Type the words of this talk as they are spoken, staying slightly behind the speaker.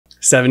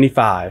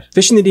75.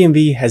 Fishing the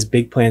DMV has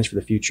big plans for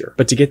the future,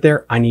 but to get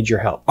there, I need your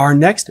help. Our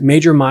next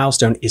major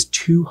milestone is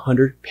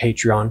 200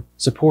 Patreon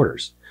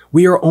supporters.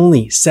 We are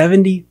only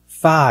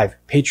 75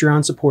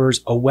 Patreon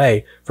supporters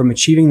away from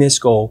achieving this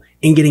goal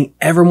and getting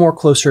ever more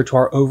closer to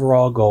our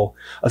overall goal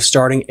of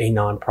starting a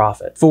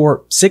nonprofit.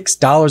 For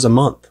 $6 a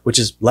month, which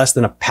is less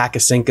than a pack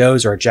of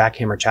Cincos or a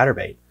jackhammer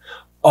chatterbait,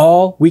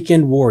 all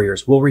weekend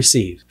warriors will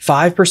receive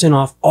 5%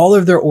 off all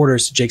of their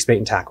orders to Jake's Bait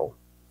and Tackle,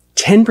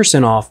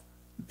 10% off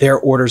their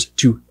orders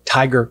to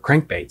Tiger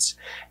Crankbaits.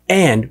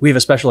 And we have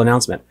a special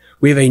announcement.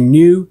 We have a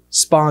new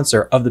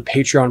sponsor of the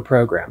Patreon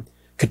program,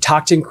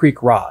 Catoctin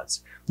Creek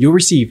Rods. You'll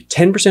receive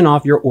 10%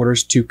 off your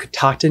orders to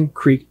Catoctin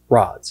Creek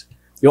Rods.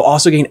 You'll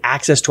also gain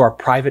access to our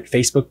private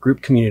Facebook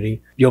group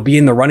community. You'll be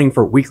in the running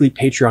for weekly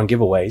Patreon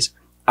giveaways,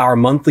 our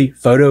monthly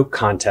photo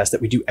contest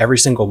that we do every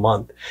single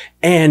month,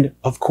 and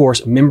of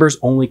course, members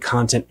only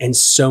content and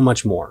so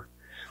much more.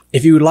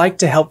 If you would like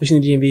to help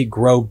Fishing the DMV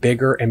grow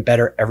bigger and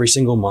better every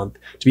single month,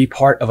 to be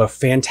part of a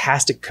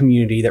fantastic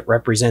community that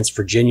represents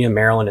Virginia,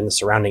 Maryland, and the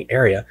surrounding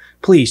area,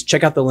 please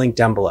check out the link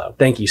down below.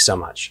 Thank you so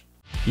much.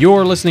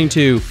 You're listening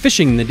to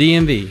Fishing the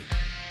DMV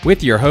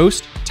with your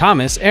host,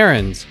 Thomas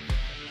Ahrens.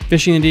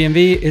 Fishing the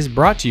DMV is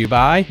brought to you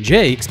by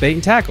Jake's Bait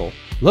and Tackle,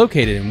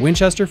 located in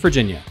Winchester,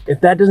 Virginia.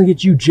 If that doesn't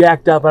get you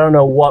jacked up, I don't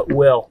know what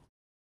will.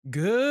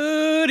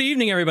 Good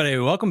evening, everybody.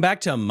 Welcome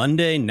back to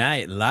Monday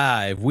Night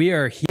Live. We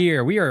are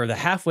here. We are the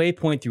halfway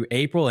point through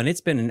April, and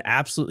it's been an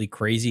absolutely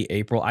crazy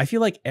April. I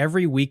feel like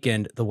every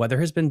weekend the weather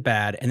has been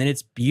bad, and then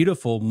it's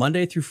beautiful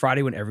Monday through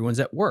Friday when everyone's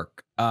at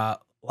work.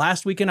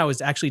 Last weekend, I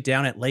was actually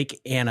down at Lake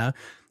Anna,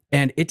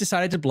 and it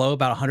decided to blow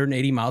about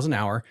 180 miles an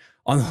hour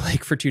on the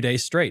lake for 2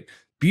 days straight.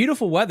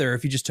 Beautiful weather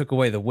if you just took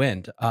away the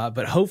wind.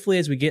 But hopefully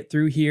as we get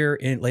through here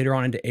and later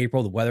on into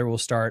April, the weather will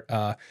start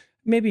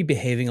maybe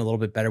behaving a little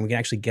bit better. We can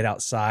actually get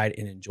outside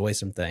and enjoy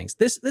some things.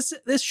 This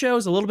show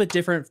is a little bit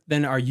different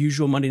than our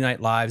usual Monday Night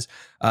Lives.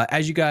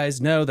 As you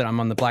guys know that I'm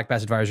on the Black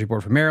Bass Advisory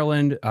Board for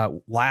Maryland.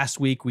 Last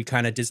week, we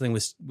kind of did something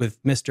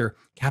with Mr.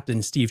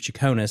 Captain Steve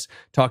Chickahominy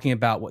talking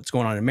about what's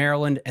going on in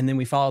Maryland. And then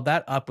we followed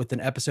that up with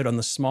an episode on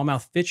the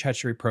smallmouth fish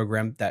hatchery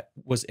program that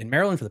was in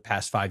Maryland for the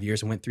past 5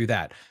 years and went through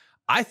that.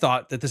 I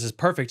thought that this is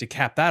perfect to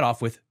cap that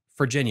off with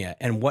Virginia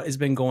and what has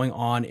been going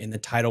on in the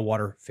tidal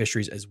water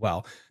fisheries as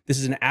well. This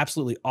is an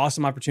absolutely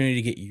awesome opportunity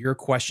to get your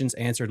questions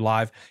answered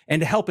live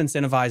and to help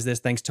incentivize this.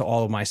 Thanks to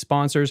all of my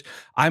sponsors.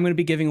 I'm going to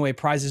be giving away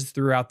prizes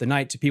throughout the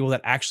night to people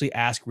that actually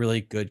ask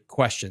really good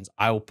questions.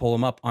 I will pull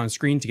them up on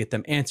screen to get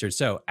them answered.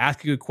 So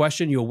ask a good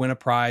question. You'll win a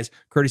prize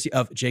courtesy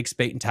of Jake's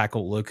Bait and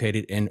Tackle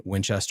located in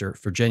Winchester,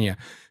 Virginia.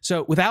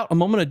 So without a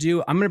moment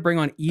ado, I'm going to bring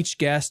on each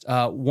guest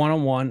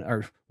one-on-one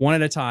or one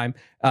at a time,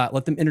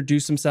 let them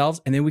introduce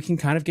themselves, and then we can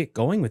kind of get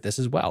going with this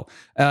as well.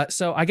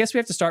 So I guess we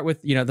have to start with,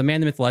 you know, the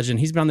man, the myth, legend.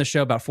 He's been on the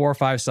show about 4 or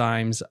 5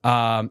 times.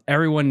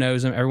 Everyone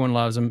knows him. Everyone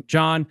loves him.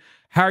 John,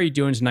 how are you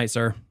doing tonight,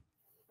 sir?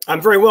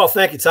 I'm very well.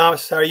 Thank you,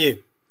 Thomas. How are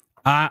you?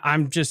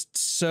 I'm just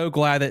so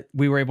glad that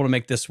we were able to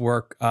make this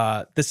work.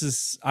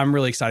 I'm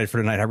really excited for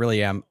tonight. I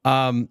really am.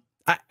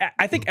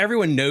 I think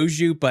everyone knows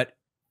you, but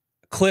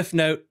Cliff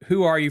Note,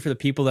 who are you for the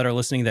people that are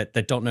listening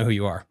that don't know who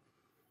you are?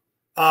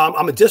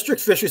 I'm a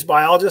district fisheries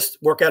biologist,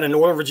 work out in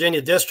Northern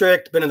Virginia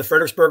district, been in the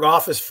Fredericksburg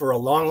office for a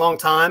long, long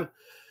time.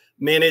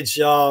 Manage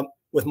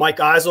with Mike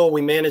Eisel.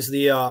 We manage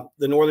the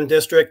Northern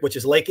district, which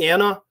is Lake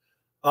Anna,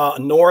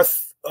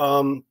 north,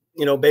 you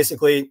know,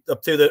 basically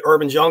up to the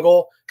urban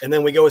jungle. And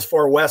then we go as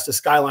far west as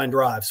Skyline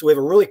Drive. So we have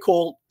a really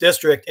cool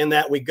district in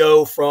that we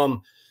go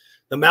from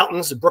the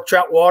mountains, the brook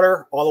trout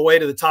water, all the way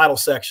to the tidal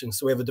section.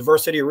 So we have a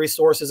diversity of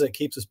resources that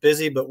keeps us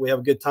busy, but we have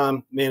a good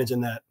time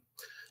managing that.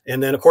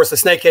 And then, of course, the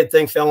snakehead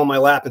thing fell on my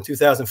lap in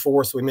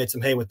 2004, so we made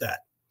some hay with that.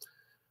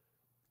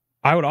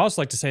 I would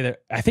also like to say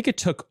that I think it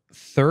took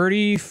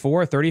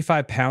 34,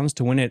 35 pounds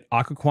to win at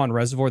Occoquan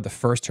Reservoir, the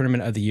first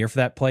tournament of the year for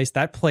that place.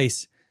 That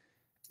place,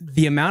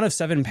 the amount of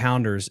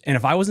 7-pounders, and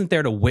if I wasn't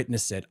there to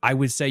witness it, I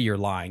would say you're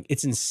lying.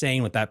 It's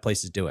insane what that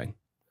place is doing.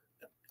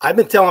 I've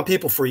been telling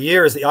people for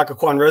years the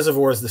Occoquan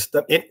Reservoir is the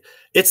stuff.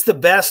 It's the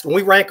best. When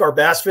we rank our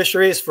bass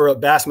fisheries for a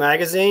Bass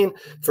magazine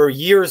for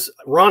years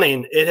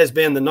running, it has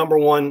been the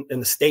 #1 in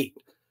the state.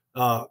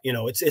 You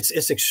know,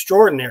 it's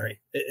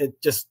extraordinary.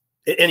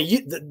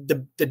 The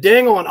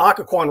dang on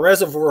Occoquan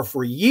Reservoir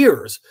for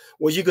years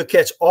was you could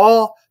catch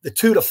all the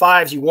 2 to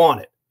 5s you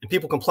wanted, and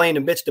people complained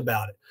and bitched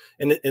about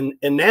it.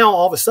 And now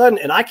all of a sudden,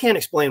 and I can't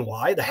explain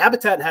why, the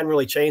habitat hadn't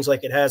really changed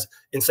like it has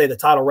in, say, the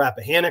tidal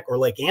Rappahannock or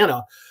Lake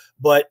Anna,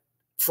 but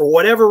for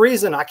whatever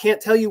reason, I can't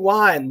tell you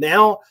why. And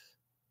now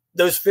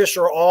those fish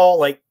are all,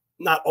 like,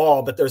 not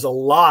all, but there's a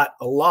lot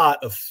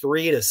of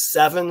 3 to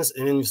 7s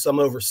and then some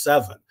over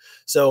 7.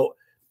 So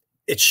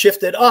it's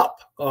shifted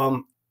up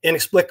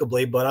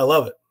inexplicably, but I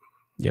love it.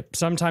 Yep.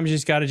 Sometimes you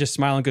just got to just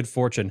smile on good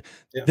fortune.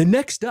 Yeah. The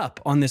next up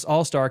on this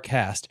all-star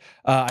cast,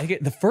 I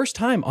get the first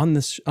time on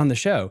the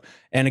show.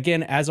 And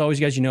again, as always,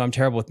 you guys, you know, I'm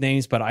terrible with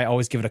names, but I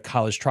always give it a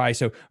college try.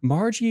 So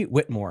Margie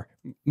Whitmore.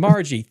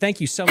 Margie, thank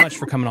you so much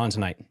for coming on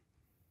tonight.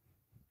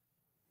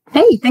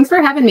 Hey, thanks for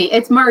having me.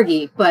 It's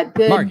Margie, but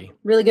good, Margie.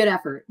 Really good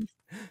effort.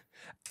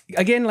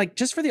 again, like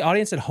just for the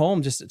audience at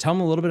home, just tell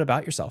them a little bit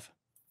about yourself.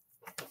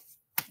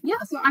 Yeah,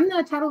 so I'm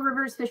the Tidal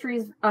Rivers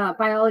Fisheries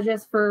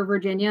biologist for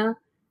Virginia.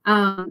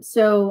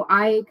 So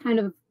I kind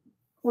of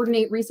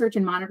coordinate research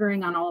and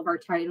monitoring on all of our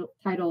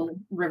tidal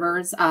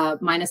rivers,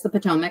 minus the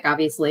Potomac,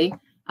 obviously.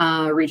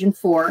 Region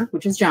 4,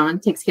 which is John,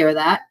 takes care of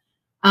that.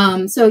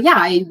 So yeah,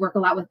 I work a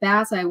lot with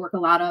bass. I work a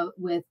lot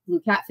with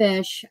blue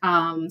catfish,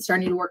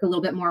 starting to work a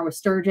little bit more with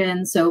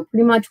sturgeon. So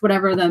pretty much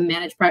whatever the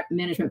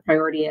management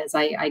priority is,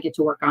 I get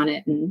to work on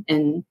it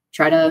and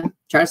try to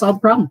solve the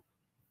problem.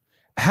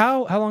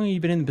 How long have you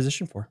been in the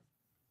position for?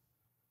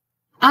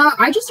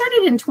 I just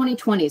started in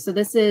 2020, so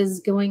this is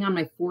going on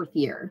my 4th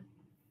year.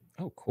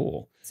 Oh,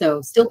 cool.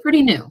 So still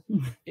pretty new.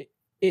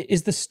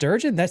 Is the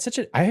sturgeon, that's such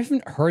a, I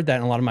haven't heard that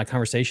in a lot of my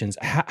conversations.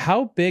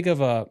 How big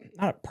of a,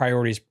 not a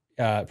priority is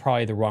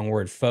probably the wrong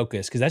word,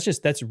 focus, because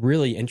that's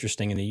really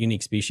interesting and a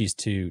unique species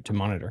to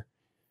monitor.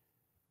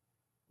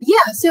 Yeah,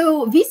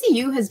 so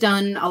VCU has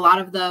done a lot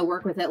of the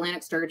work with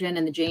Atlantic sturgeon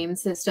and the James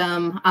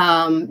system.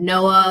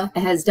 NOAA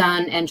has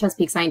done, and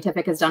Chesapeake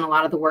Scientific has done a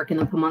lot of the work in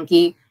the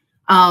Pamunkey.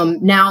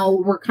 Now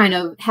we're kind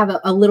of have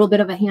a little bit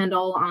of a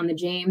handle on the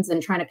James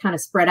and trying to kind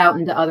of spread out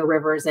into other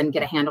rivers and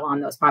get a handle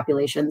on those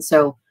populations.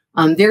 So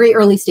very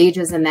early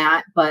stages in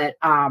that, but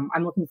I'm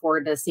looking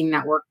forward to seeing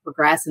that work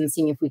progress and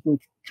seeing if we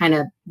can kind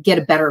of get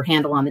a better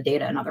handle on the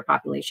data in other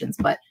populations.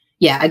 But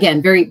yeah,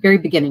 again, very, very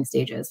beginning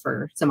stages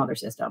for some other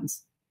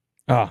systems.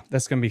 Oh,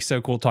 that's going to be so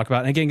cool to talk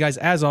about. And again, guys,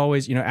 as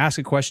always, ask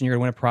a question, you're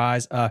going to win a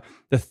prize.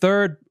 The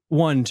third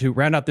one to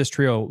round out this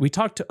trio, we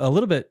talked a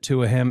little bit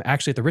to him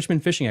actually at the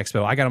Richmond Fishing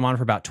Expo. I got him on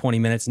for about 20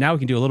 minutes. Now we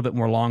can do a little bit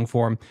more long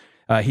form.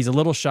 He's a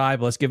little shy,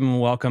 but let's give him a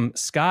welcome.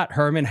 Scott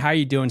Herman, how are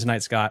you doing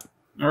tonight, Scott?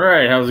 All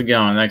right. How's it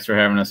going? Thanks for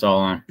having us all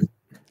on.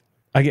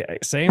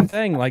 Same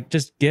thing. Like,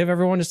 just give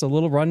everyone just a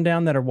little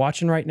rundown that are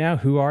watching right now.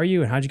 Who are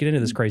you and how'd you get into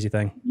this crazy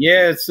thing?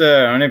 Yeah, it's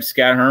my name's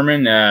Scott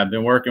Herman. I've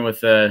been working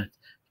with the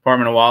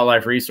Department of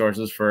Wildlife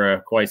Resources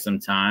for quite some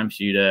time.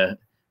 Shoot,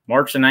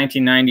 March of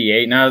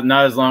 1998.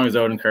 Not as long as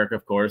Odenkirk,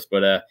 of course,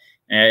 but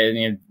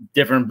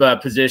different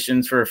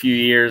positions for a few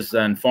years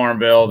in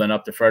Farmville, then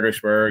up to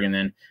Fredericksburg, and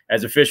then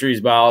as a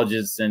fisheries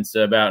biologist since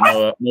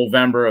about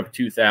November of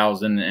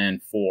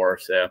 2004.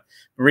 So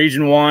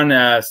Region 1,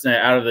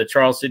 out of the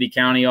Charles City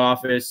County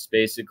office,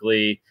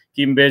 basically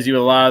keeping busy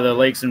with a lot of the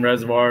lakes and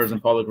reservoirs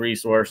and public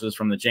resources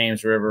from the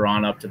James River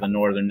on up to the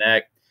Northern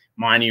Neck.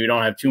 Mind you, we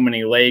don't have too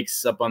many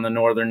lakes up on the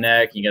Northern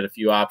Neck. You got a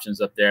few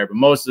options up there, but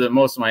most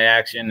of my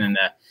action and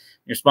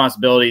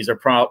responsibilities are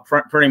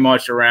pretty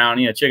much around,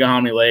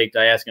 Chickahominy Lake,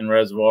 Diaskin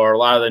Reservoir, a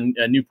lot of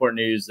the Newport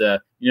News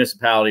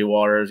municipality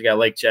waters. You got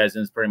Lake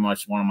Chesney, pretty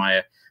much one of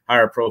my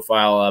higher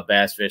profile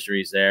bass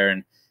fisheries there,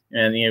 and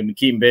been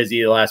keeping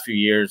busy the last few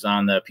years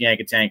on the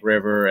Piankatank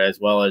River as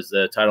well as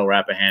the tidal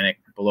Rappahannock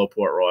below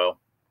Port Royal.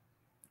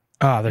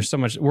 There's so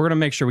much. We're going to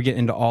make sure we get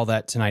into all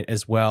that tonight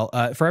as well.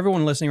 For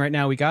everyone listening right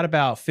now, we got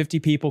about 50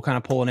 people kind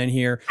of pulling in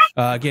here.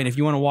 Again, if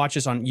you want to watch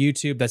us on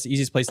YouTube, that's the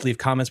easiest place to leave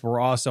comments. But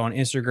we're also on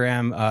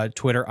Instagram,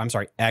 Twitter,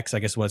 X, I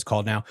guess is what it's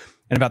called now,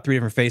 and about 3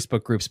 different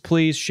Facebook groups.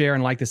 Please share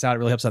and like this out. It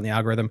really helps out in the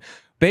algorithm.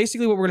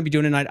 Basically, what we're going to be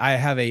doing tonight, I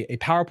have a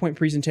PowerPoint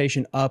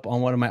presentation up on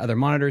one of my other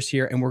monitors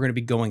here, and we're going to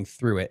be going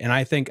through it. And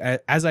I think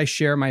as I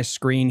share my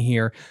screen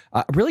here,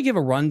 really give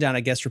a rundown, I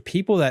guess, for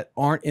people that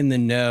aren't in the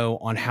know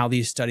on how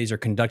these studies are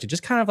conducted,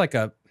 just kind of like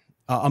a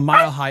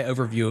mile-high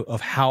overview of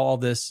how all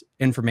this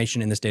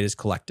information in this data is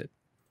collected.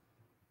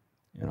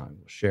 And I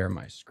will share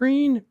my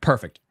screen.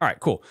 Perfect. All right,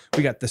 cool.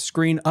 We got the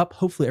screen up.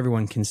 Hopefully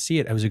everyone can see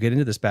it as we get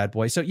into this bad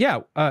boy. So yeah,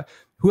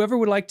 whoever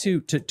would like to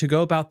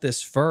go about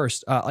this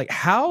first, like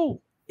how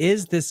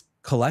is this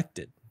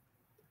collected?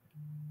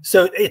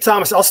 So, hey,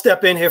 Thomas, I'll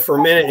step in here for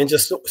a minute and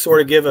just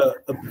sort of give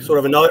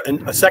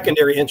a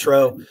secondary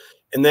intro,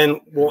 and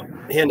then we'll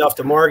hand off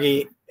to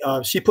Margie.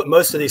 She put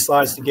most of these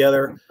slides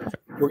together,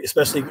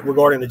 especially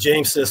regarding the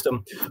James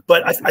system.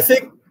 But I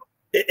think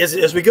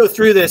as we go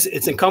through this,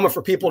 it's incumbent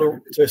for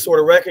people to sort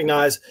of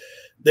recognize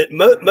that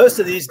most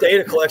of these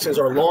data collections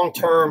are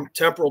long-term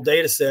temporal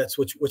data sets,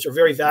 which are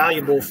very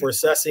valuable for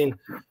assessing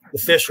the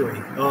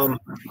fishery.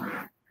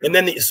 And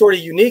then the sort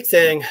of unique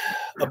thing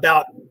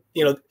about,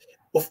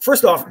 well,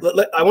 first off,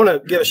 I want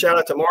to give a shout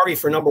out to Margie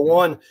for number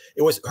one.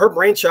 It was her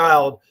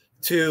brainchild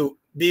to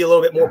be a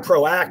little bit more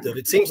proactive.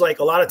 It seems like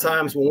a lot of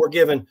times when we're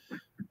given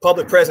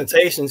public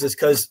presentations, it's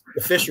because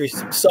the fishery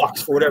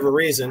sucks for whatever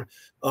reason,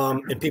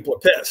 and people are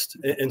pissed.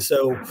 And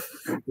so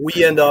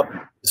we end up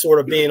sort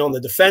of being on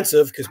the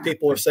defensive because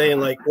people are saying,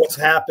 like, what's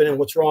happening,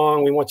 what's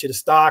wrong? We want you to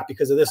stock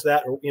because of this,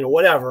 that, or,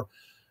 whatever.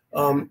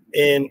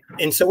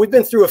 And so we've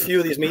been through a few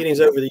of these meetings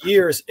over the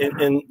years,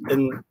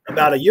 and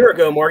about a year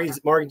ago,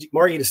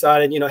 Margie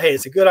decided, hey,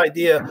 it's a good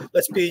idea.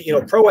 Let's be,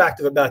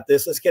 proactive about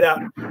this. Let's get out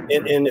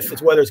and if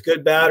it's, whether it's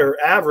good, bad, or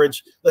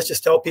average, let's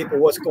just tell people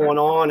what's going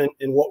on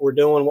and what we're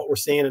doing, what we're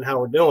seeing, and how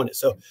we're doing it.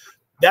 So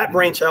that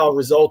brainchild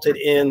resulted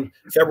in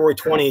February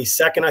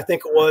 22nd, I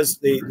think it was,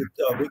 the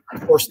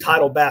first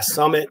Tidal Bass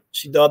Summit,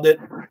 she dubbed it,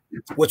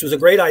 which was a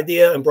great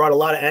idea and brought a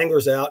lot of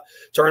anglers out,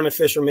 tournament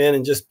fishermen,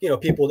 and just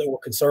people that were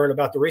concerned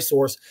about the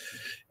resource,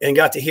 and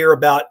got to hear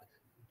about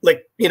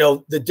like, you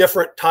know, the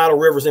different tidal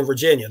rivers in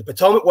Virginia. The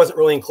Potomac wasn't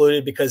really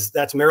included because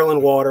that's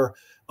Maryland water,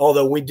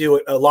 although we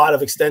do a lot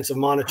of extensive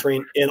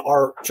monitoring in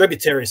our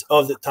tributaries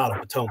of the tidal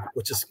Potomac,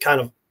 which is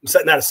kind of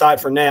setting that aside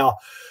for now.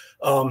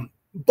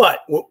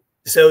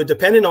 So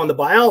depending on the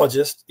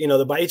biologist, you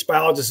know, each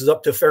biologist is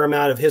up to a fair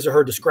amount of his or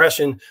her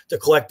discretion to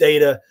collect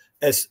data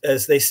as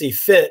they see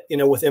fit, you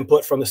know, with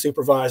input from the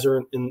supervisor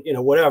and you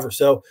know, whatever.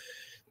 So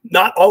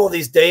not all of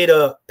these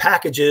data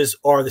packages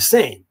are the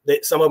same.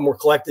 Some of them were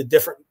collected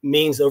different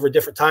means over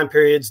different time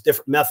periods,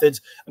 different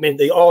methods. I mean,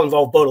 they all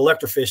involve boat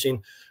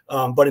electrofishing,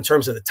 but in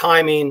terms of the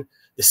timing,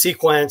 the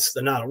sequence, the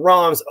amount of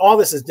runs, all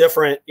this is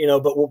different, you know,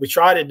 but what we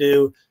try to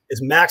do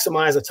is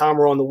maximize the time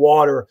we're on the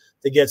water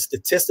to get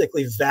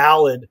statistically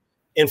valid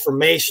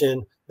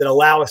information that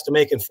allow us to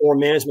make informed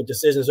management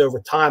decisions over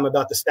time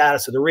about the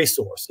status of the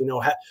resource. You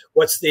know,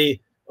 what's the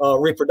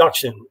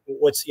reproduction,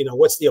 what's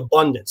the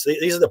abundance.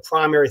 These are the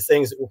primary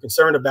things that we're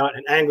concerned about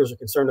and anglers are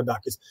concerned about,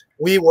 because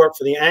we work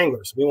for the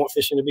anglers. We want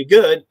fishing to be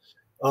good.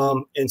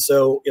 And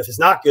so if it's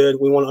not good,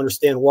 we want to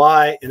understand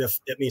why. And if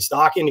it means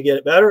stocking to get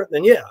it better,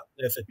 then yeah.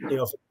 If it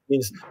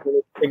means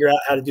figure out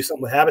how to do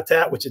something with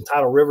habitat, which in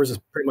tidal rivers is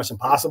pretty much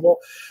impossible,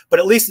 but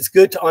at least it's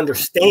good to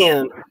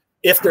understand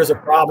if there's a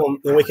problem,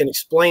 then we can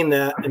explain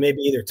that and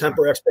maybe either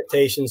temper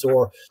expectations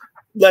or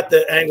let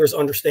the anglers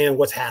understand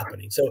what's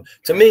happening. So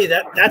to me,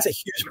 that's a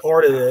huge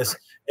part of this.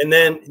 And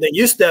then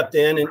you stepped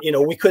in and, you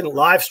know, we couldn't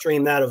live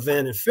stream that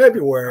event in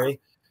February.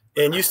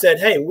 And you said,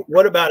 hey,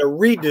 what about a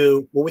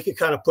redo where we could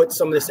kind of put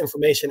some of this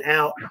information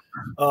out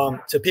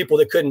to people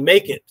that couldn't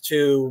make it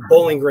to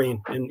Bowling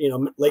Green in, you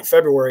know, late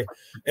February.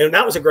 And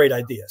that was a great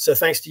idea. So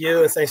thanks to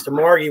you and thanks to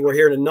Margie, we're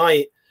here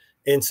tonight.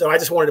 And so I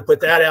just wanted to put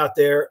that out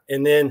there.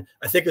 And then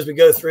I think as we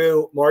go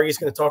through, Margie's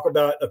going to talk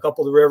about a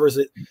couple of the rivers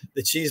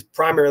that she's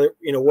primarily,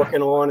 you know,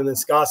 working on. And then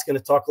Scott's going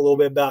to talk a little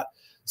bit about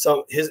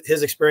some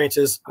his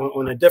experiences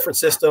on a different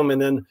system.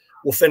 And then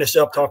we'll finish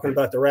up talking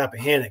about the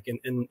Rappahannock.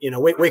 And you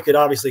know, we could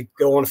obviously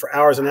go on for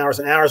hours and hours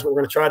and hours, but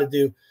we're going to try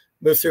to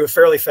move through it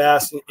fairly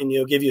fast and you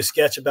know, give you a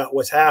sketch about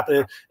what's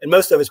happening. And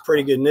most of it's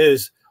pretty good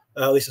news,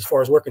 at least as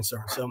far as we're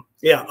concerned. So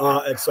yeah.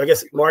 So I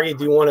guess, Margie,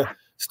 do you want to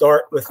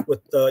start with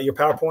your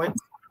PowerPoint?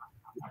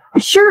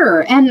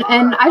 Sure. And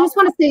I just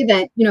want to say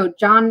that, you know,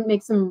 John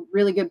makes some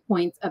really good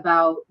points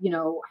about, you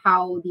know,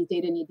 how these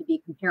data need to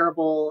be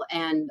comparable.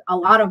 And a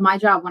lot of my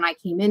job when I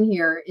came in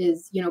here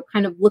is, you know,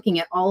 kind of looking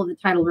at all of the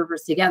tidal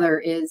rivers together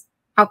is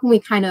how can we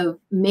kind of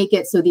make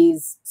it so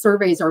these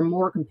surveys are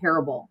more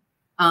comparable?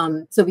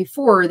 So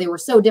before they were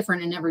so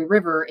different in every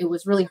river, it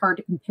was really hard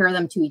to compare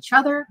them to each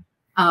other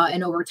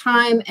and over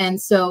time. And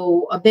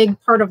so a big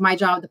part of my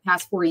job the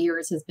past 4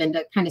 years has been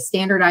to kind of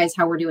standardize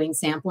how we're doing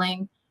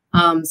sampling.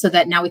 So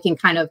that now we can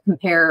kind of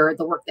compare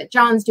the work that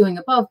John's doing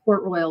above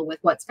Port Royal with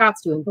what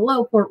Scott's doing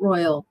below Port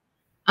Royal,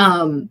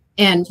 and,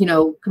 you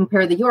know,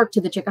 compare the York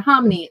to the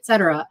Chickahominy, et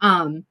cetera.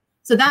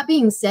 So that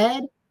being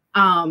said,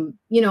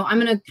 you know,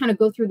 I'm going to kind of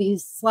go through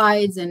these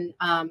slides and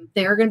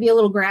they are going to be a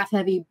little graph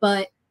heavy,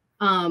 but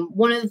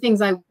one of the things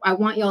I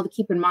want you all to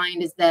keep in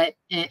mind is that,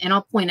 and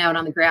I'll point out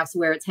on the graphs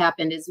where it's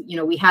happened, is, you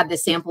know, we had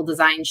this sample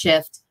design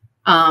shift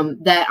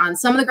that on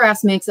some of the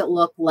graphs makes it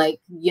look like,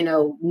 you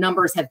know,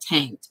 numbers have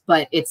tanked,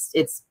 but it's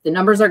the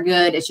numbers are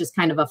good. It's just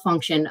kind of a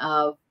function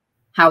of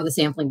how the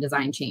sampling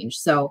design changed.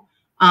 So,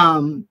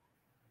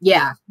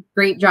 yeah,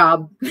 great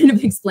job kind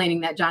of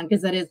explaining that, John,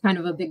 because that is kind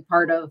of a big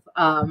part of,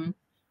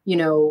 you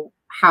know,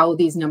 how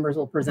these numbers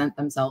will present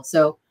themselves.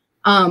 So,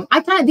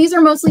 these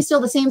are mostly still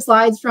the same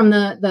slides from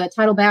the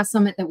Tidal Bass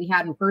Summit that we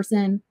had in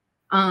person.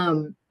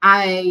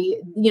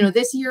 You know,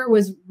 this year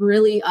was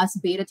really us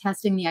beta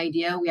testing the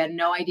idea. We had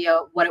no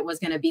idea what it was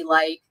going to be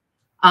like.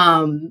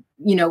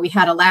 You know, we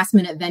had a last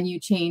minute venue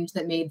change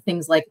that made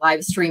things like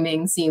live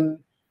streaming seem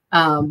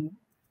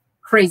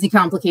crazy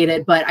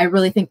complicated. But I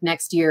really think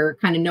next year,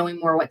 kind of knowing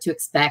more what to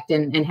expect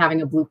and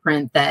having a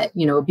blueprint that,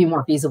 you know, would be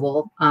more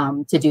feasible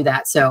to do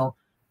that. So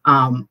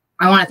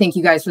I want to thank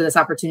you guys for this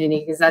opportunity,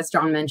 because as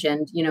John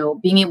mentioned, you know,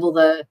 being able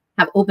to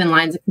have open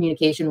lines of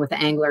communication with the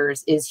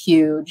anglers is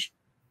huge.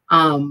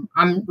 I'm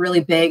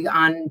really big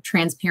on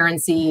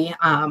transparency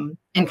and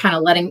kind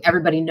of letting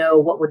everybody know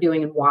what we're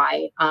doing and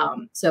why.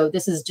 So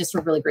this is just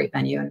a really great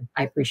venue and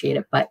I appreciate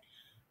it. But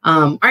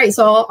all right,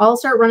 so I'll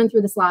start running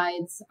through the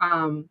slides.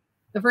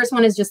 The first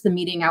one is just the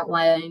meeting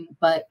outline,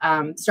 but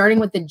starting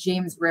with the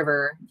James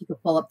River, if you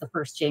could pull up the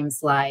first James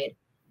slide.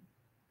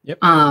 Yep.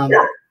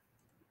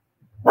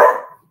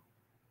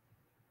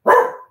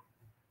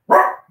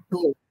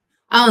 Cool.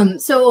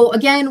 So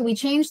again, we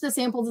changed the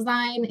sample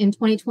design in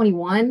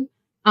 2021.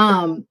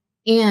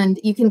 And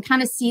you can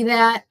kind of see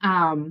that.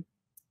 I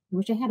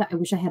wish I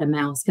had a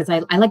mouse, because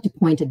I like to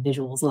point at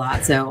visuals a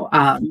lot. So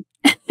I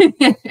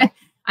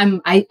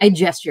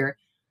gesture.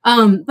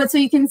 But so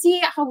you can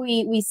see how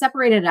we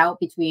separated out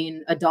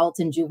between adults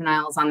and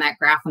juveniles on that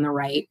graph on the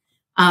right.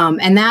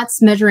 And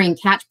that's measuring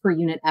catch per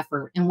unit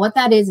effort. And what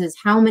that is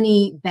how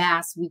many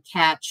bass we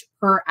catch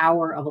per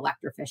hour of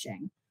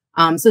electrofishing.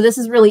 So this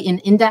is really an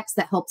index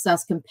that helps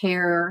us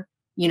compare,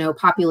 you know,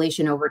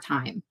 population over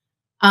time.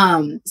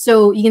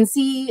 So you can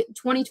see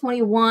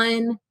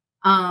 2021,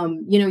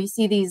 you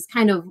see these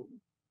kind of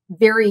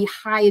very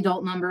high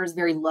adult numbers,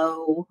 very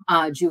low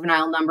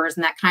juvenile numbers,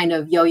 and that kind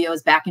of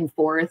yo-yos back and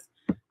forth.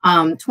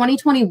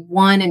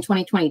 2021 and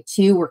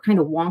 2022 were kind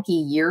of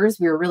wonky years.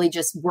 We were really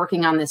just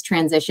working on this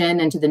transition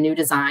into the new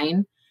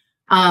design.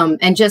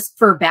 And just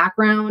for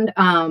background,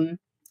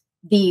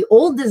 the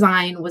old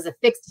design was a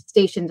fixed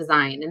station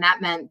design, and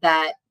that meant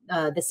that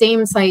the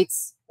same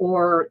sites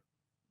or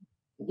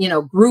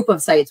group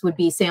of sites would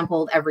be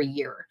sampled every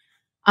year.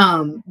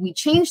 We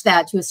changed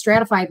that to a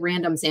stratified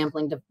random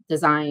sampling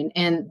design,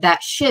 and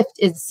that shift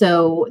is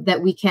so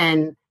that we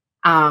can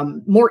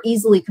more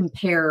easily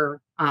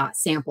compare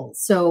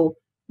samples. So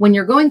when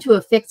you're going to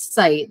a fixed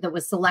site that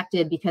was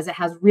selected because it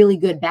has really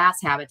good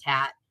bass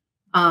habitat,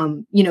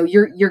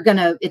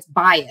 it's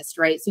biased,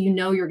 right? So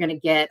you're gonna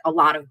get a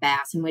lot of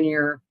bass, and when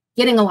you're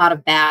getting a lot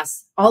of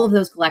bass, all of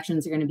those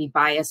collections are going to be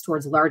biased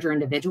towards larger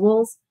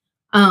individuals.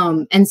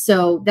 And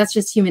so that's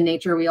just human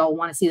nature. We all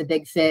want to see the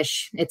big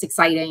fish. It's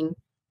exciting.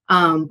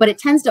 But it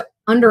tends to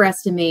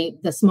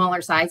underestimate the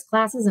smaller size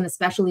classes, and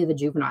especially the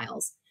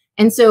juveniles.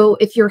 And so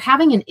if you're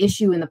having an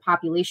issue in the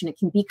population, it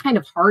can be kind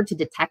of hard to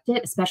detect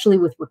it, especially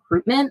with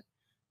recruitment.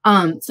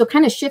 So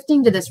kind of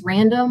shifting to this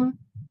random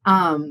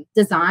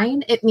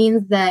design, it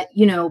means that,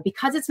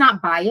 because it's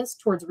not biased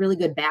towards really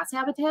good bass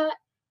habitat,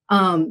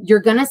 you're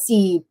going to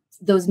see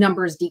those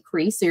numbers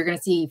decrease. So you're going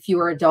to see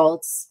fewer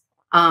adults.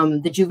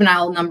 The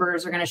juvenile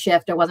numbers are going to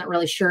shift. I wasn't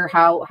really sure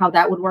how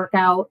that would work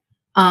out.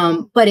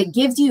 But it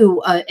gives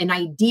you an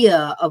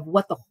idea of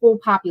what the whole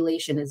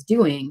population is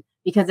doing,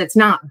 because it's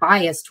not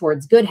biased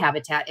towards good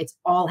habitat. It's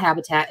all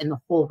habitat in the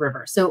whole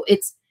river. So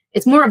it's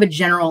more of a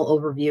general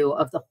overview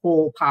of the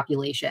whole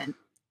population.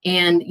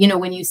 And,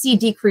 when you see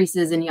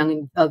decreases in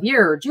young of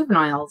year or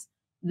juveniles,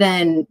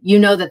 then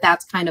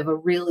that's kind of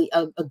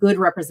a good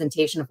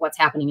representation of what's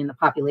happening in the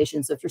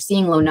population. So if you're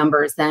seeing low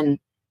numbers, then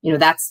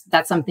that's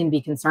something to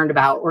be concerned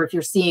about. Or if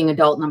you're seeing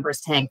adult numbers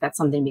tank, that's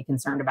something to be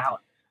concerned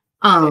about.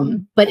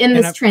 But in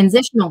this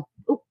transitional,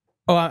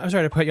 oh, I'm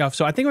sorry to put you off.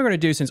 So I think we're going to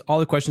do, since all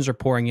the questions are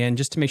pouring in,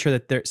 just to make sure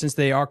that since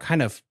they are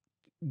kind of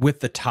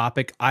with the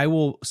topic, I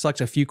will select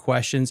a few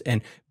questions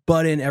and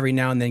butt in every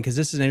now and then, because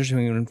this is an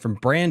interesting one from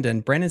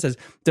Brandon. Brandon says,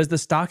 does the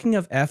stocking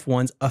of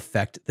F1s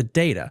affect the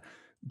data?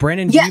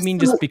 Brandon, do you mean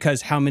just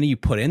because how many you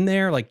put in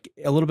there? Like,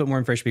 a little bit more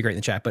information would be great in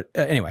the chat. But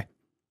anyway.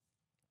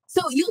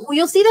 So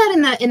you'll see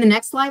that in the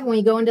next slide when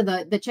you go into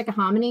the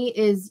Chickahominy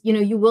is,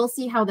 you will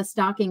see how the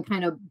stocking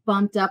kind of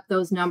bumped up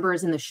those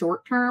numbers in the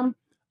short term,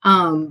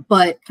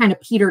 but kind of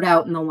petered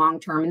out in the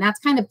long term. And that's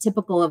kind of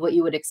typical of what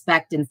you would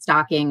expect in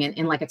stocking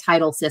in like a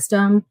tidal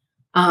system.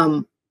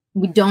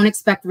 We don't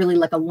expect really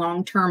like a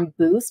long-term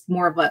boost,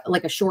 more of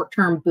a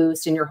short-term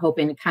boost, and you're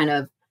hoping to kind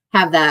of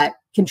have that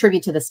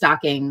contribute to the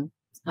stocking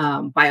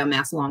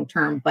biomass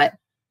long-term, but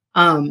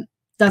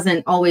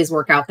doesn't always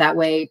work out that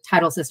way.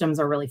 Tidal systems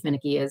are really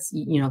finicky, as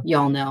you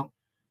all know.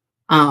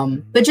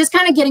 But just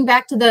kind of getting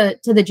back to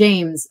the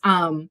James,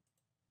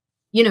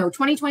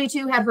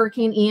 2022 had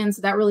Hurricane Ian,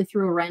 so that really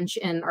threw a wrench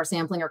in our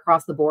sampling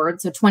across the board.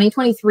 So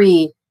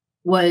 2023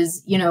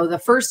 was,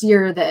 the first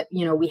year that,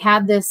 we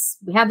had this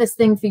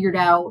thing figured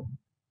out.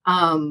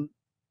 The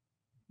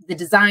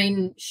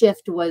design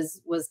shift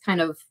was kind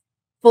of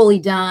fully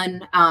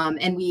done.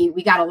 And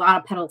we got a lot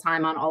of pedal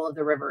time on all of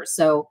the rivers.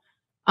 So,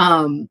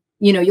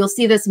 you'll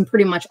see this in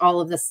pretty much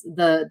all of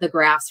the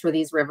graphs for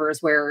these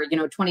rivers where,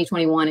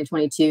 2021 and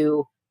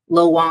 22,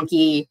 low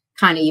wonky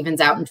kind of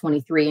evens out in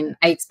 23. And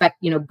I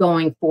expect,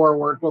 going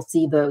forward, we'll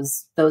see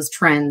those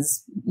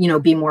trends,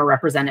 be more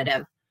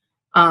representative.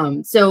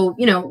 So,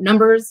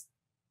 numbers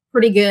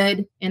pretty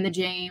good in the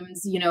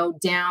James,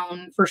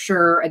 down for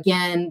sure.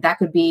 Again, that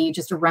could be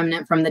just a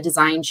remnant from the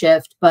design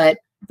shift, but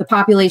the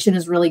population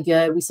is really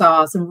good. We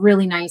saw some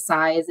really nice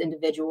size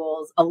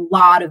individuals, a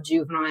lot of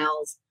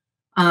juveniles.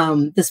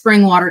 The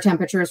spring water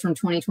temperatures from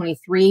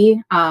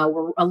 2023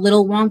 were a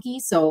little wonky.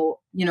 So,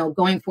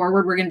 going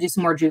forward, we're going to do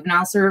some more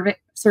juvenile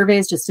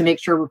surveys just to make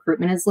sure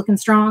recruitment is looking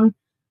strong.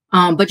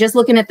 But just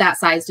looking at that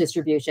size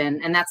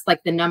distribution, and that's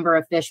like the number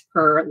of fish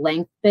per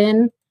length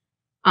bin.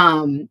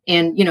 And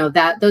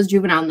those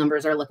juvenile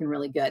numbers are looking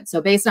really good.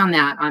 So based on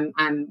that,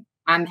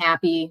 I'm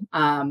happy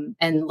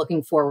and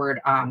looking forward.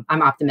 I'm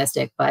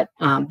optimistic, but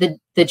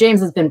the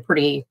James has been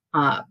pretty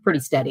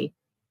steady.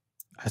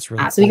 That's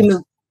really so cool. We can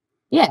move.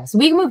 Yeah, so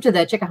we can move to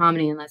the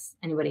Chickahominy unless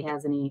anybody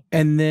has any.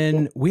 And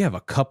then we have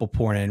a couple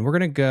pouring in. We're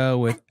gonna go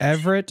with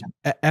Everett.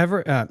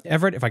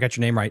 Everett, if I got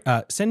your name right,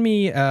 send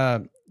me.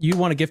 You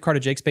want a gift card to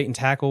Jake's Bait and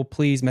Tackle?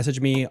 Please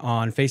message me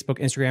on Facebook,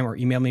 Instagram, or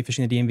email me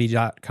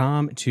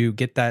fishingthedmv.com to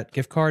get that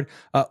gift card.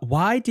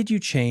 Why did you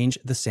change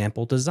the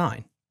sample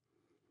design?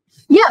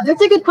 Yeah,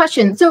 that's a good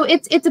question. So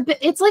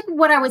it's like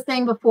what I was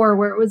saying before,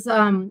 where it was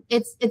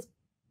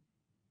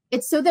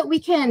it's so that we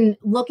can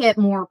look at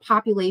more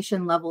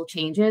population level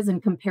changes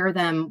and compare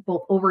them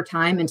both over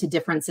time into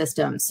different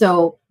systems.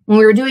 So when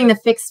we were doing the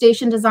fixed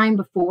station design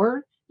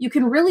before, you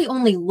can really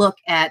only look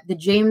at the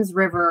James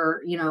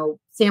River,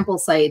 sample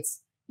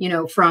sites,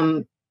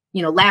 from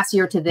last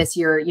year to this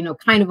year,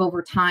 kind of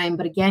over time.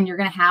 But again, you're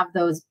going to have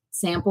those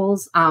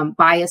samples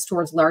biased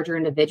towards larger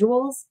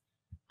individuals.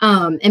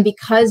 And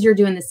because you're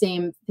doing the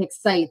same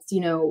fixed sites,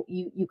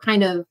 you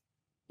kind of,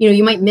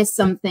 you might miss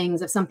some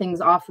things if something's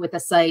off with a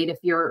site, if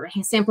you're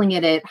sampling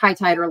it at high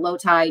tide or low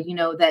tide,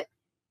 that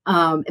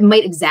it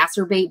might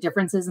exacerbate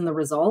differences in the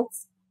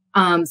results.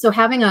 So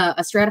having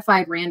a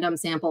stratified random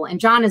sample, and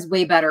John is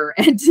way better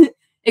at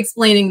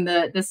explaining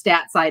the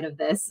stat side of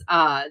this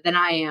than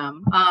I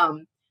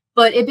am.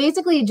 But it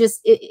basically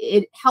just,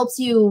 it helps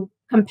you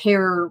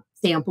compare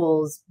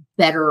samples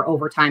better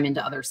over time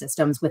into other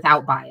systems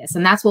without bias.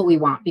 And that's what we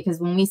want, because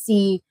when we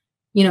see,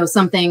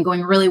 something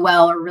going really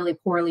well or really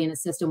poorly in a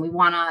system, we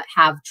want to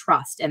have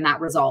trust in that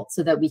result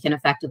so that we can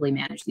effectively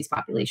manage these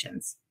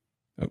populations.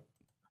 Oh,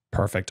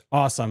 perfect.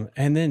 Awesome.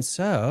 And then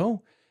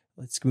so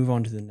let's move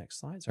on to the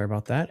next slide. Sorry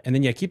about that. And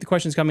then, yeah, keep the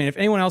questions coming. If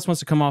anyone else wants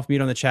to come off mute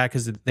on the chat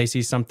because they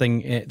see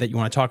something that you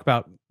want to talk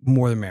about,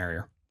 more the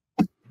merrier.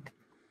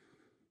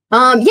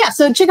 Yeah,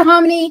 so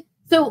Chickahominy.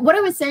 So what I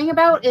was saying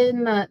about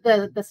in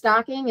the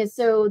stocking is,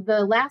 so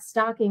the last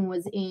stocking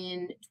was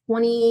in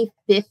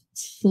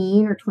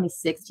 2015 or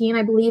 2016,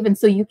 I believe. And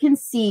so you can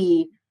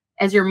see,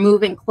 as you're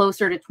moving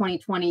closer to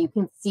 2020, you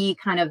can see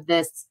kind of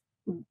this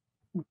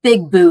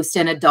big boost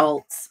in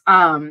adults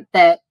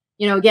that,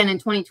 again, in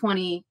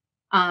 2020,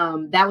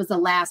 that was the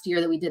last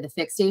year that we did the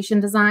fixed station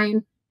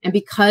design. And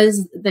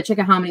because the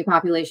Chickahominy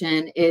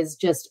population is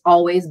just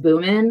always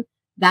booming,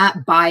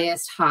 that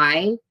biased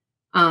high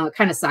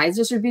kind of size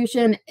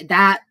distribution,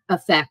 that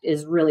effect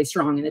is really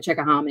strong in the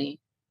Chickahominy.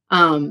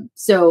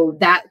 So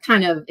that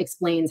kind of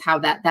explains how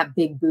that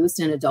big boost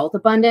in adult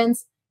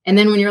abundance. And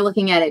then when you're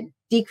looking at it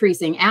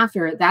decreasing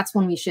after, that's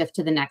when we shift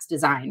to the next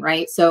design,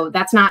 right? So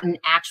that's not an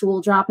actual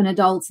drop in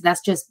adults.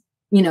 That's just,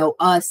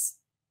 us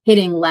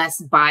hitting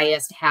less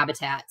biased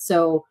habitat.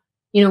 So,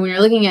 when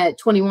you're looking at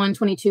 21,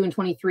 22, and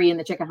 23 in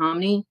the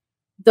Chickahominy,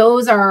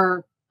 those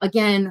are,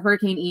 again,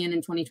 Hurricane Ian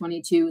in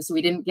 2022, so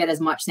we didn't get as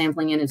much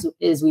sampling in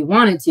as we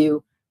wanted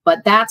to,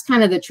 but that's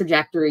kind of the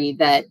trajectory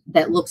that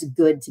looks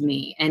good to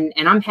me. And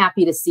I'm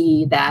happy to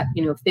see that,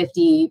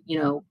 50,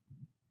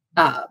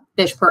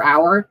 fish per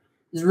hour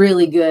is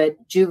really good.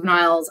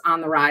 Juveniles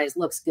on the rise,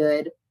 looks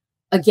good.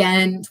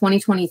 Again,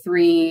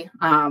 2023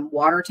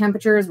 water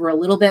temperatures were a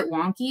little bit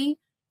wonky,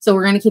 so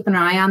we're going to keep an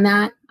eye on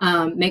that.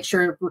 Make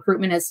sure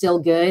recruitment is still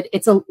good.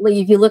 If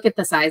you look at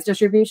the size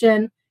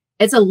distribution,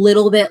 it's a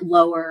little bit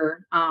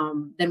lower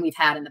than we've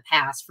had in the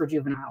past for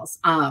juveniles.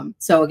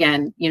 So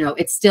again,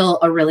 it's still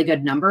a really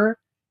good number.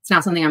 It's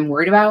not something I'm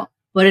worried about,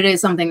 but it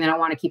is something that I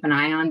want to keep an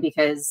eye on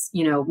because,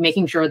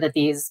 making sure that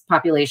these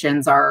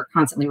populations are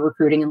constantly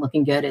recruiting and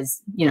looking good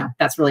is,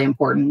 that's really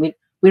important.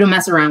 We don't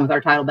mess around with our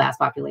tidal bass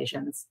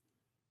populations.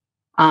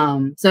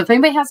 So if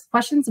anybody has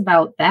questions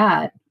about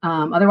that,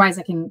 otherwise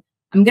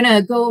I'm going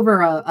to go over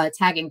a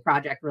tagging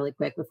project really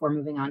quick before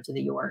moving on to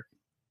the York.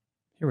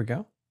 Here we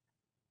go.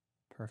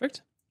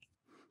 Perfect.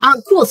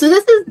 Cool. So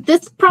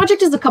this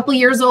project is a couple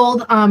years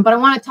old, but I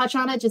want to touch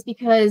on it just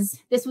because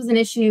this was an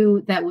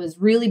issue that was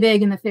really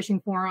big in the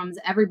fishing forums.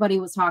 Everybody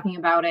was talking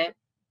about it.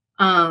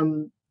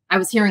 I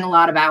was hearing a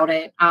lot about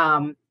it,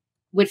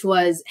 which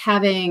was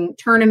having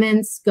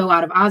tournaments go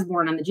out of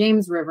Osborne on the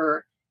James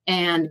River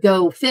and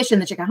go fish in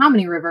the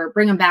Chickahominy River,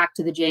 bring them back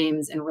to the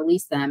James and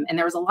release them. And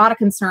there was a lot of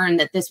concern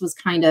that this was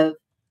kind of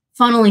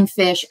funneling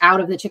fish out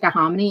of the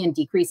Chickahominy and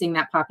decreasing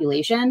that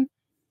population.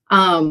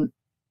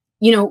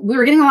 We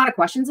were getting a lot of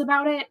questions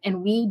about it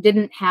and we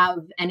didn't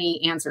have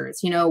any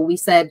answers. We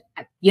said,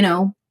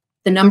 the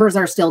numbers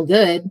are still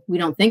good. We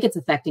don't think it's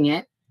affecting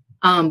it.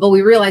 But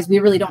we realized we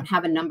really don't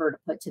have a number to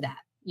put to that,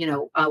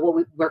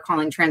 what we're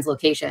calling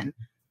translocation.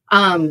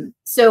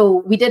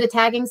 So we did a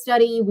tagging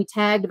study. We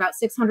tagged about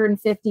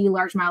 650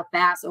 largemouth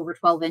bass over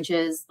 12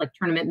 inches, like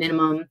tournament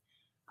minimum.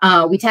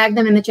 We tagged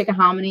them in the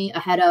Chickahominy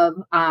ahead of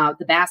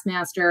the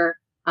Bassmaster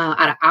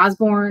out of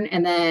Osborne.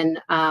 And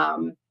then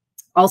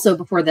also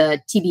before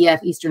the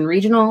TBF Eastern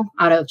Regional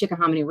out of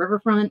Chickahominy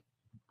Riverfront.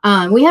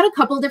 We had a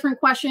couple of different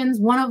questions,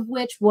 one of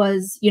which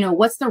was,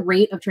 what's the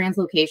rate of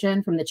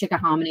translocation from the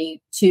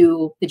Chickahominy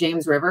to the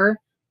James River?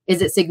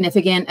 Is it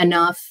significant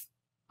enough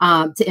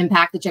to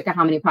impact the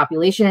Chickahominy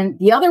population?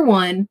 The other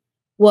one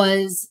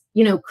was,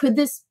 could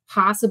this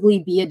possibly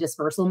be a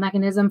dispersal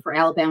mechanism for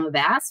Alabama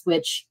bass,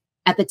 which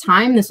at the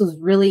time, this was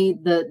really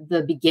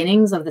the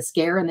beginnings of the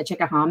scare in the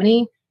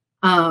Chickahominy.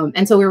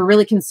 And so we were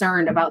really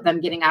concerned about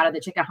them getting out of the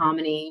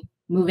Chickahominy,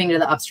 moving to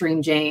the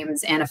upstream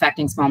James and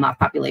affecting smallmouth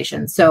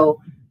populations. So,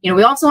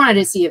 we also wanted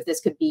to see if this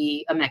could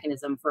be a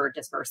mechanism for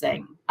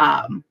dispersing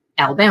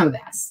Alabama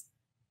bass.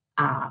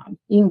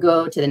 You can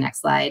go to the next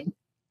slide.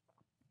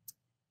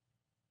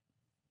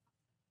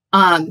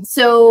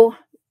 So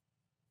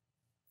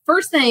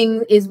first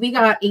thing is we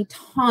got a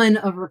ton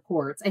of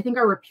reports. I think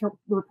our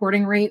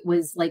reporting rate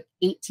was like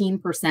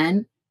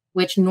 18%.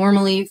 Which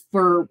normally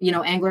for,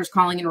 anglers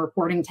calling and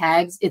reporting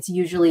tags, it's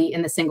usually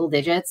in the single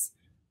digits.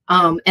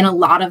 And a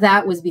lot of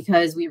that was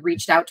because we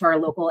reached out to our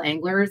local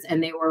anglers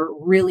and they were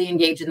really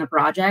engaged in the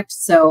project.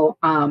 So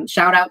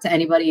shout out to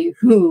anybody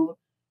who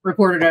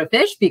reported a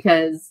fish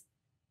because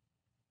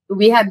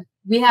we had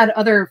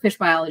other fish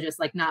biologists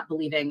like not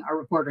believing our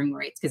reporting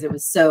rates because it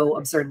was so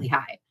absurdly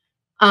high.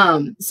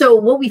 So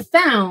what we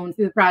found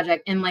through the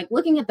project and like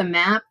looking at the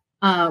map,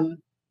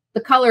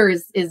 the color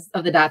is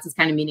of the dots is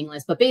kind of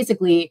meaningless, but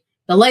basically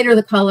the lighter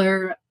the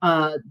color,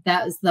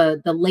 that is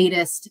the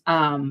latest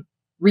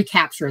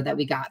recapture that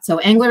we got. So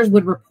anglers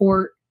would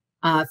report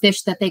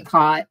fish that they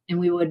caught, and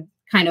we would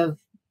kind of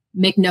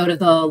make note of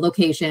the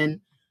location.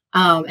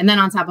 And then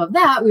on top of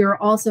that, we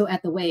were also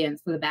at the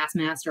weigh-ins for the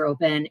Bassmaster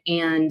Open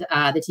and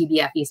the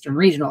TBF Eastern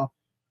Regional.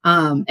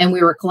 And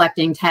we were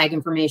collecting tag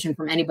information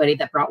from anybody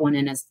that brought one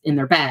in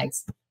their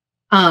bags.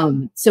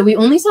 So we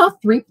only saw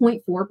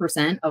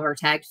 3.4% of our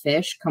tagged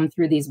fish come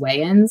through these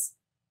weigh-ins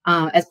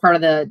as part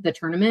of the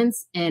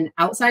tournaments. And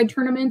outside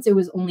tournaments, it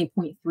was only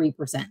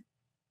 0.3%.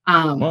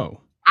 Whoa.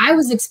 I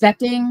was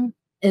expecting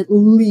at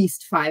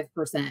least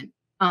 5%.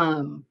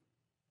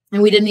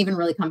 And we didn't even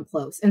really come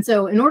close. And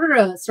so in order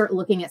to start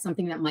looking at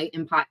something that might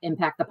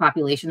impact the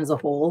population as a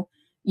whole,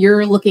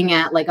 you're looking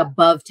at like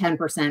above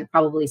 10%,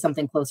 probably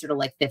something closer to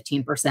like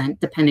 15%,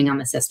 depending on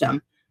the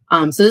system.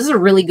 So this is a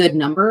really good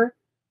number.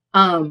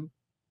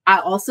 I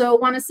also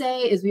want to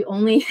say is we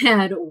only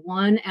had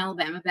one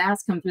Alabama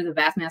bass come through the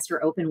Bassmaster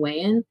Open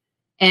weigh-in.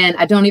 And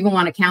I don't even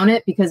want to count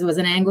it because it was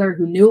an angler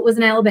who knew it was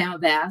an Alabama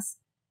bass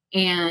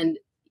and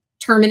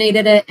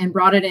terminated it and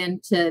brought it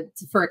in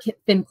for a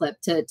fin clip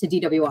to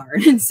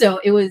DWR. And so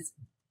it was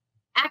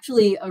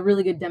actually a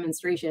really good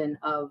demonstration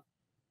of,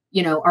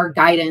 you know, our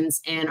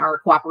guidance and our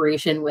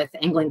cooperation with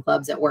angling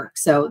clubs at work.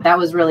 So that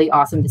was really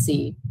awesome to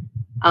see.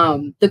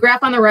 The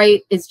graph on the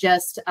right is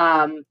just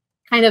kind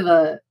of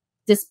a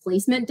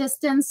displacement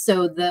distance.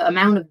 So the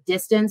amount of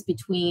distance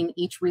between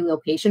each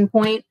relocation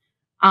point.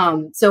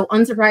 So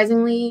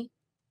unsurprisingly,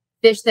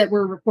 fish that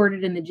were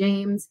reported in the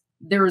James,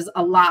 there was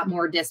a lot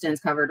more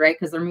distance covered, right?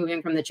 Because they're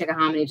moving from the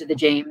Chickahominy to the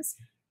James.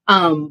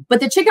 But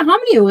the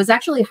Chickahominy was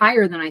actually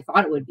higher than I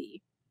thought it would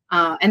be.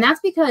 And that's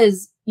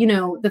because, you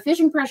know, the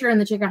fishing pressure in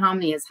the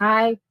Chickahominy is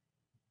high.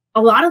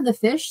 A lot of the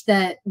fish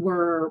that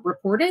were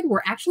reported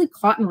were actually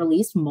caught and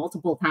released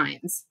multiple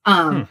times.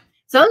 So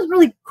that was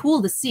really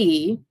cool to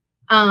see.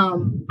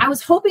 I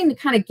was hoping to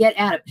kind of get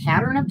at a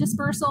pattern of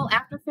dispersal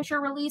after fish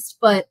are released,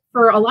 but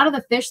for a lot of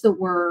the fish that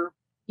were,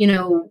 you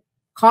know,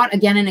 caught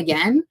again and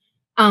again,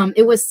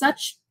 it was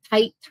such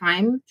tight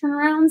time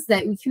turnarounds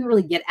that we couldn't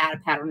really get at a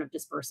pattern of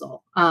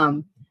dispersal.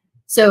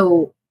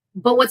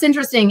 But what's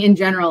interesting in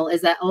general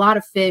is that a lot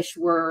of fish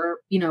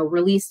were, you know,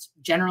 released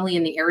generally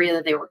in the area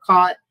that they were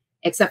caught,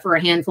 except for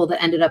a handful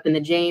that ended up in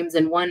the James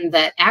and one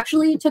that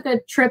actually took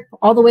a trip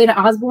all the way to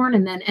Osborne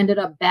and then ended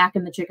up back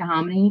in the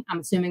Chickahominy.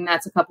 I'm assuming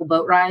that's a couple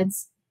boat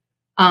rides.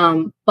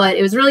 But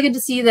it was really good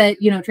to see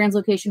that, you know,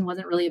 translocation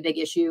wasn't really a big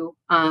issue.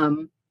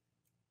 And,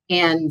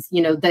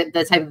 you know,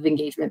 the type of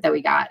engagement that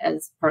we got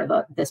as part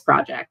of this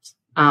project.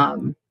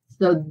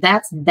 So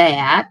that's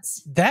that.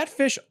 That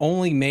fish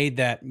only made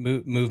that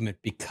movement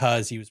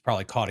because he was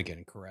probably caught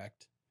again,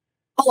 correct?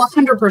 Oh,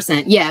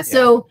 100%. Yeah.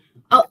 So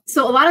a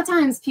lot of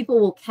times people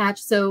will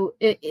catch. So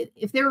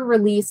if they were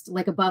released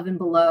like above and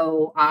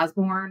below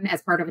Osborne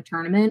as part of a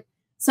tournament,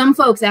 some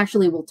folks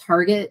actually will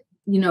target,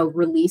 you know,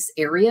 release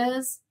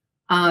areas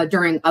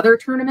during other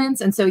tournaments.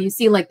 And so you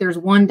see like there's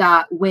one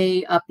dot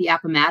way up the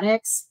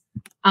Appomattox.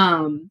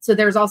 So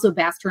there's also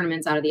bass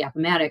tournaments out of the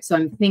Appomattox. So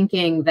I'm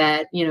thinking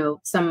that, you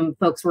know, some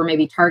folks were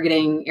maybe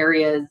targeting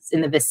areas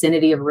in the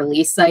vicinity of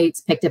release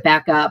sites, picked it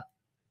back up,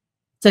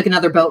 took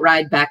another boat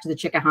ride back to the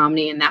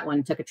Chickahominy, and that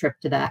one took a trip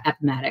to the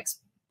Appomattox,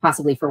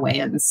 possibly for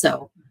weigh-ins.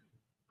 So,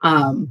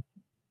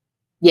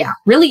 yeah,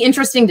 really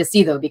interesting to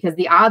see though, because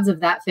the odds of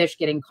that fish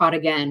getting caught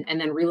again and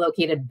then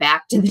relocated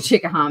back to the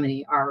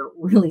Chickahominy are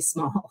really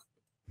small.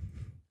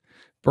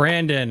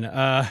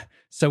 Brandon,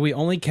 so we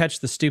only catch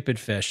the stupid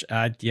fish.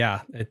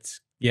 Yeah,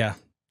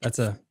 that's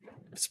a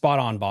spot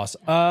on, boss.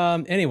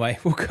 Anyway,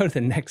 we'll go to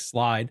the next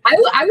slide.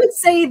 I would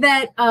say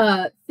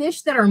that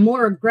fish that are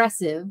more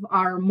aggressive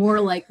are more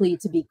likely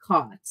to be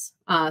caught.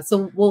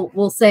 So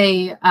we'll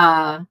say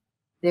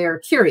they're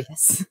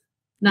curious,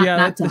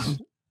 not dumb.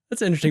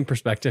 That's an interesting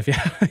perspective.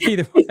 Yeah,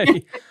 either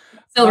way.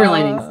 Silver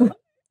linings.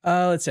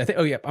 Let's see.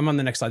 Oh yeah, I'm on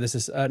the next slide. This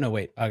is no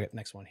wait. Okay,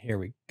 next one. Here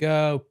we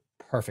go.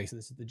 Perfect. So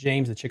this is the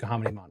James, the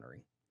Chickahominy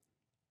monitoring.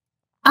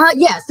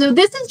 Yeah, so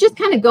this is just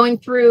kind of going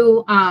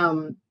through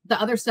the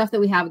other stuff that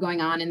we have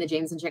going on in the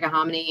James and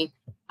Chickahominy.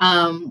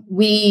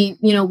 We,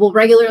 you know, we'll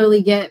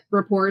regularly get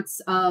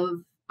reports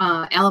of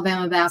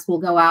Alabama bass will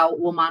go out,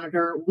 we'll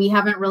monitor. We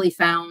haven't really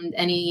found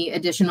any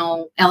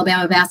additional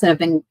Alabama bass that have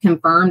been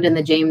confirmed in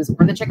the James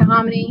or the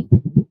Chickahominy.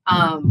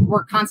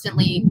 We're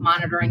constantly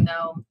monitoring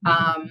though.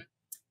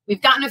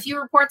 We've gotten a few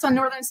reports on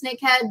northern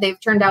snakehead. They've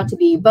turned out to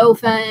be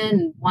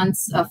bowfin,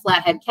 once a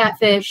flathead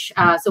catfish.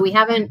 So we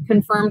haven't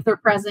confirmed their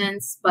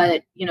presence,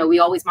 but you know, we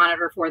always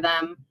monitor for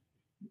them.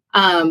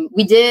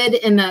 We did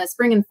in the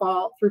spring and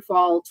fall through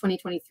fall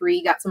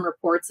 2023, got some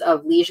reports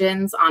of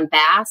lesions on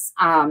bass.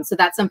 So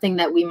that's something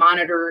that we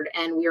monitored,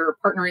 and we are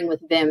partnering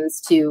with VIMS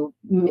to,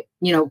 you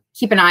know,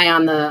 keep an eye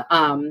on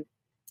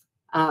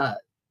the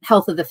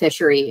health of the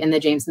fishery in the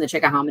James and the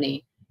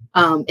Chickahominy.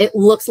 It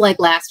looks like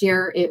last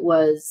year it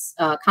was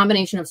a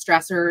combination of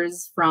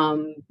stressors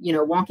from,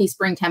 wonky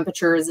spring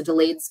temperatures, a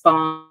delayed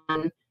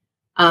spawn,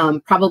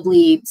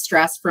 probably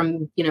stress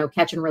from,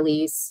 catch and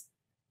release,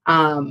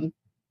 and,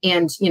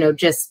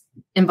 just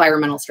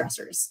environmental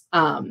stressors.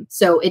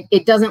 So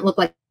it doesn't look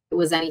like it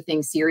was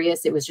anything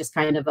serious. It was just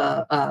kind of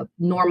a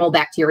normal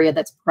bacteria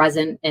that's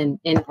present in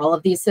all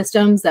of these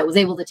systems that was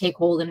able to take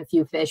hold in a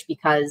few fish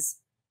because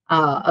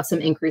of some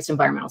increased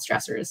environmental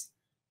stressors.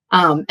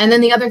 And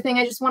then the other thing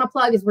I just want to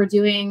plug is we're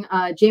doing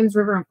a James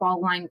River and Fall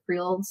Line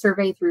Creel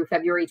survey through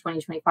February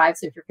 2025.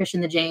 So if you're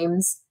fishing the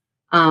James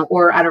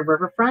or out of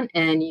riverfront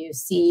and you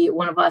see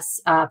one of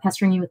us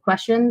pestering you with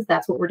questions,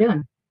 that's what we're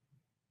doing.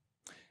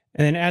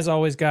 And then, as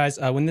always, guys,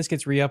 when this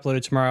gets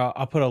re-uploaded tomorrow,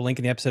 I'll put a link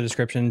in the episode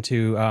description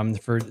to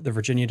for the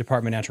Virginia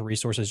Department of Natural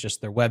Resources, just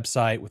their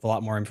website with a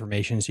lot more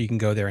information, so you can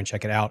go there and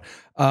check it out.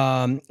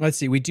 Let's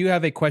see. We do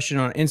have a question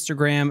on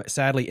Instagram.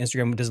 Sadly,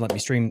 Instagram doesn't let me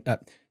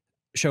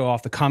show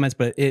off the comments,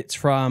 but it's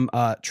from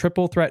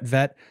Triple Threat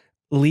Vet.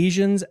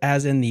 Lesions,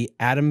 as in the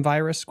Adam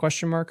virus? ?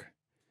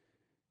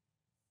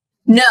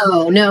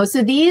 No.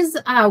 So these,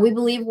 we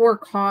believe, were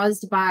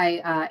caused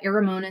by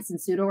Aeromonas and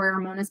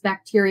Pseudoaeromonas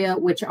bacteria,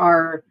 which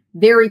are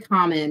very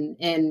common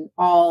in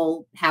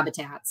all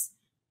habitats.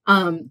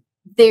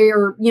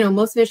 They're,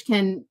 most fish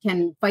can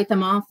fight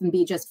them off and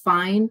be just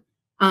fine.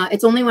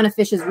 It's only when a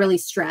fish is really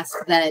stressed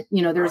that,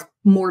 there's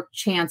more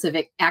chance of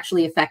it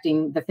actually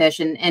affecting the fish.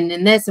 And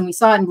in this, and we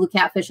saw it in blue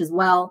catfish as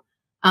well,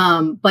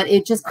 but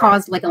it just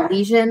caused like a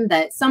lesion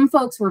that some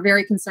folks were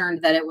very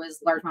concerned that it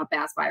was largemouth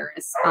bass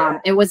virus.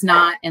 It was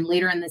not. And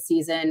later in the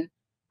season,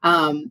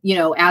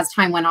 as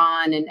time went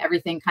on and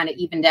everything kind of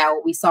evened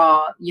out, we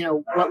saw,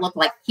 what looked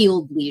like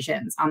healed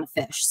lesions on the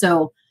fish.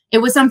 So it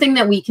was something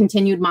that we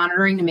continued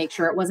monitoring to make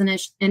sure it wasn't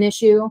an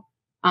issue.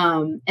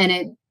 And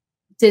it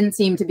didn't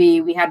seem to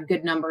be. We had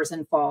good numbers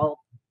in fall.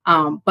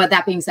 But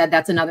that being said,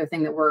 that's another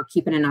thing that we're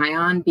keeping an eye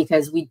on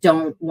because we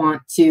don't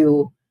want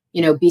to,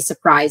 be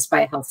surprised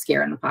by a health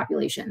scare in the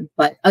population.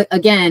 But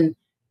again,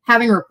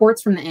 having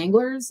reports from the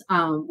anglers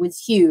was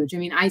huge. I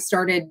mean, I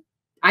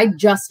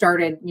just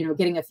started,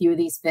 getting a few of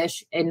these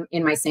fish in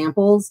my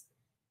samples.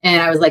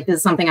 And I was like, this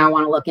is something I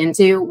want to look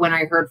into when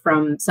I heard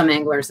from some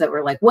anglers that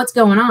were like, what's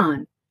going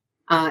on?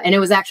 And it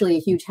was actually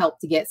a huge help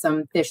to get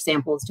some fish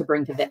samples to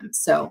bring to them.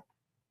 So,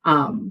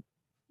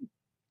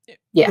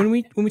 yeah. When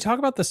we talk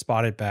about the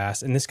spotted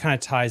bass, and this kind of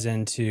ties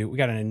into, we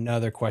got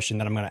another question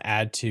that I'm going to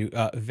add to.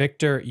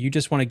 Victor, you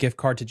just want a gift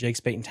card to Jake's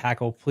Bait and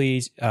Tackle,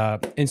 please.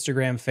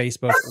 Instagram,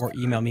 Facebook, or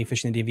email me,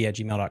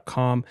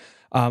 fishingthedv@gmail.com.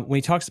 When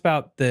he talks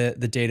about the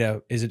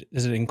data, does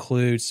it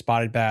include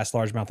spotted bass,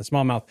 largemouth, and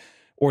smallmouth,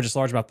 or just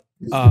largemouth?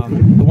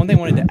 The one thing I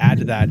wanted to add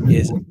to that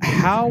is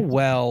how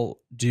well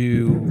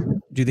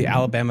do the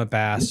Alabama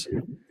bass,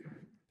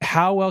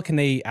 how well can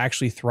they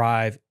actually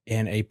thrive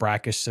in a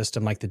brackish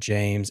system like the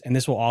James? And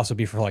this will also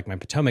be for like my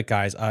Potomac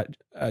guys.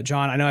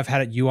 John, I know I've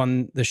had you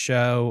on the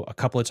show a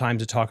couple of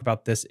times to talk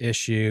about this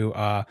issue.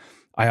 I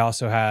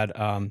also had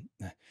a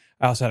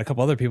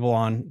couple other people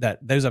on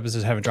that. Those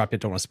episodes haven't dropped yet.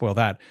 Don't want to spoil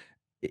that.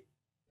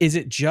 Is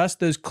it just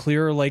those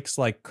clear lakes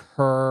like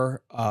Kerr,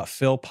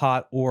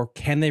 Philpott, or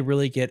can they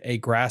really get a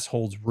grass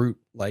holds root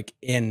like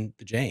in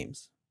the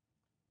James?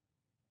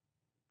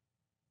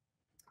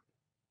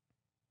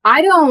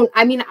 I'm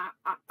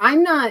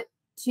not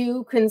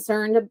too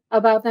concerned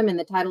about them in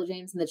the Tidal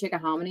James and the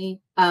Chickahominy.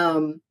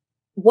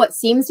 What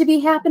seems to be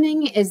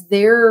happening is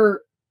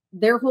they're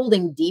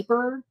holding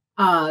deeper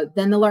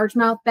than the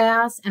largemouth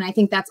bass. And I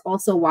think that's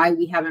also why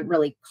we haven't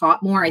really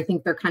caught more. I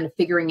think they're kind of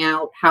figuring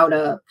out how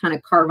to kind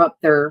of carve up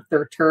their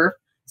turf.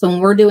 So when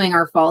we're doing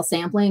our fall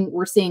sampling,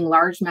 we're seeing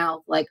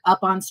largemouth like up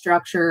on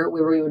structure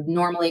where we would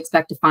normally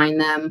expect to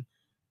find them.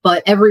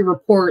 But every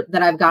report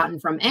that I've gotten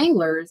from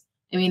anglers,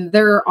 I mean,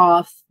 they're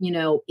off,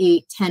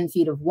 8-10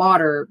 feet of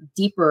water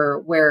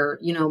deeper where,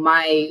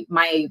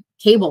 my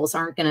cables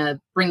aren't going to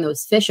bring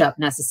those fish up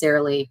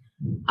necessarily.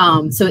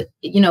 So,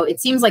 it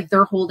seems like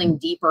they're holding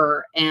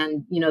deeper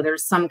and,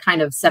 there's some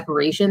kind of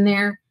separation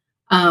there.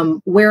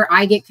 Where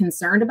I get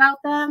concerned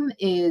about them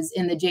is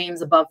in the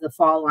James above the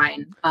fall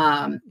line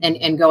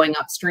and going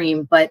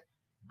upstream. But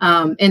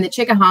in the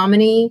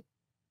Chickahominy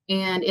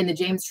and in the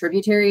James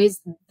tributaries,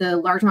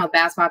 the largemouth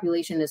bass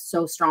population is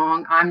so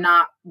strong. I'm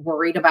not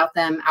worried about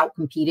them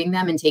outcompeting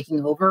them and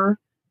taking over.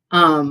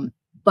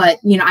 But,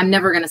 I'm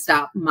never going to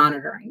stop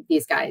monitoring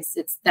these guys.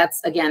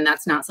 That's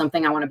not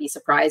something I want to be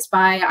surprised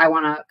by. I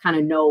want to kind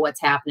of know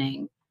what's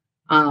happening.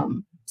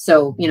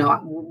 So,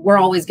 we're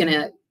always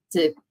going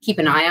to keep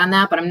an eye on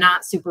that, but I'm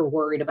not super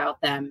worried about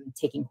them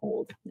taking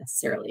hold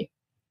necessarily.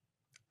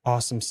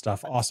 Awesome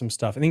stuff. Awesome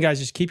stuff. And then guys,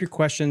 just keep your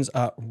questions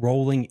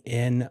rolling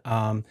in.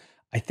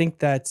 I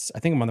think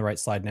I'm on the right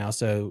slide now.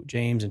 So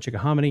James and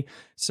Chickahominy.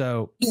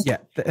 So yeah,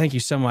 thank you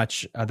so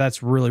much.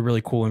 That's really,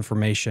 really cool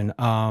information.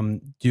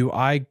 Do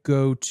I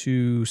go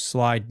to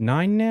slide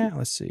 9 now?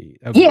 Let's see.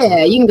 Okay.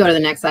 Yeah, you can go to the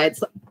next slide.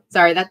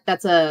 Sorry,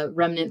 that's a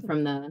remnant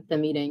from the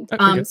meeting.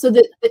 Okay. So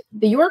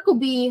the York will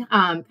be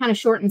kind of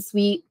short and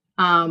sweet.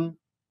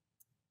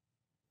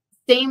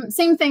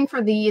 Same thing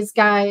for these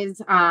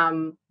guys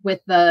with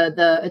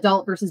the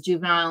adult versus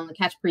juvenile and the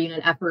catch per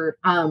unit effort.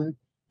 The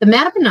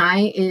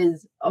Mattaponi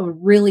is a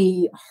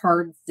really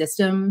hard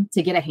system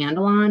to get a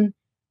handle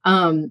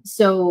on.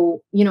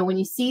 So, you know, when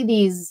you see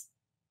these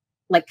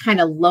like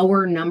kind of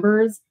lower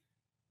numbers,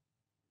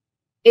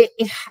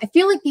 I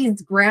feel like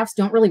these graphs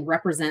don't really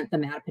represent the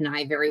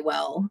Mattaponi very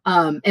well.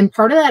 And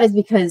part of that is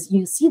because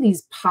you see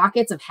these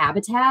pockets of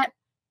habitat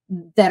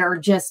that are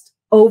just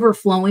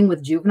overflowing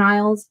with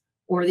juveniles,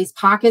 or these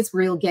pockets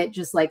where you'll get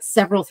just like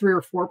several 3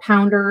 or 4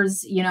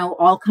 pounders, you know,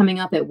 all coming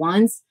up at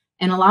once.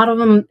 And a lot of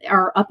them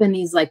are up in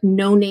these like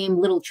no-name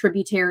little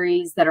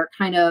tributaries that are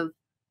kind of,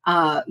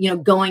 you know,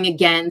 going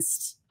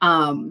against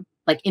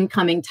like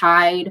incoming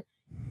tide.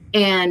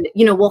 And,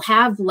 you know, we'll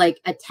have like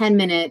a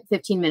 10-minute,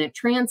 15-minute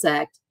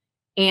transect,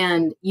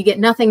 and you get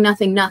nothing,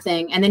 nothing,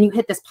 nothing. And then you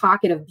hit this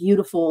pocket of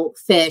beautiful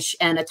fish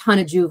and a ton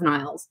of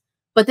juveniles.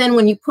 But then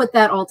when you put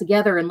that all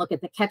together and look at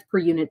the catch per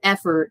unit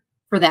effort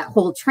for that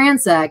whole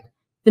transect,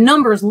 the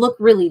numbers look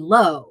really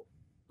low.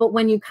 But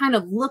when you kind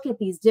of look at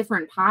these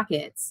different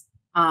pockets,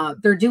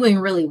 they're doing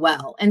really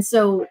well. And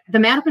so the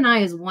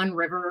Mattaponi is one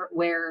river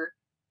where,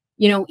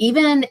 you know,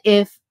 even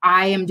if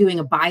I am doing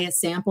a bias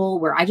sample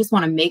where I just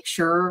want to make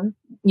sure,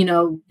 you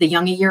know, the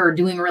young a year are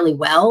doing really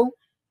well,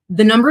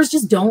 the numbers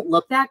just don't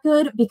look that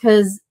good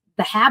because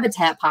the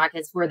habitat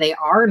pockets where they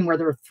are and where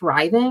they're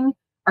thriving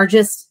are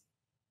just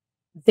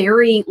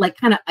very like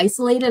kind of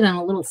isolated and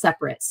a little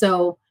separate.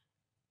 So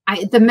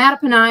the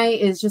Mattaponi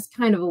is just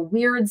kind of a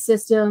weird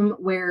system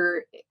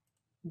where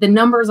the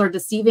numbers are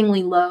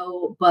deceivingly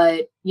low,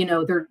 but, you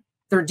know,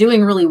 they're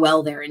doing really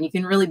well there. And you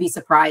can really be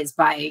surprised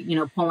by, you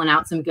know, pulling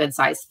out some good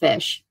sized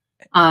fish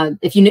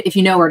if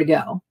you know where to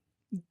go.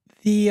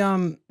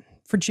 The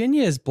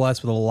Virginia is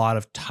blessed with a lot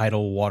of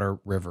tidal water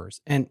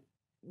rivers, and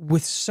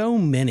with so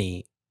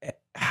many,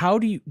 how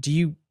do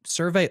you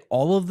survey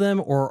all of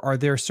them, or are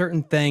there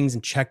certain things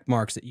and check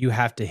marks that you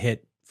have to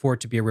hit for it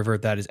to be a river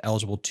that is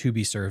eligible to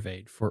be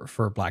surveyed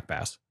for black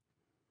bass?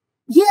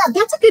 Yeah,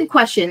 that's a good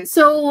question.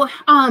 So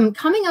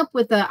coming up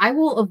with I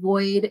will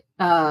avoid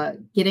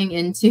getting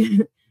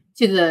into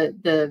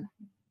the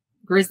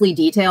grisly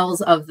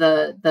details of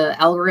the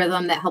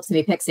algorithm that helps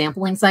me pick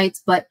sampling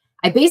sites, but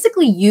I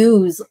basically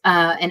use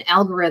an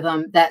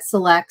algorithm that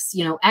selects,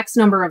 you know, X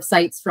number of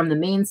sites from the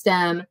main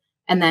stem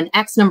and then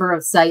X number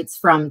of sites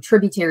from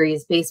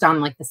tributaries based on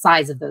like the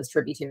size of those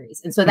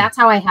tributaries. And so that's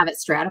how I have it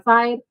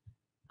stratified.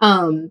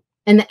 And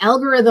the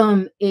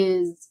algorithm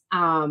is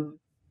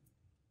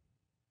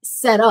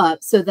set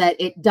up so that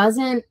it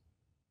doesn't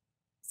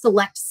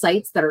select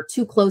sites that are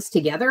too close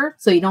together.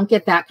 So you don't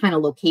get that kind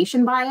of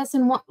location bias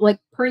in what, like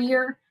per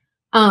year.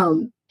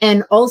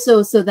 And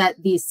also so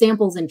that these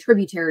samples and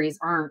tributaries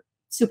aren't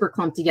super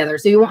clumped together.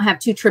 So you won't have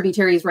 2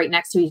 tributaries right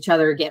next to each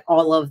other, get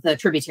all of the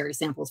tributary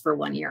samples for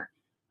 1 year.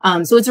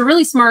 So it's a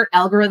really smart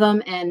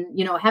algorithm, and,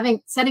 you know,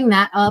 setting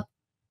that up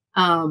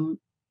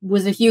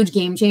was a huge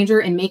game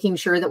changer in making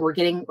sure that we're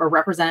getting a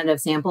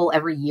representative sample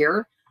every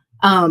year.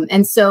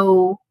 And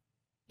so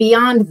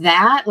beyond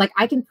that, like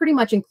I can pretty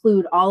much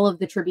include all of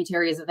the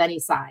tributaries of any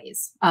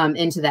size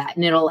into that,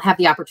 and it'll have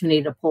the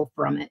opportunity to pull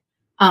from it.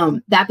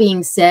 That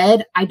being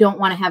said, I don't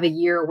want to have a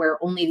year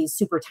where only these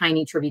super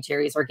tiny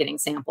tributaries are getting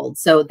sampled.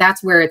 So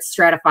that's where it's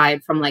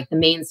stratified from like the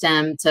main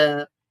stem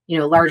to, you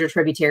know, larger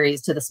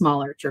tributaries to the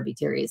smaller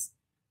tributaries.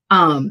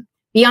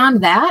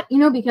 Beyond that, you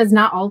know, because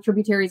not all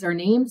tributaries are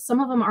named, some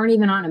of them aren't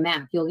even on a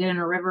map. You'll get in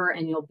a river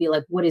and you'll be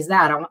like, what is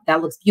that?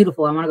 That looks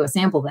beautiful. I want to go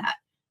sample that.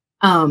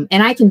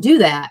 And I can do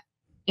that.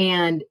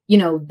 And, you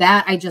know,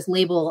 that I just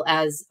label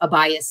as a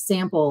biased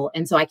sample.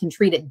 And so I can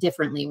treat it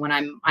differently when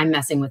I'm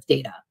messing with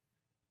data.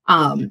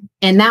 And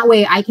that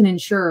way I can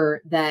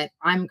ensure that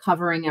I'm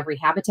covering every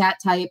habitat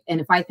type.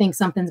 And if I think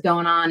something's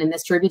going on in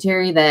this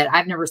tributary that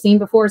I've never seen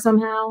before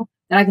somehow,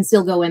 that I can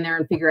still go in there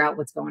and figure out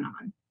what's going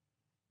on.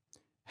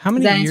 How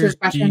many Does that years answer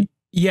your question?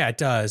 Yeah, it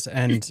does.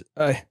 And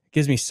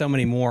gives me so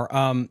many more.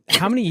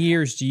 How many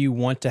years do you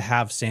want to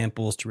have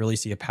samples to really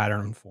see a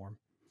pattern form?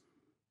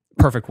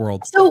 Perfect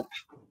world. So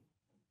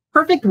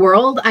perfect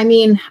world. I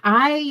mean,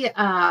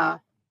 I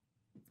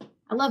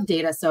love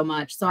data so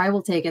much, so I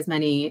will take as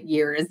many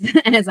years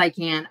as I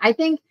can. I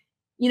think,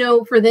 you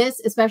know, for this,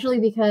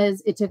 especially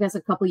because it took us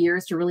a couple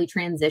years to really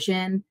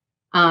transition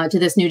to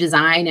this new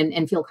design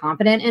and feel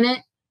confident in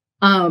it.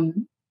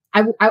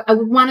 I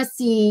would want to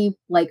see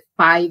like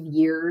 5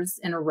 years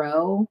in a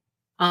row.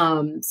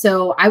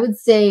 So I would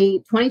say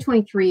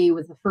 2023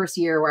 was the first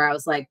year where I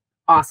was like,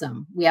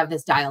 awesome, we have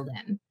this dialed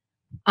in.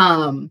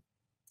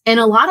 And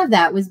a lot of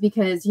that was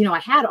because, you know, I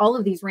had all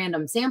of these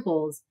random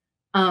samples,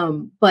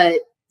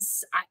 but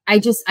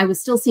I was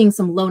still seeing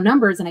some low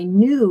numbers, and I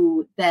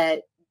knew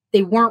that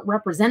they weren't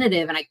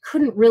representative, and I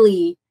couldn't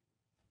really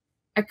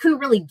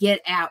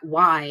get at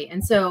why.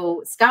 And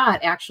so Scott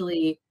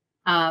actually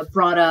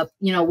brought up,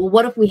 you know, well,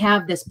 what if we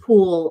have this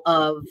pool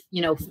of,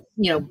 you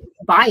know,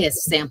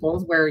 biased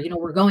samples where, you know,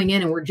 we're going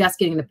in and we're just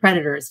getting the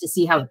predators to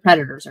see how the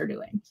predators are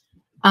doing.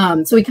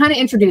 So we kind of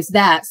introduced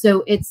that.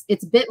 So it's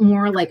a bit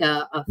more like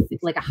a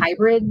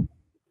hybrid.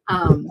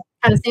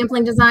 kind of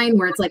sampling design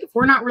where it's like, if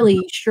we're not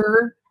really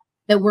sure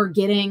that we're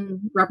getting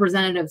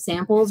representative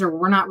samples, or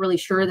we're not really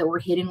sure that we're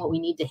hitting what we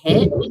need to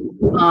hit,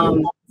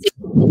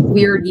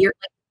 weird year,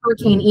 like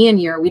Hurricane Ian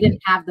year, we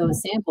didn't have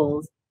those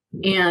samples.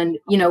 And,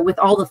 you know, with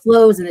all the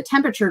flows and the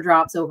temperature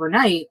drops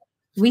overnight,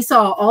 we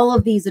saw all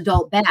of these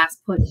adult bass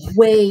put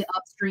way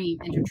upstream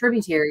into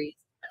tributaries,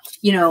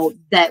 you know,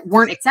 that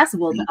weren't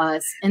accessible to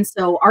us. And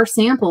so our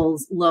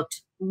samples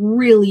looked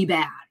really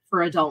bad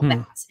for adult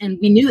bass. And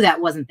we knew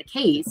that wasn't the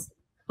case,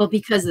 but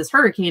because this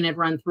hurricane had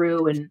run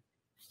through and,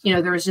 you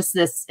know, there was just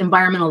this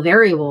environmental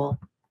variable,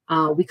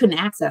 we couldn't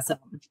access them.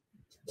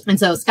 And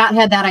so Scott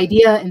had that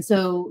idea. And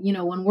so, you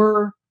know, when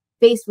we're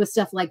faced with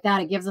stuff like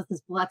that, it gives us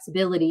this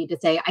flexibility to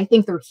say, I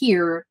think they're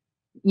here,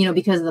 you know,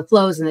 because of the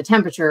flows and the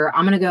temperature.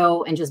 I'm going to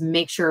go and just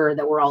make sure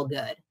that we're all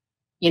good,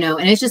 you know,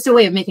 and it's just a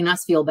way of making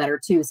us feel better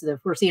too. So that if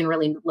we're seeing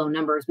really low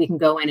numbers, we can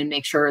go in and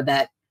make sure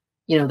that,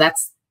 you know, that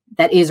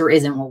is or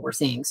isn't what we're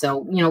seeing.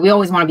 So, you know, we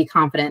always want to be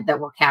confident that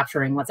we're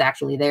capturing what's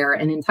actually there.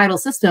 And in tidal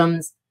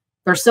systems,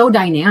 they're so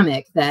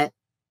dynamic that,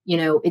 you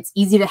know, it's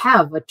easy to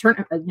have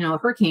a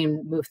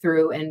hurricane move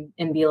through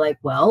and be like,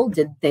 well,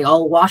 did they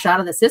all wash out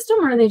of the system,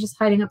 or are they just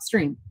hiding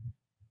upstream?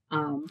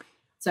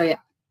 So yeah.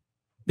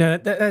 Yeah,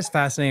 that's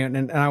fascinating,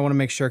 and I want to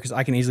make sure, because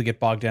I can easily get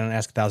bogged down and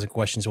ask 1,000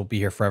 questions. We'll be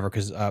here forever.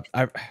 Because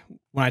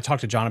when I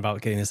talked to John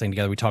about getting this thing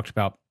together, we talked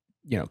about,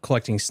 you know,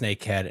 collecting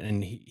snakehead,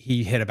 and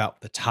he hit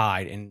about the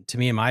tide. And to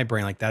me, in my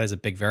brain, like, that is a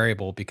big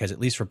variable, because at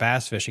least for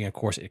bass fishing, of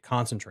course, it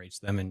concentrates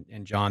them.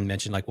 And John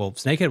mentioned, like, well,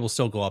 snakehead will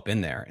still go up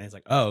in there, and it's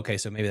like, oh, okay,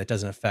 so maybe that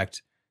doesn't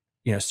affect,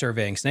 you know,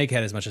 surveying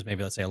snakehead as much as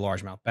maybe, let's say, a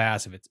largemouth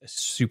bass if it's a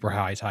super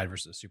high tide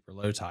versus a super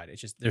low tide.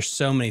 It's just, there's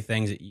so many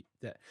things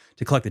that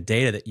to collect the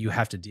data that you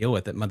have to deal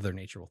with that Mother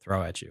Nature will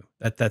throw at you.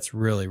 That's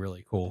really,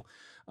 really cool.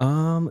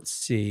 Let's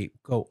see,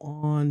 go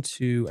on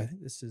to, I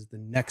think this is the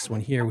next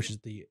one here, which is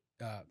the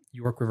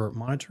York River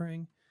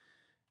monitoring.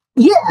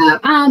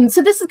 Yeah.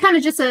 So this is kind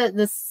of just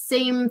the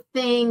same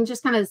thing,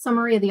 just kind of a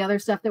summary of the other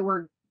stuff that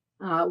we're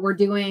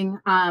doing.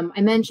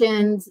 I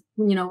mentioned,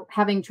 you know,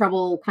 having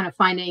trouble kind of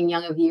finding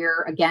young of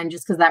year again,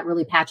 just because that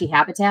really patchy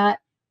habitat.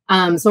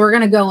 So we're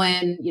going to go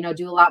in, you know,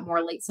 do a lot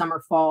more late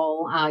summer,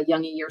 fall,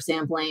 young of year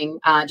sampling,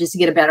 just to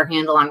get a better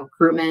handle on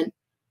recruitment.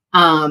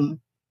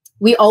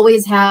 We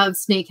always have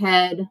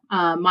snakehead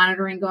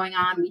monitoring going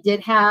on. We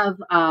did have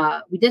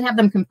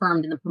them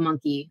confirmed in the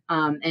Pamunkey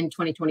in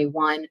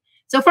 2021.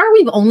 So far,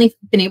 we've only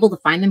been able to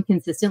find them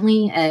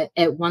consistently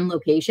at one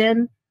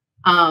location,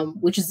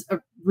 which is a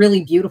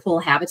really beautiful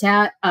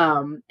habitat.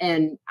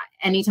 And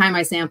anytime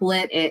I sample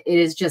it, it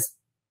is just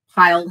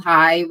piled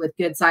high with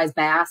good sized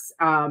bass.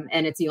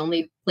 And it's the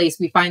only place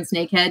we find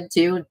snakehead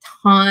too, a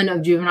ton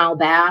of juvenile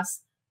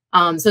bass.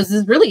 So this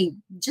is really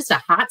just a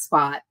hot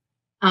spot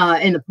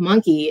in the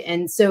Pamunkey.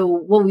 And so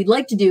what we'd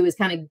like to do is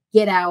kind of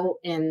get out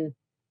and,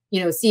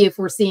 you know, see if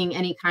we're seeing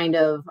any kind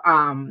of,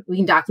 we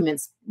can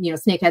document, you know,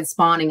 snakehead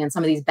spawning in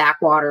some of these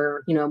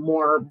backwater, you know,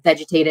 more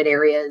vegetated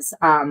areas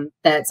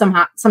that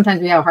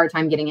sometimes we have a hard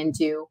time getting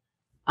into.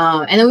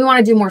 And then we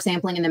want to do more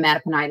sampling in the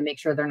Mattaponi to make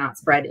sure they're not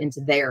spread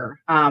into there.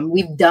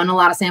 We've done a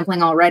lot of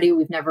sampling already.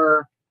 We've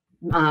never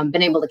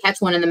been able to catch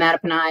one in the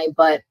Mattaponi,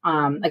 but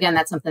again,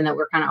 that's something that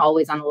we're kind of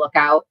always on the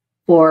lookout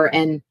for.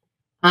 And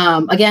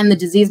again, the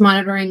disease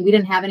monitoring, we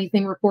didn't have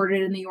anything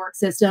reported in the York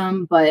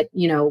system, but,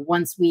 you know,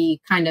 once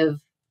we kind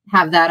of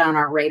have that on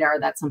our radar,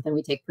 that's something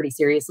we take pretty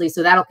seriously.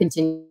 So that'll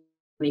continue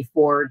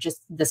for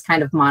just this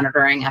kind of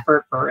monitoring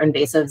effort for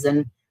invasives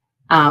and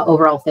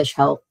overall fish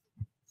health.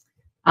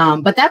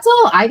 But that's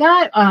all I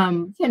got.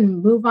 We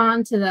can move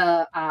on to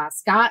the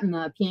Scott and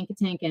the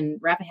Pamunkey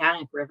and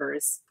Rappahannock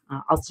rivers.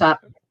 I'll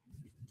stop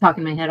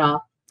talking my head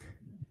off.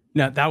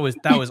 No, that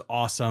was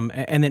awesome.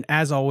 And then,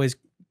 as always,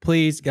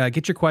 please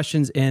get your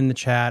questions in the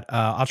chat.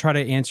 I'll try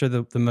to answer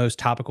the most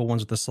topical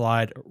ones with the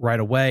slide right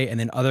away. And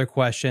then other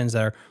questions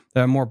that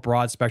are more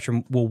broad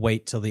spectrum, we'll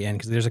wait till the end,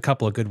 because there's a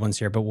couple of good ones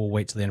here, but we'll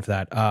wait till the end for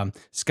that.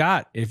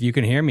 Scott, if you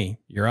can hear me,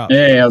 you're up.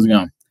 Hey, how's it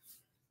going?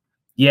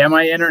 Yeah,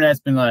 my internet's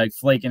been like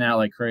flaking out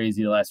like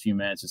crazy the last few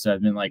minutes. So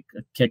I've been like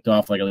kicked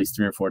off like at least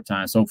 3 or 4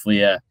 times.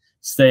 Hopefully,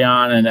 stay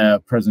on in a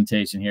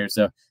presentation here.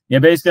 So yeah,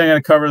 basically I'm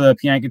going to cover the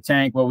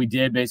Pamunkey, what we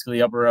did,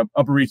 basically upper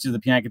reaches of the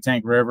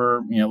Pamunkey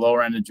River, you know,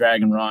 lower end of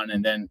Dragon Run,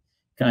 and then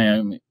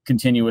kind of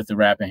continue with the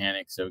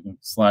Rappahannock. So we can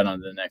slide on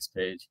to the next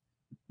page.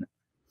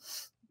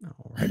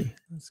 Alrighty,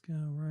 let's go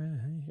right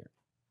ahead here.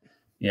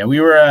 Yeah,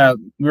 we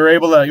were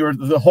able to.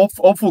 The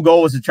hopeful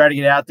goal was to try to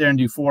get out there and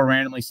do 4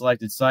 randomly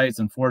selected sites.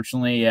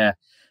 Unfortunately,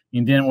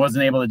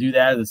 wasn't able to do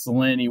that. The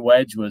salinity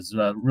wedge was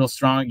real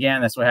strong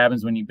again. That's what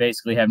happens when you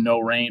basically have no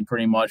rain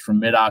pretty much from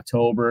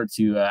mid-October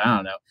to I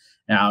don't know,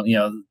 now, you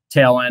know,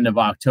 tail end of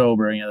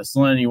October. You know, the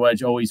salinity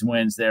wedge always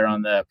wins there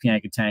on the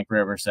Pamunkey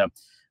River. So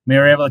we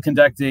were able to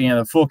conduct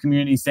the full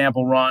community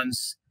sample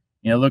runs.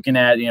 You know, looking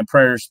at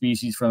predator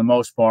species for the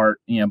most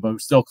part. But we're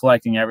still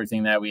collecting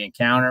everything that we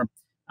encounter.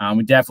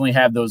 We definitely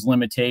have those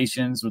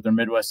limitations with our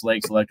Midwest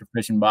Lakes electric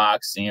fishing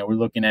box. We're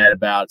looking at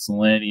about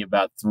salinity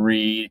about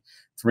 3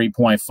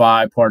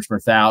 3.5 parts per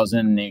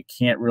thousand. And you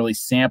can't really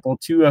sample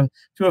too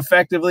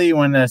effectively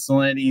when the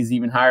salinity is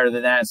even higher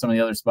than that in some of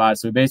the other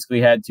spots. So we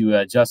basically had to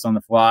adjust on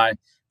the fly,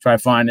 try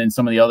finding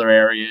some of the other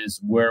areas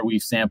where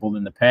we've sampled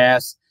in the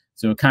past.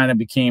 So it kind of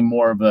became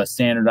more of a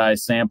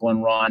standardized sample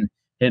and run,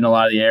 hitting a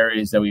lot of the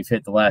areas that we've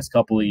hit the last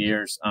couple of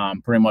years,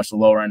 pretty much the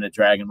lower end of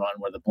Dragon Run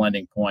where the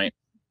blending point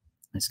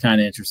is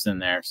kind of interesting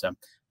there. So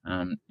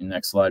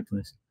next slide,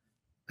 please.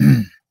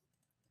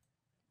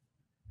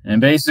 And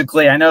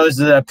basically, I know this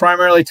is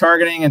primarily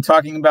targeting and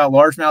talking about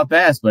largemouth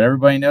bass, but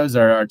everybody knows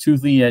our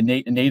toothy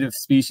native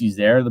species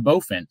there, the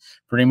bowfin.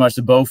 Pretty much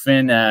the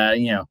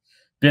bowfin,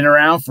 been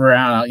around for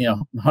around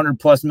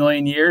 100+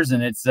 million years,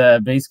 and it's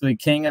basically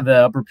king of the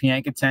upper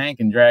Pamunkey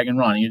and Dragon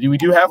Run. We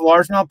do have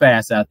largemouth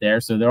bass out there,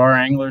 so there are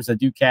anglers that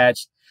do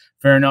catch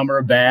a fair number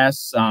of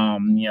bass.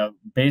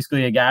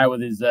 Basically a guy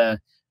with his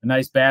a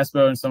nice bass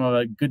boat and some of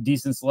a good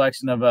decent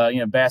selection of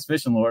bass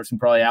fishing lures can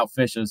probably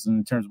outfish us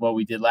in terms of what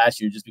we did last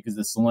year, just because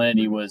the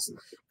salinity was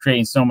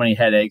creating so many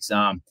headaches.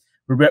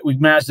 We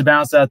managed to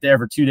bounce out there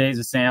for 2 days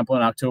of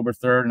sampling, October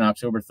 3rd and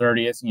October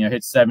 30th.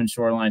 Hit 7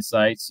 shoreline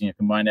sites.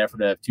 Combined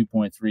effort of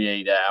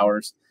 2.38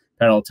 hours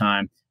pedal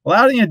time.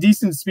 Allowed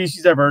decent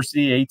species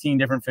diversity. 18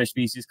 different fish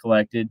species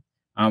collected.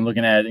 I'm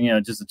looking at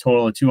just a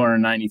total of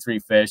 293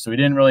 fish. So we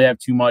didn't really have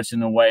too much in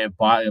the way of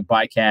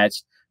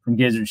bycatch from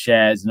gizzard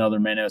shads and other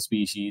minnow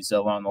species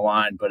along the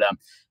line. But,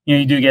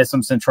 you do get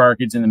some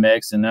centrarchids in the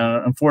mix. And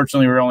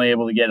unfortunately, we're only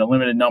able to get a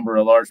limited number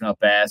of largemouth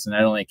bass, and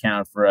that only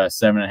accounted for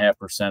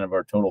 7.5% of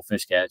our total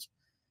fish catch.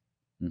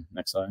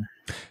 Next slide.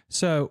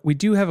 So we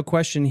do have a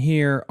question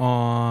here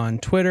on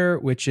Twitter,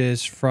 which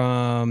is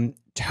from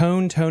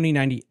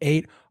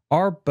Tony98.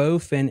 Are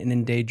bowfin an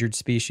endangered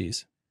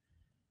species?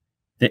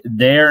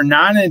 They're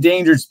not an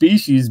endangered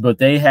species, but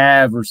they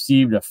have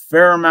received a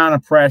fair amount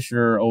of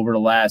pressure over the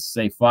last,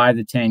 say, 5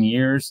 to 10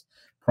 years,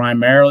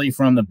 primarily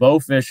from the bow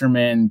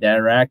fishermen that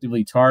are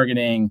actively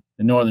targeting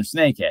the northern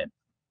snakehead.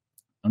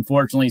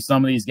 Unfortunately,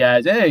 some of these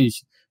guys, hey,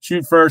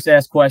 shoot first,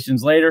 ask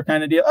questions later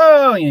kind of deal.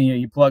 Oh,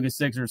 you plug a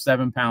 6 or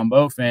 7 pound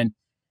bowfin.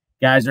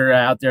 Guys are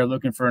out there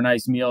looking for a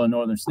nice meal of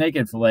northern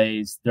snakehead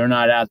fillets. They're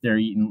not out there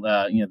eating,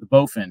 the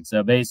bowfin.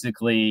 So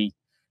basically,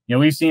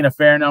 we've seen a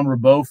fair number of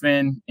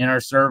bowfin in our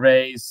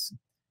surveys,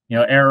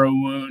 arrow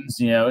wounds,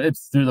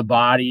 it's through the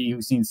body.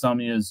 We've seen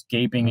some of those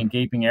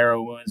gaping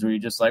arrow wounds where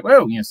you're just like,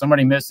 whoa,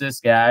 somebody missed this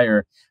guy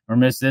or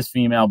missed this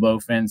female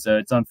bowfin. So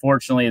it's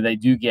unfortunately they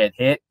do get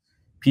hit.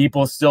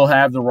 People still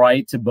have the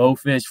right to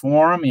bowfish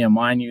for them.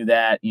 Mind you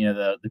that,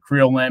 the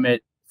creel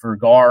limit for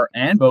gar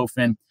and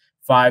bowfin,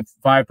 five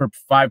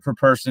per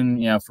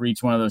person, for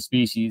each one of those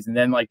species. And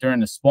then like during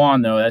the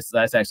spawn though,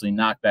 that's actually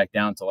knocked back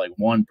down to like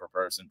 1 per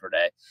person per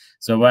day.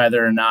 So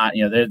whether or not,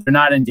 they're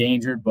not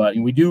endangered, but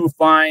we do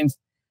find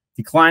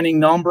declining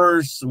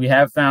numbers. We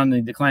have found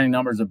the declining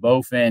numbers of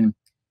bowfin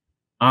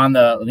on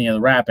the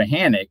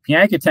Rappahannock.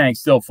 Pamunkey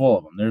still full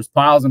of them. There's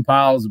piles and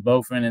piles of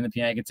bowfin in the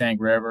Pamunkey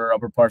River,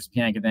 upper parts of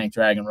Pamunkey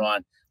Dragon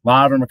Run. A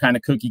lot of them are kind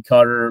of cookie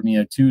cutter,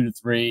 2 to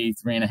 3,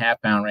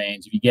 3.5 pound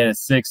range. If you get a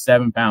 6,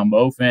 7 pound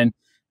bowfin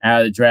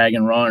out of the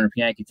Dragon Run or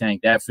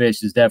Pamunkey, that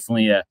fish is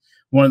definitely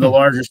one of the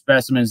larger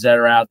specimens that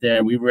are out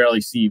there. We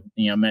rarely see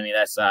many of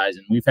that size,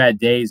 and we've had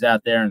days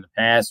out there in the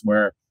past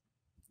where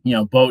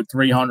boat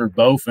 300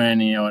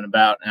 bowfin in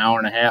about an hour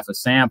and a half of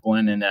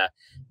sampling, and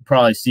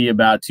probably see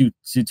about two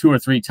or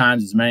three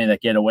times as many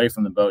that get away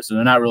from the boat. So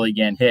they're not really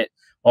getting hit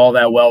all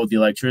that well with the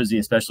electricity,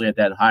 especially at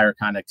that higher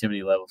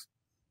conductivity levels.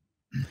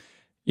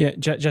 Yeah,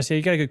 Jesse,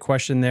 you got a good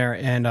question there,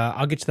 and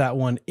I'll get to that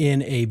one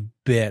in a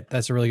bit.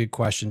 That's a really good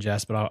question,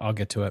 Jess, but I'll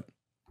get to it.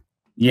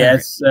 Yeah,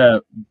 it's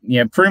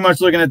pretty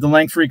much looking at the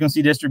length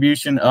frequency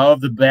distribution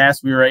of the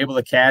bass we were able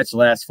to catch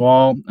last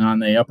fall on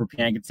the upper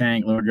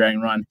Pamunkey, lower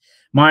Dragon Run.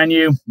 Mind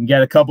you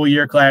got a couple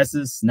year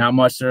classes, not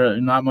much to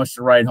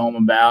write home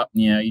about.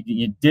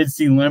 You did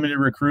see limited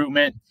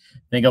recruitment.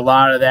 I think a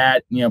lot of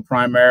that,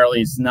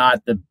 primarily it's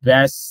not the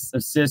best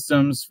of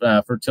systems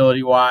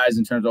fertility wise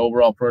in terms of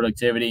overall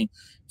productivity.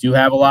 Do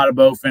have a lot of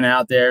bowfin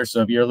out there,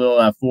 so if you're a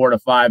little 4 to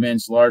 5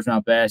 inch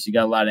largemouth bass, you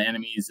got a lot of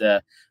enemies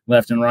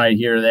left and right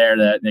here or there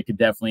that could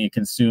definitely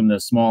consume the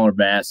smaller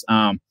bass.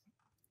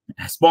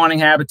 Spawning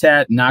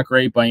habitat, not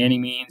great by any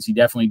means. You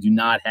definitely do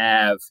not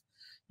have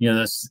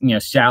this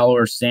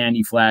shallower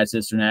sandy flats,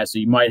 this or that. So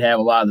you might have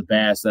a lot of the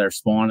bass that are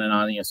spawning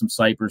on some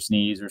cypress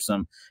knees or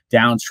some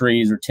down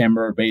trees or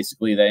timber,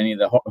 basically any of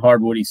the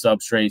hardwoody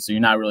substrates. So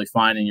you're not really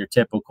finding your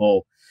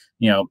typical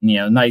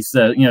nice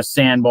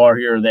sandbar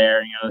here or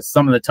there.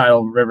 Some of the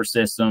tidal river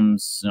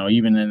systems,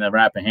 even in the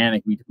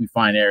Rappahannock, we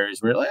find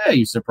areas where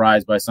you're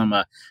surprised by some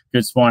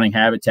good spawning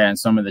habitat in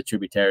some of the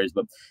tributaries.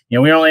 But we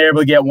were only able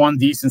to get one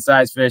decent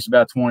sized fish,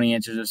 about 20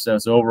 inches or so.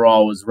 So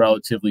overall, it was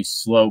relatively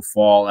slow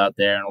fall out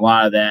there, and a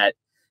lot of that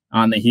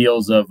on the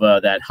heels of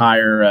that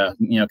higher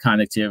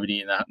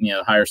conductivity and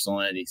the higher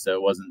salinity. So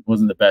it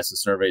wasn't the best of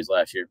surveys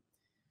last year.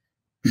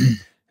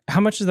 How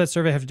much does that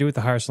survey have to do with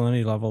the higher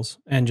salinity levels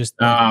and just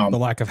the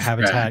lack of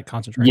habitat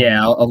concentration?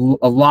 Yeah,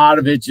 a lot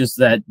of it just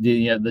that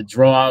the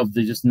draw of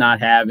the just not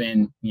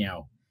having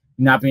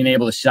not being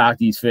able to shock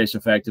these fish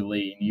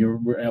effectively.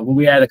 And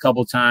we had a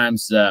couple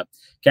times,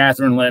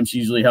 Catherine Lim, she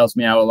usually helps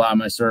me out with a lot of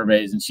my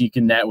surveys, and she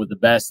can net with the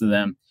best of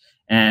them.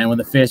 And when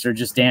the fish are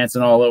just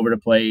dancing all over the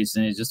place,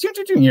 and it's just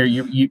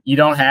you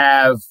don't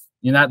have,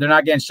 they're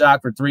not getting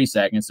shocked for 3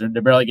 seconds.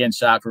 They're barely getting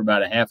shocked for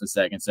about a half a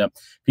second. So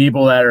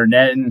people that are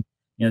netting,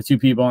 2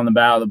 people on the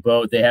bow of the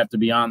boat, they have to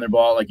be on their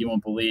ball like you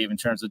won't believe, in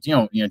terms of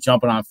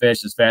jumping on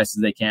fish as fast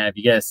as they can. If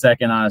you get a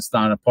second on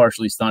a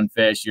partially stunned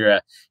fish,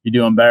 you're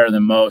doing better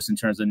than most in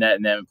terms of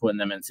netting them and putting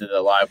them into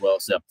the live well.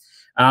 So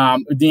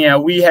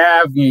we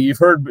have, you've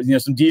heard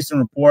some decent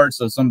reports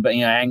of some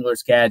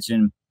anglers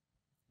catching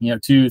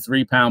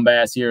 2-3 pound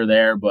bass here or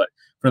there, but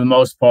for the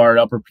most part,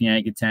 upper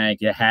Pamunkey,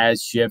 it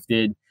has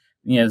shifted.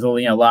 There's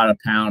only a lot of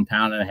pound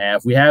and a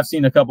half. We have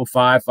seen a couple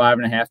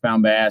 5.5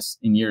 pound bass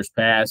in years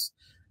past.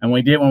 And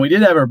when we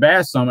did have our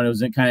bass summit, it was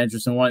kind of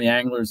interesting. One of the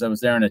anglers that was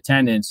there in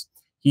attendance,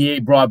 he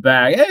brought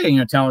back,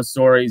 telling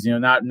stories,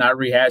 not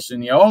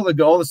rehashing, all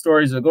the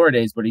stories of the glory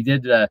days, but he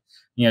did,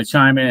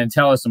 chime in and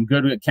tell us some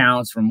good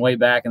accounts from way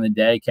back in the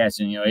day,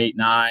 catching,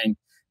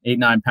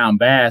 8-9 pound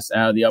bass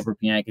out of the upper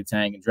Pamunkey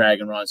and drag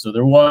and run. So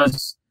there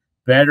was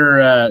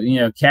better,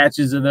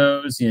 catches of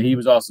those. He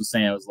was also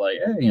saying it was like,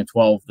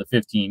 12 to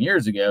 15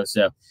 years ago.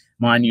 So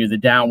mind you, the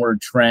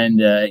downward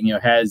trend,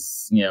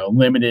 has,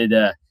 limited,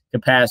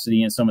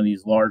 capacity in some of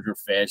these larger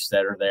fish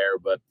that are there,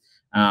 but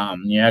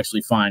you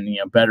actually find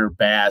better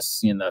bass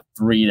in the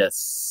 3 to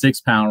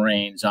 6 pound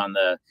range on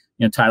the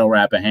Tidal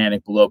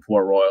Rappahannock below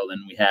Port Royal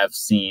than we have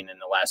seen in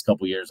the last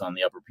couple of years on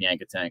the upper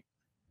Pamunkey.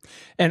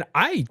 And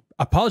I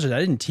apologize, I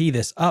didn't tee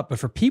this up, but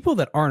for people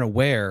that aren't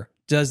aware,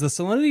 does the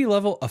salinity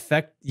level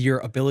affect your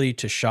ability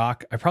to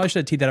shock? I probably should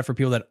have teed that up for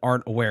people that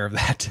aren't aware of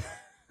that.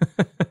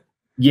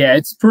 Yeah,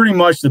 it's pretty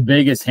much the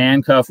biggest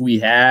handcuff we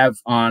have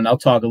on. I'll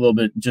talk a little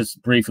bit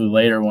just briefly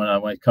later when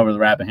I cover the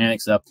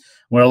Rappahannock stuff.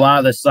 Where a lot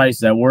of the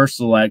sites that were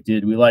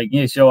selected,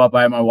 we show up.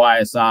 I have my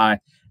YSI,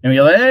 and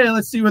we're like, hey,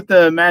 let's see what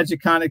the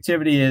magic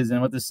conductivity is and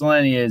what the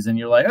salinity is. And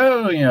you're like,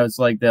 oh, it's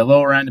like the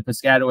lower end of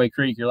Piscataway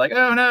Creek. You're like,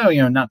 oh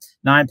no, not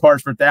 9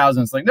 parts per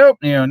thousand. It's like, nope,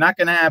 not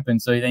going to happen.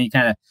 So then you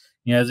kind of,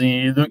 you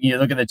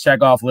look at the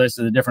checkoff list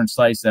of the different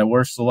sites that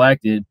were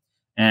selected.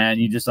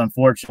 And you just,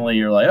 unfortunately,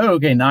 you're like, oh,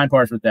 okay, 9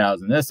 parts per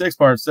thousand. That's 6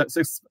 parts,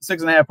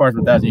 6.5 parts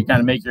per thousand. You kind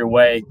of make your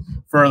way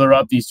further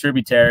up these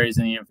tributaries,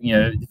 and you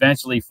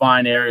eventually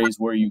find areas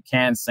where you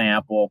can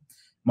sample.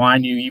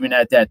 Mind you, even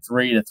at that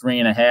 3 to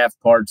 3.5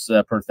 parts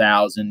per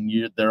thousand,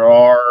 there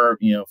are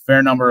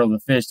fair number of the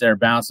fish that are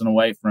bouncing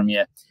away from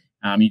you.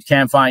 You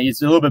can find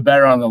it's a little bit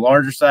better on the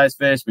larger size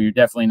fish, but you're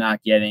definitely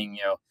not getting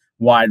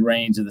wide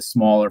range of the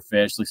smaller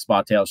fish like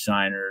spot-tail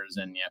shiners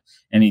and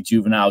any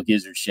juvenile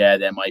gizzard shad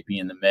that might be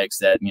in the mix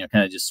that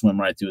kind of just swim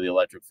right through the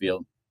electric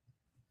field.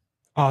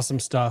 Awesome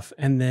stuff.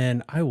 And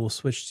then I will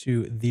switch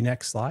to the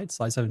next slide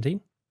 17.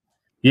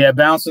 Yeah,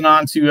 bouncing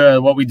on to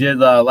what we did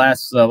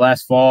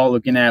last fall,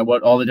 looking at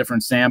what all the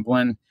different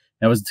sampling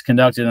that was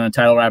conducted on the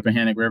Tidal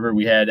Rappahannock River.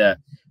 We had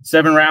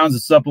 7 rounds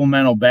of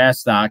supplemental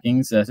bass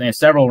stockings,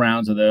 several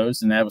rounds of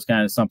those, and that was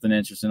kind of something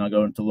interesting. I'll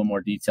go into a little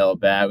more detail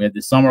about. We had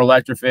the summer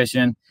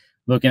electrofishing,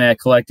 looking at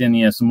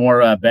collecting some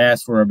more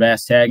bass for our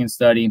bass tagging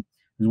study,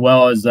 as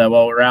well as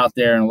while we're out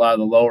there in a lot of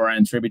the lower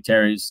end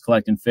tributaries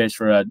collecting fish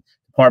for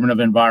Department of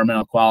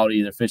Environmental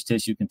Quality, their fish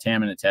tissue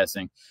contaminant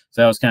testing.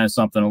 So that was kind of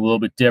something a little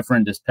bit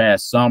different this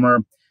past summer.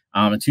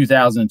 In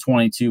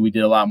 2022, we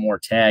did a lot more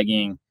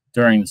tagging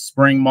during the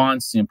spring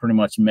months, pretty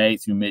much May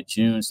through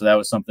mid-June. So that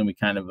was something we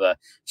kind of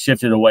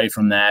shifted away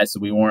from that, so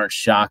we weren't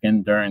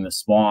shocking during the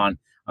spawn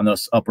on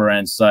those upper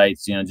end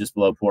sites, just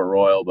below Port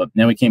Royal. But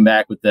then we came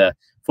back with the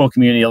full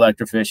community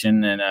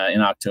electrofishing, and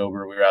in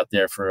October we were out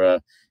there for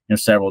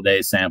several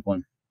days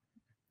sampling.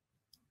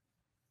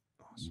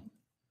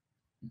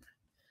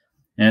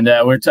 And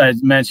I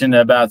mentioned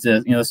about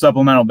the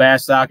supplemental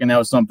bass stock, and that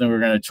was something we're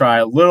going to try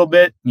a little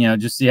bit,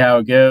 just see how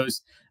it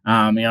goes.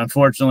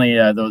 Unfortunately,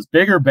 those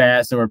bigger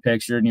bass that were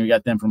pictured, and we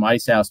got them from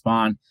Ice House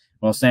Pond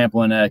while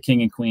sampling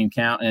King and Queen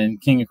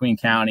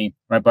County,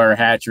 right by our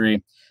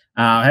hatchery.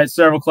 Had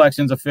several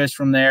collections of fish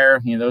from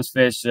there. Those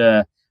fish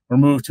were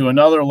moved to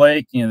another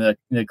lake.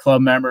 The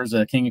club members,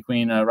 King and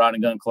Queen Rod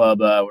and Gun Club,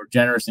 were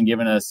generous in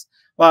giving us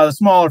a lot of the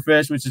smaller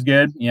fish, which is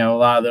good. A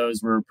lot of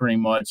those were pretty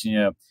much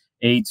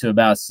 8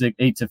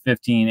 to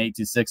 15, 8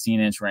 to 16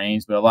 inch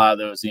range, but a lot of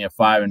those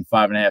 5 and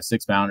 5.5,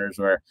 6 pounders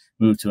were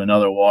moved to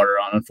another water.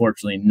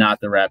 Unfortunately,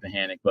 not the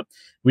Rappahannock, but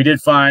we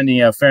did find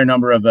a fair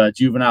number of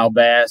juvenile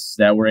bass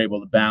that we're able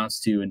to bounce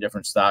to in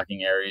different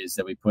stocking areas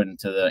that we put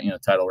into the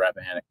Tidal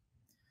Rappahannock.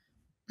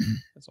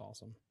 That's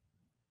awesome.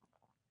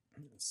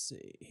 Let's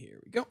see. Here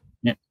we go.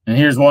 Yeah, and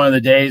here's one of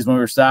the days when we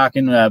were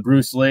stocking.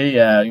 Bruce Lee,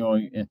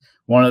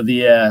 one of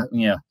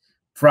the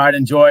pride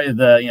and joy of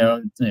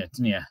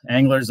the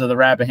anglers of the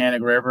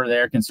Rappahannock River.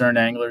 They're concerned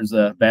anglers,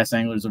 bass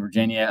anglers of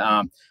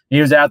Virginia. He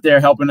was out there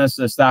helping us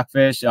stock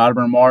fish,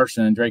 Audubon Marsh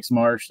and Drake's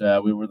Marsh.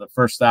 We were the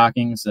first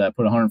stockings. Put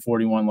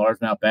 141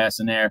 largemouth bass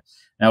in there.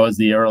 That was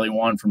the early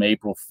one from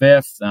April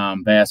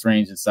 5th. Bass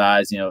range in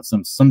size,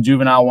 some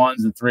juvenile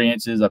ones in 3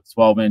 inches up to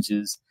 12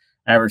 inches.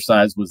 Average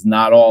size was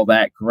not all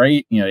that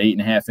great,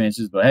 8.5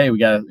 inches, but hey, we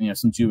got,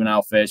 some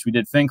juvenile fish. We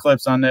did fin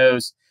clips on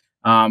those,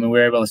 and we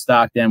were able to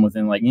stock them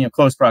within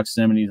close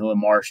proximity to the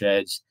marsh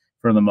edge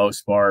for the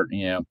most part.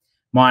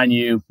 Mind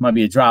you, might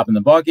be a drop in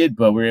the bucket,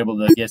 but we were able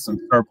to get some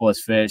surplus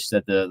fish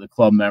that the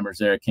club members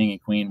there, King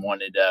and Queen,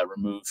 wanted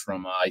removed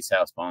from Ice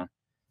House Pond.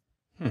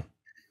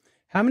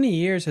 How many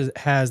years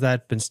has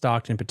that been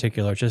stocked in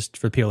particular, just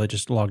for people that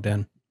just logged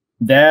in?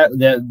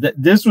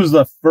 This was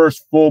the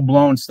first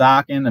full-blown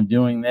stocking of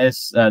doing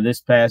this this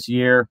past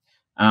year.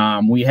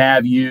 We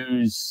have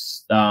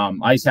used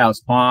Ice House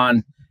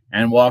Pond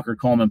and Walker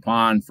Coleman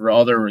Pond for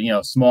other,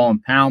 small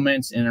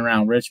impoundments in and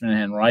around Richmond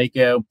and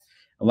Henrico.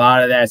 A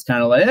lot of that's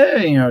kind of like,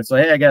 hey, it's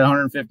like, hey, I got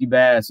 150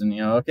 bass, and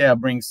okay, I'll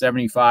bring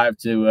 75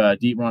 to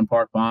Deep Run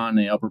Park Pond,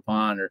 the upper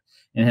pond, or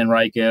in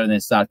Henrico, and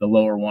then stock the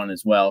lower one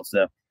as well.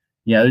 So,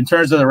 yeah, in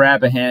terms of the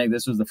Rappahannock,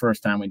 this was the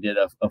first time we did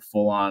a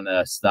full-on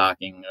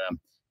stocking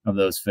of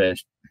those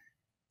fish.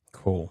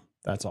 Cool.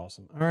 That's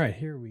awesome. All right,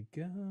 here we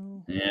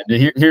go.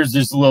 And here's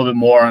just a little bit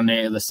more on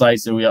the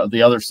sites that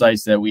the other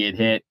sites that we had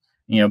hit.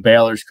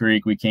 Baylor's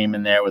Creek, we came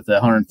in there with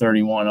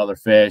 131 other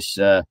fish.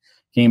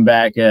 Came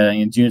back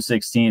in June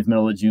 16th,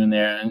 middle of June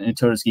there in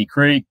Totoski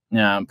Creek,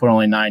 put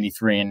only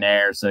 93 in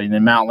there. So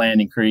then Mount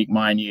Landing Creek,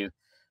 mind you,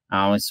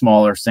 a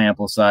smaller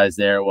sample size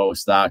there, what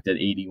was stocked at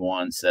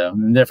 81. So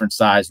different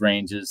size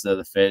ranges of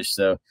the fish.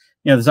 So,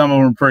 some of them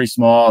were pretty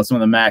small. Some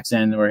of the max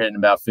end were hitting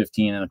about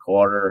 15 and a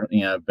quarter,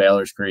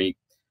 Baylor's Creek,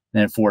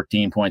 then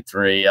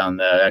 14.3 on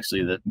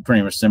the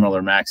pretty much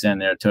similar max end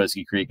there at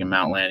Totoski Creek and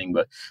Mount Landing,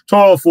 but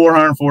total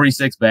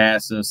 446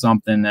 bass. So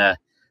something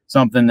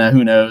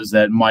who knows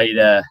that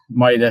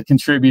might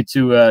contribute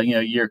to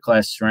year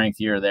class strength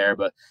here or there.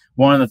 But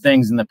one of the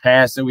things in the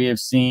past that we have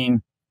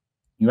seen,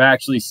 you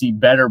actually see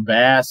better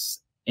bass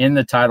in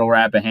the Tidal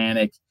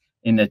Rappahannock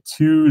in the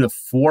 2 to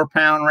 4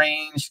 pound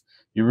range.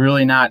 You're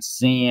really not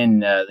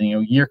seeing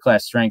year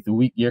class strength, the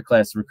weak year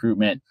class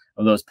recruitment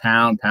of those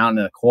pound and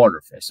a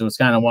quarter fish. So it's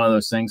kind of one of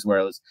those things where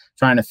it's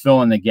trying to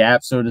fill in the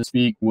gap, so to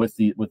speak, with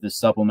the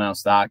supplemental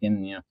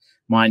stocking.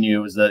 Mind you,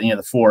 it was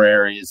the 4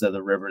 areas of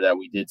the river that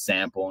we did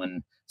sample,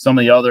 and some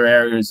of the other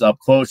areas up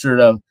closer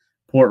to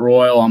Port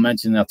Royal.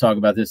 I'll talk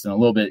about this in a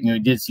little bit. We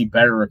did see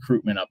better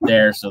recruitment up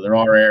there. So there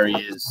are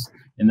areas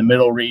in the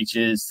middle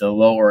reaches to the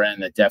lower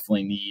end that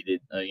definitely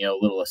needed a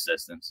little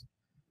assistance.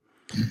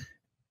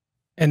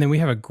 And then we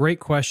have a great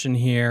question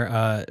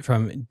here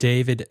from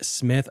David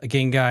Smith.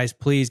 Again, guys,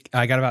 please,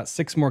 I got about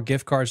 6 more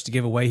gift cards to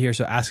give away here,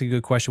 so ask a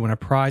good question, win a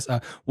prize.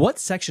 What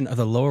section of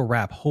the lower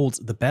Rapp holds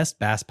the best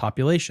bass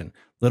population?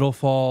 Little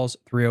Falls,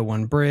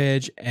 301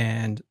 Bridge,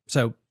 and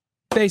so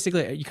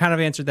basically you kind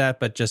of answered that,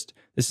 but just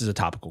this is a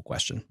topical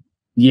question.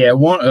 Yeah,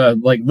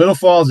 one like Little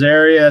Falls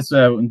area, that's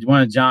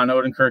one of John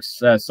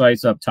Odenkirk's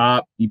sites up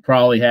top. You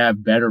probably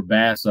have better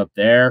bass up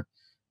there.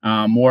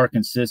 More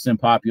consistent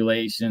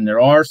population.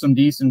 There are some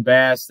decent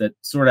bass that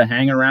sort of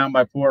hang around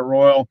by Port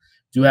Royal.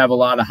 Do have a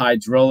lot of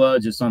hydrilla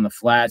just on the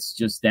flats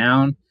just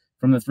down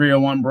from the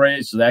 301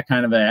 bridge. So that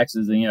kind of acts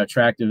as an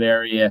attractive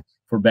area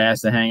for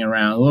bass to hang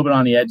around. A little bit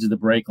on the edge of the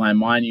break line.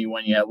 Mind you,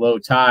 when you have low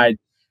tide,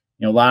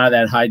 a lot of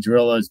that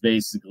hydrilla is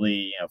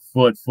basically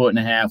foot and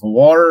a half of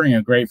water.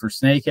 Great for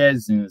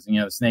snakeheads. And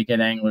the snakehead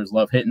anglers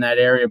love hitting that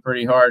area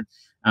pretty hard.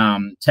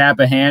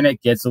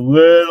 Tappahannock gets a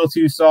little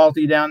too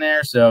salty down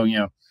there. So,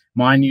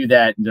 mind you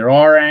that there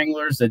are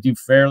anglers that do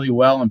fairly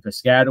well in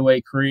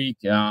Piscataway Creek,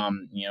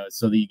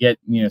 so that you get,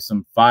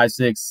 some 5,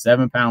 6,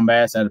 7 pound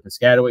bass out of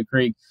Piscataway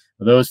Creek.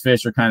 But those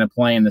fish are kind of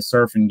playing the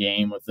surfing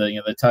game with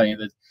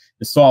the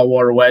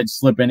saltwater wedge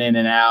slipping in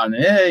and out.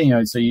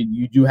 And, so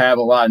you do have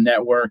a lot of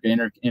network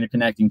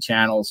interconnecting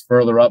channels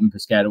further up in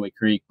Piscataway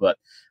Creek. But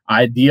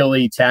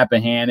ideally,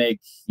 Tappahannock,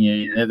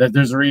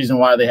 there's a reason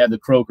why they have the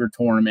Croaker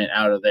tournament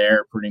out of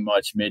there pretty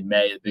much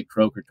mid-May, the big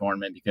Croaker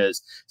tournament, because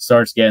it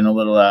starts getting a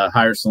little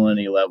higher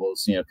salinity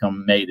levels,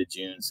 come May to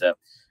June. So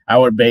I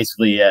would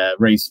basically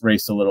race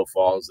to Little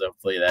Falls.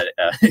 Hopefully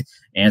that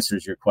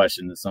answers your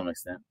question to some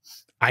extent.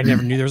 I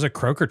never knew there was a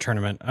Croaker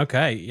tournament.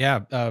 Okay,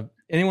 yeah.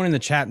 Anyone in the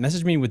chat,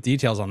 message me with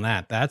details on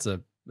that.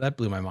 That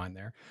blew my mind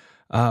there.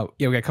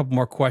 We got a couple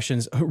more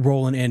questions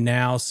rolling in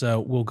now, so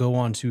we'll go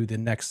on to the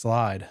next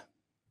slide.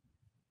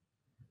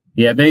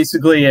 Yeah,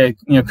 basically,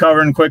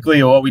 covering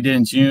quickly what we did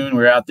in June.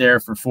 We were out there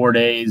for 4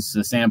 days,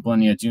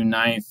 sampling, June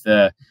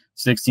 9th,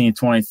 16th,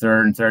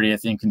 23rd, and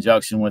 30th in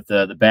conjunction with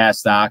the bass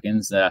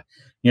stockings.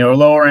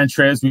 Lower end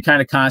trips, we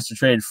kind of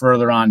concentrated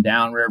further on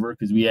downriver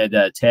because we had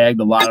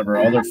tagged a lot of our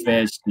other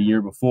fish the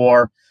year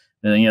before.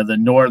 The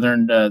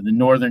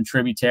northern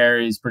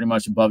tributaries, pretty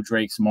much above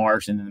Drake's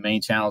Marsh and the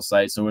main channel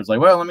site. So it was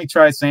like, well, let me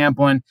try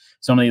sampling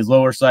some of these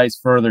lower sites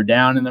further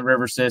down in the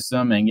river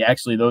system. And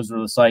actually, those were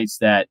the sites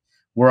that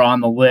were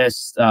on the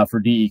list for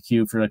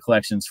DEQ for the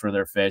collections for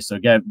their fish. So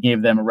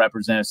gave them a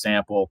representative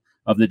sample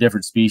of the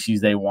different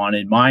species they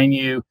wanted. Mind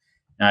you,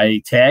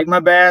 I tagged my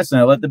bass and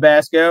I let the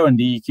bass go, and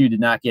DEQ did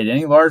not get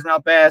any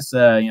largemouth bass,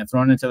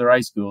 thrown into their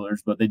ice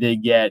coolers, but they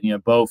did get,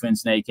 bowfin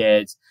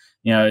snakeheads.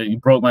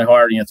 It broke my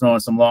heart,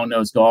 throwing some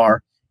long-nosed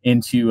gar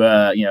into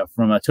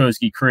from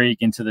Toski Creek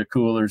into their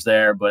coolers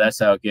there, but that's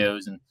how it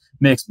goes. And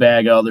mixed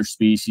bag of other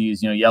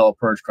species, yellow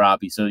perch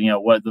crappie. So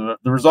what the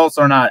results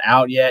are not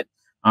out yet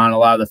on a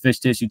lot of the fish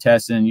tissue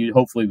testing.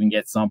 Hopefully we can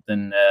get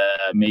something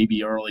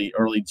maybe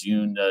early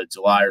June,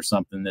 July or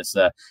something this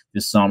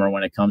summer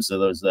when it comes to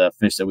those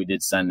fish that we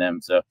did send them.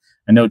 So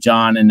I know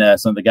John and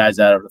some of the guys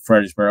out of the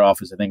Fredericksburg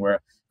office, I think we're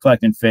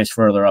collecting fish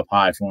further up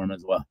high for them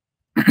as well.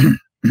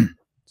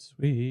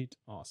 Sweet.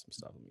 Awesome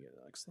stuff. Let me get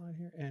the next slide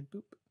here and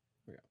boop.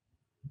 Here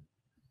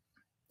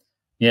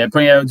we go.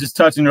 Yeah, just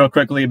touching real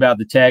quickly about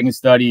the tagging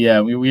study.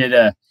 We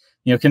had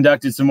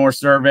conducted some more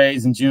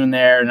surveys in June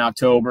there, in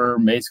October.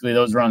 Basically,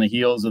 those were on the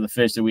heels of the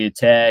fish that we had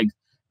tagged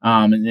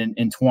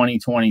in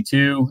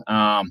 2022.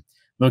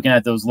 Looking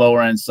at those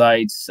lower end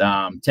sites,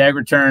 tag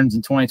returns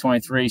in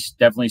 2023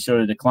 definitely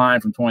showed a decline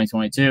from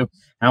 2022.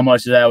 How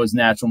much of that was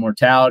natural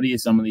mortality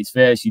of some of these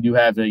fish? You do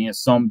have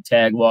some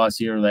tag loss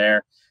here or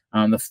there.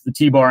 The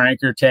T-bar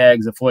anchor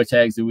tags, the foot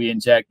tags that we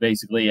inject,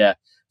 basically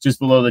just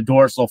below the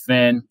dorsal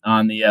fin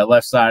on the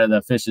left side of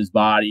the fish's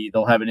body,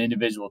 they'll have an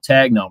individual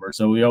tag number.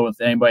 So we know if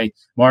anybody,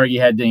 Margie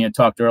had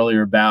talked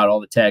earlier about all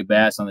the tag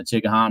bass on the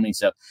Chickahominy.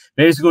 So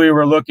basically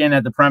we're looking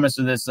at the premise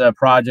of this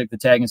project, the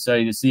tagging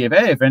study, to see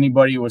if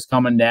anybody was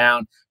coming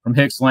down from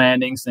Hicks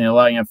Landings,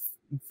 allowing a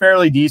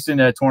fairly decent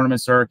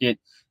tournament circuit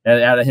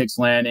out of Hicks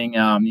Landing.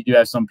 You do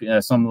have some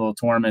little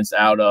tournaments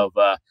out of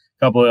a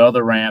couple of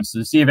other ramps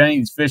to see if any of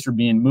these fish are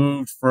being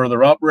moved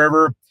further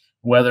upriver,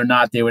 whether or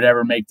not they would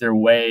ever make their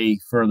way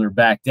further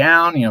back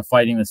down,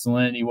 fighting the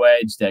salinity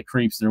wedge that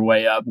creeps their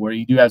way up, where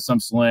you do have some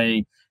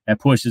salinity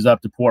that pushes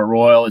up to Port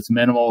Royal. It's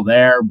minimal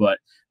there, but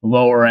the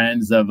lower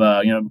ends of,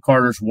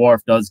 Carter's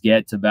Wharf does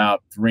get to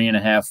about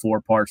 3.5, 4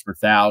 parts per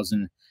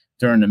thousand.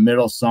 During the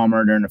middle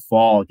summer, during the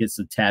fall, it gets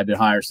a tad bit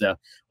higher. So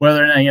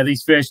whether or not,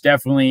 these fish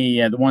definitely,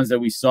 the ones that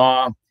we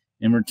saw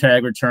in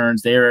tag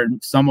returns,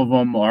 some of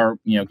them are,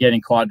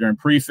 getting caught during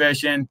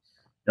pre-fishing.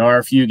 There are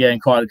a few getting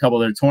caught at a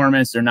couple of their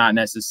tournaments. They're not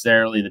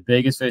necessarily the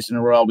biggest fish in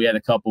the world. We had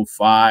a couple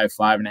 5,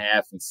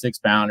 5.5, and 6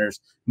 pounders.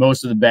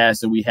 Most of the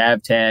bass that we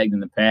have tagged in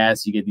the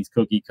past, you get these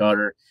cookie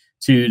cutter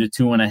 2 to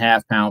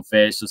 2.5 pound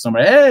fish. So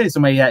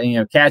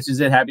somebody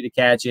catches it, happy to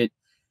catch it.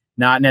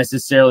 Not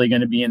necessarily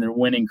going to be in their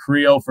winning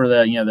creel for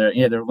their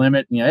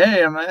limit.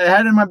 Hey, I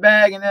had it in my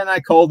bag and then I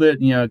culled it.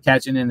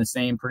 Catching in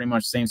the pretty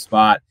much same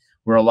spot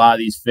where a lot of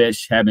these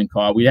fish have been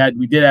caught. We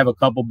did have a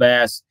couple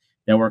bass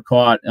that were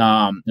caught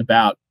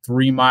about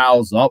 3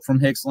 miles up from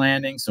Hicks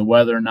Landing. So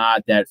whether or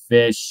not that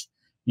fish,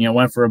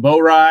 went for a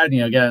boat ride,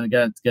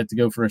 get to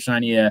go for a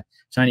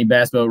shiny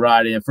bass boat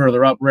ride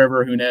further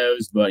upriver, who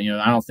knows? But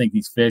I don't think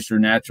these fish are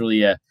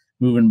naturally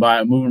moving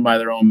by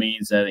their own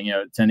means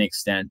to any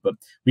extent. But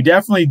we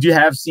definitely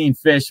have seen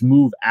fish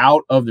move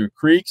out of their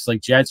creeks,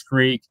 like Jets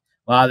Creek.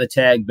 A lot of the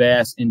tag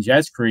bass in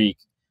Jets Creek,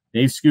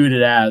 they've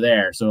scooted out of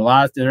there. So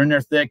they're in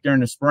there thick during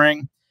the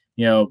spring.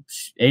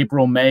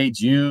 April, May,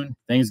 June,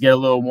 things get a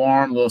little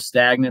warm, a little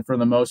stagnant for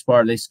the most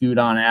part. They scoot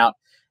on out,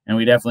 and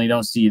we definitely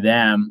don't see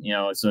them.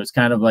 So it's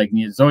kind of like,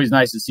 it's always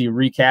nice to see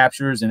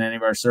recaptures in any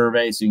of our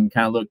surveys, so you can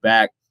kind of look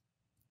back,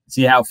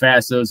 see how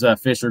fast those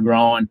fish are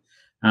growing.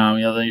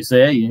 You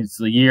say, hey, it's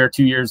a year,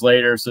 2 years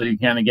later, so you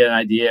kind of get an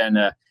idea. And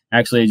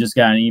actually, I just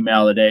got an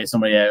email today.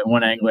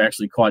 One angler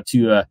actually caught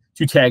two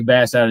tag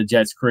bass out of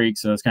Jets Creek,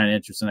 so it's kind of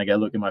interesting. I got to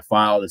look at my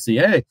file to see,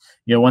 hey,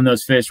 when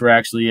those fish were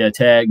actually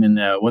tagged and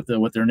what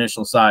their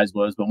initial size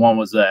was. But one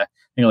was like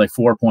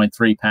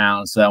 4.3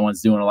 pounds, so that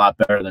one's doing a lot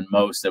better than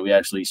most that we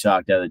actually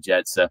shocked out of the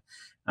Jets. So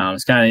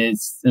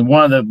it's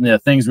one of the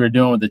things we're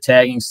doing with the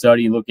tagging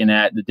study, looking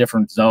at the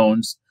different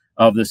zones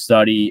of the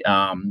study,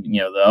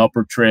 the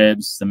upper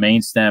tribs, the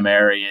main stem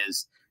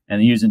areas,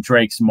 and using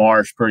Drake's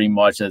Marsh pretty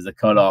much as the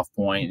cutoff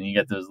point. And you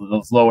get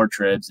those lower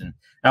tribs. And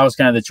that was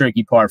kind of the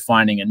tricky part,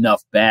 finding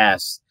enough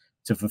bass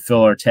to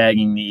fulfill our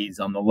tagging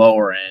needs on the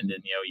lower end.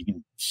 And, you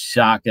can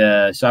shock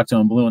to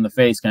them blue in the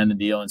face kind of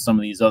deal. And some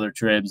of these other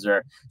tribs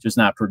are just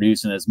not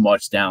producing as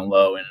much down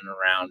low in and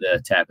around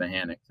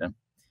Rappahannock. So.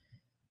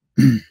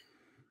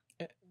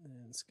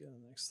 Let's go to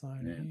the next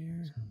slide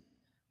here.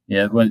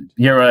 Yeah,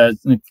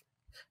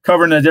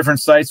 covering the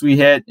different sites we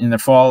hit in the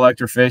fall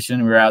electrofishing.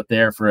 We were out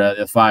there for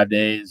 5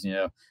 days,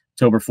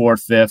 October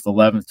 4th, 5th,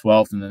 11th,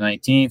 12th, and the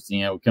 19th.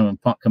 We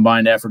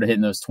combined effort of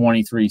hitting those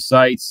 23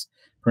 sites,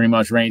 pretty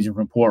much ranging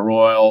from Port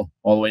Royal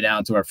all the way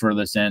down to our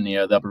furthest end, the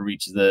upper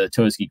reaches of the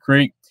Toski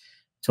Creek.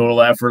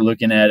 Total effort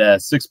looking at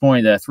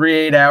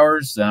 6.38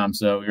 hours.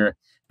 So you're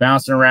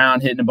bouncing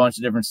around, hitting a bunch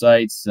of different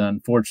sites.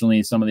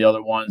 Unfortunately, some of the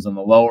other ones on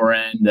the lower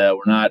end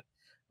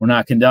were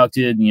not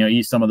conducted.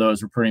 Some of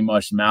those were pretty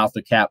much mouth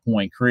of Cap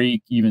Point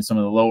Creek. Even some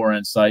of the lower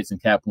end sites in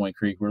Cap Point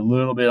Creek were a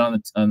little bit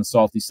on the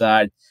salty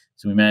side.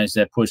 So we managed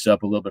to push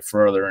up a little bit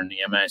further and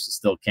managed to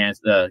still get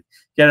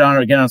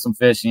on some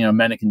fish,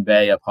 Mennekin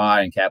Bay up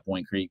high in Cap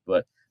Point Creek.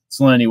 But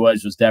salinity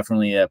wedge was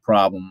definitely a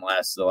problem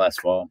last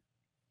fall.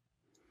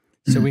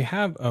 So we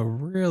have a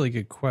really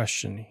good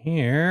question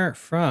here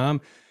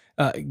from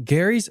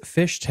Gary's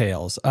Fish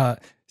Tales.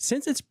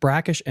 Since it's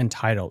brackish and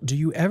tidal, do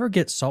you ever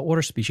get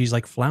saltwater species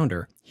like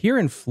flounder? Here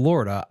in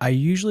Florida, I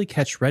usually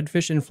catch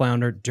redfish and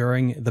flounder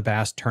during the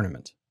bass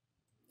tournament.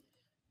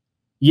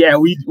 Yeah,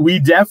 we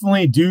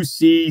definitely do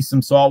see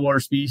some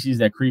saltwater species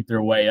that creep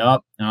their way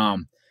up.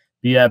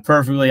 Be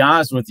perfectly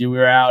honest with you, we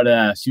were out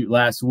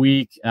last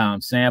week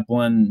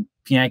sampling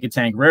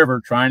Pamunkey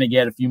River, trying to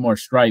get a few more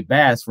striped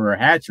bass for our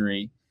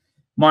hatchery.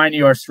 Mind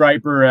you, our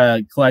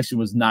striper collection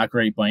was not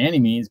great by any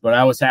means, but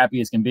I was happy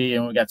as can be,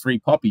 and we got 3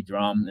 puppy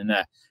drum. And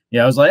I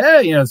was like,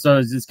 hey, so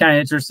it's kind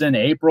of interesting.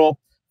 April,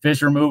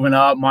 fish are moving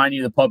up. Mind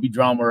you, the puppy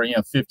drum were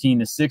 15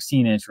 to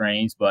 16 inch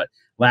range, but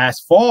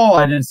last fall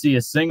I didn't see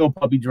a single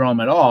puppy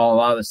drum at all. A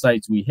lot of the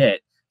sites we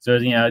hit. So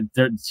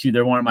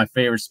they're one of my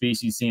favorite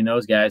species. Seeing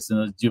those guys in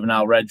the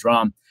juvenile red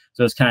drum.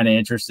 So it's kind of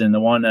interesting. The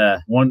one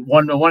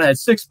had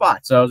 6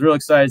 spots, so I was really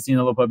excited seeing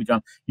the little puppy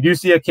drum. You do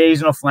see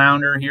occasional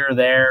flounder here or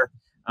there.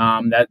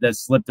 That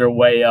slipped their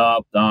way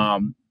up.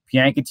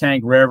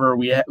 Pamunkey River,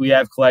 we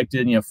have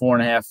collected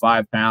 4.5,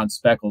 5 pound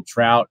speckled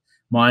trout.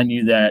 Mind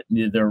you that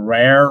they're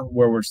rare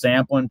where we're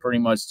sampling, pretty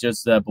much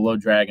just below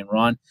drag and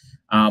run.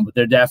 But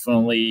they're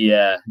definitely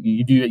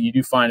you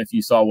do find a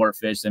few saltwater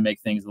fish that make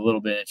things a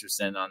little bit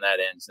interesting on that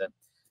end. So,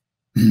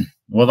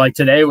 well, like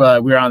today we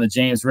were on the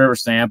James River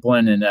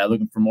sampling and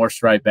looking for more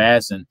striped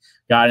bass, and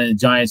got into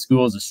giant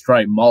schools of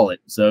striped mullet.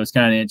 So it's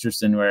kind of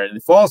interesting where the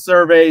fall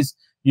surveys,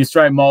 you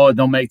striped mullet,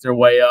 they'll make their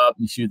way up.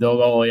 They'll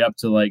go all the way up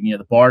to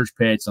the barge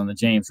pits on the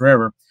James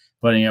River.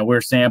 But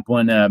we're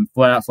sampling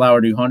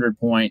Flower 200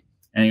 point,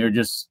 and you're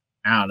just,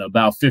 I don't know,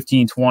 about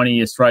 15,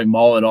 20 striped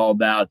mullet, all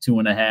about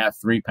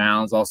 2.5, 3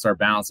 pounds. I'll start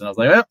bouncing. I was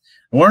like, well,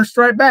 weren't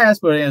striped bass,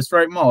 but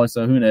striped mullet,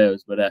 so who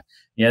knows? But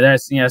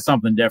that's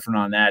something different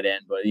on that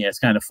end. But it's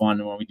kind of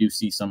fun when we do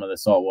see some of the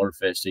saltwater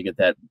fish to get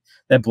that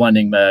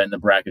blending in the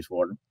brackish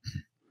water.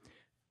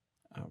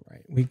 All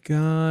right, we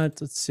got,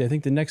 let's see, I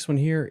think the next one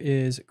here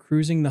is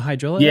cruising the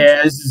hydrilla.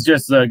 Yeah, this is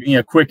just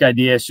a quick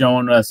idea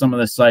showing some of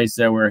the sites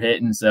that we're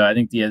hitting. So I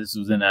think this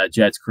was in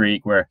Jets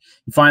Creek, where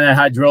you find that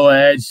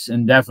hydrilla edge,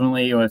 and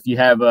definitely if you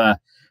have a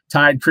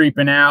tide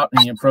creeping out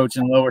and you're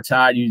approaching lower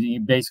tide,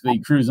 you basically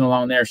cruising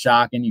along there,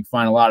 shocking. You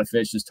find a lot of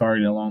fish just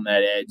targeting along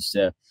that edge.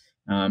 So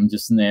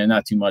just in there,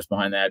 not too much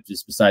behind that,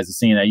 just besides the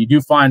seeing that. You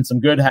do find some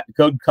good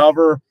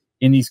cover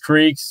in these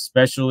creeks,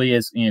 especially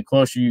as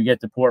closer you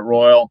get to Port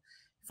Royal.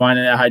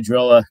 Finding that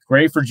hydrilla,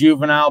 great for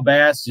juvenile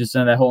bass, just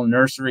in that whole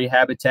nursery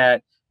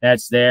habitat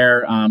that's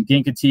there.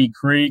 Ginkatee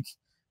Creek,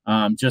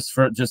 just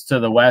to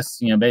the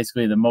west,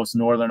 basically the most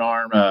northern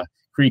arm,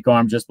 creek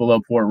arm just below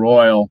Port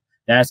Royal.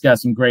 That's got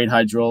some great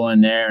hydrilla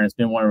in there, and it's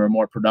been one of our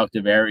more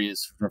productive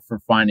areas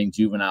for finding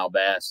juvenile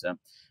bass. So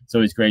it's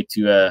always great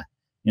to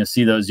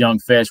see those young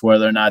fish,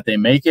 whether or not they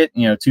make it,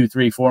 2,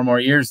 3, 4 more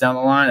years down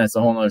the line. That's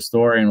a whole nother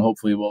story, and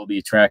hopefully we'll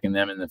be tracking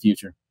them in the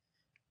future.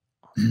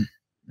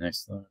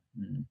 Next slide.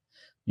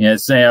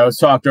 I was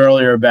talked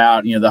earlier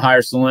about the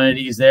higher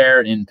salinities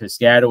there in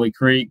Piscataway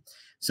Creek.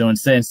 So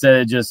instead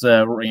of just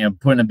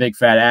putting a big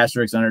fat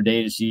asterisk on our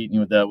data sheet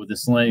with the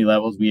salinity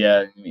levels, we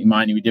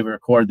did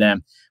record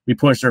them. We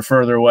pushed her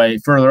further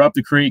up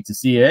the creek to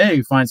see, hey,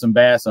 we find some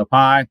bass up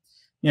high,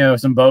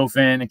 some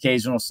bowfin,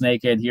 occasional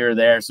snakehead here or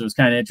there. So it's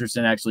kind of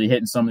interesting actually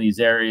hitting some of these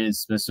areas,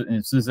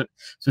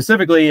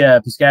 specifically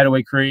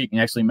Piscataway Creek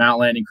and actually Mount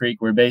Landing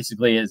Creek, where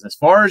basically is as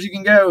far as you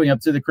can go up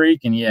to the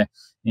creek. And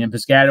in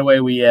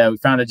Piscataway, we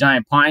found a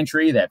giant pine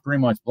tree that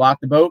pretty much blocked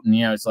the boat. And,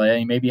 it's like,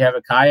 hey, maybe you have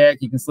a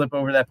kayak, you can slip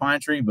over that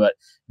pine tree, but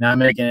not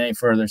making it any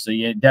further. So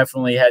you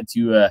definitely had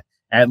to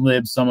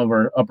ad-lib some of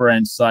our upper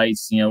end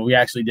sites. We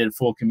actually did a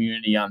full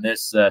community on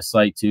this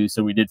site too.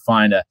 So we did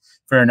find a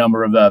fair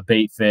number of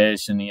bait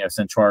fish and,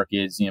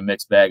 centrarchids,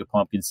 mixed bag of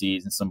pumpkin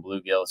seeds and some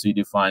bluegill. So you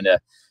do find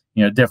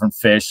different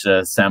fish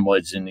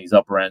assemblage in these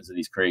upper ends of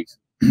these creeks.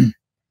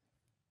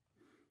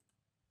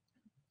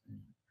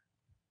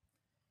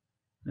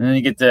 And then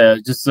you get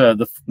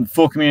the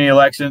full community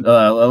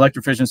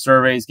electrofishing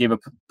surveys gave a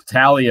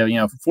tally of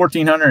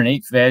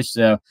 1,408 fish.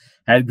 So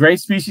had great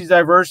species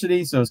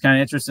diversity. So it's kind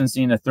of interesting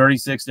seeing the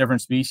 36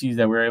 different species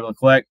that we were able to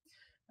collect.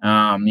 We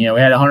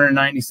had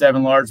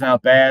 197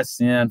 largemouth bass.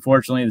 And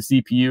unfortunately, the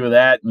CPU of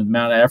that, with the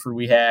amount of effort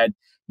we had,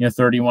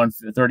 31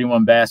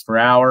 bass per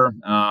hour.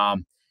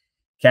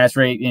 Catch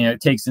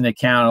rate, takes into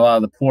account a lot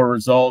of the poor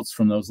results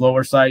from those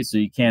lower sites. So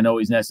you can't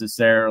always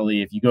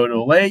necessarily, if you go to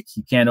a lake,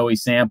 you can't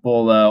always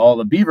sample all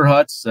the beaver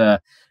huts, all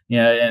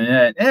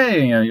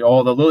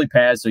the lily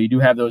pads. So you do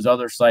have those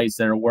other sites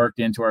that are worked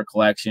into our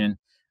collection.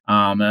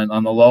 And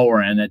on the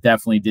lower end, that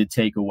definitely did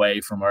take away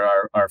from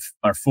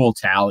our full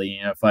tally.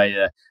 If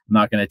I'm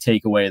not going to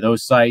take away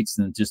those sites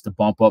and just to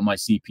bump up my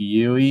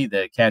CPU,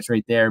 the catch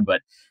rate there,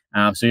 but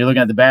so you're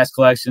looking at the bass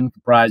collection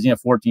comprised,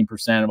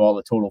 14% of all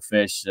the total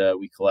fish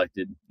we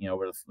collected,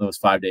 over those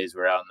 5 days we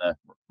were out in the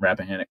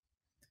Rappahannock.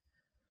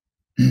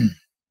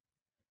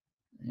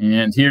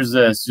 And here's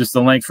just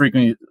the length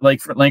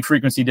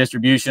frequency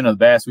distribution of the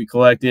bass we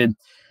collected.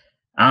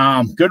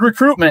 Good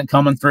recruitment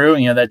coming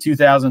through. That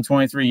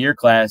 2023 year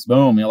class,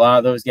 boom. A lot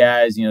of those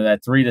guys,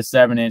 that 3 to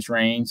 7 inch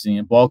range,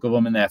 bulk of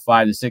them in that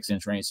 5 to 6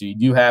 inch range. So you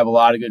do have a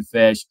lot of good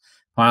fish.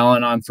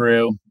 piling on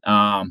through.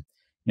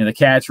 The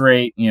catch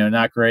rate,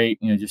 not great,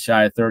 just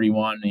shy of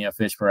 31,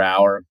 fish per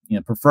hour.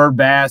 Preferred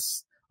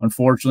bass,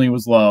 unfortunately,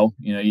 was low.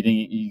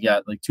 You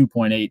got like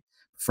 2.8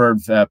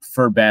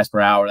 preferred bass per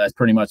hour. That's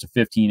pretty much a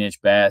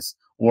 15-inch bass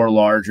or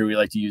larger. We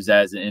like to use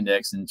that as an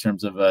index in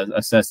terms of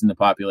assessing the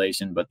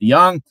population. But the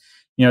young,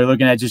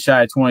 looking at just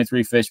shy of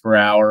 23 fish per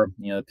hour.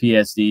 The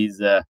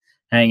PSD's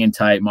hanging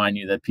tight. Mind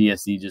you, that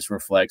PSD just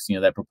reflects,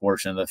 that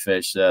proportion of the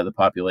fish, the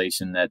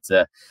population that's,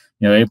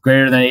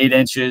 greater than 8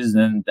 inches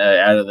and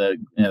out of the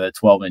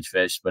 12-inch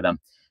fish. But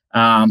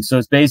so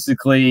it's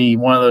basically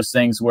one of those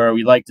things where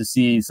we like to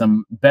see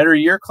some better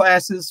year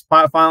classes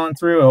filing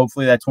through.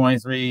 Hopefully that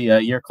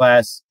 23 year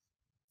class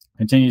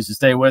continues to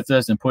stay with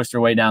us and push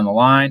their way down the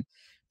line.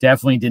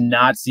 Definitely did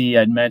not see,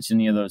 I'd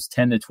mentioned, those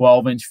 10 to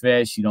 12-inch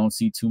fish. You don't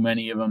see too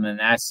many of them in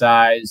that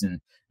size. And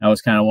that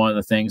was kind of one of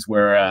the things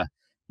where,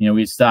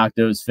 we stocked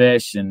those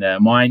fish. And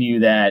mind you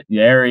that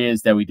the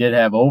areas that we did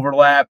have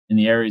overlap in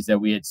the areas that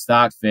we had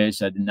stocked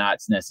fish, I did not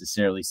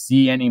necessarily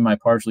see any of my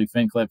partially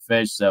fin clip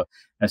fish. So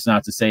that's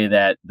not to say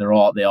that they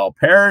all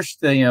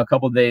perished, a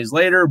couple of days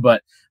later,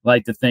 but I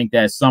like to think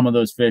that some of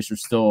those fish are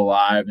still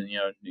alive, and,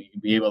 you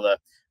can be able to,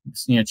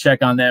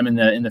 check on them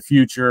in the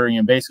future.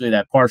 Basically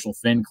that partial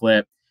fin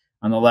clip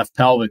on the left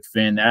pelvic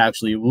fin that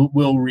actually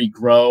will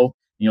regrow.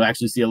 You'll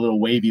actually see a little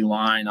wavy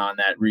line on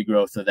that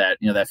regrowth of that,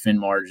 that fin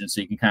margin.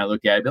 So you can kind of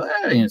look at it, be like,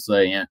 it's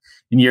like, in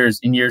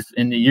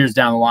the years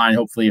down the line,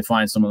 hopefully you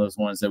find some of those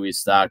ones that we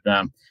stocked.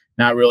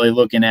 Not really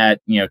looking at,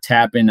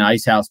 tapping the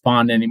Ice House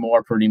Pond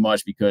anymore, pretty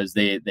much because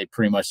they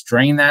pretty much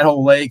drain that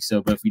whole lake.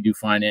 So, but if we do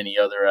find any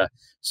other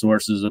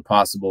sources of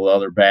possible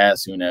other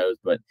bass, who knows,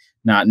 but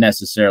not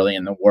necessarily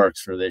in the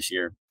works for this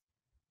year.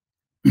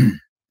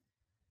 And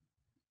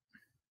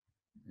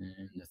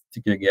I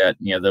think I got,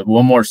 the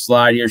one more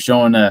slide here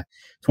showing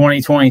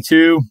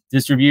 2022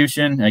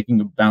 distribution. I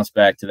can bounce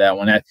back to that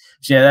one.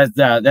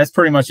 That's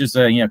pretty much just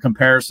a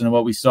comparison of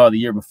what we saw the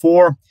year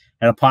before.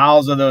 Had a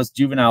piles of those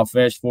juvenile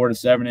fish, 4 to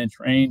 7 inch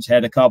range.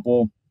 Had a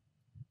couple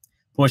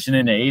pushing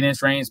into 8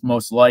 inch range,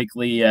 most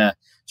likely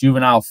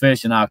juvenile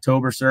fish in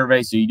October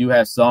survey. So you do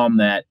have some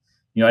that,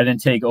 I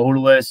didn't take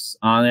odorless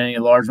on any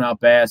largemouth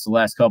bass the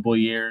last couple of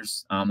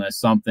years. That's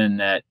something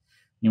that,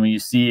 when you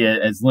see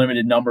as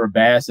limited number of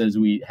bass as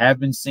we have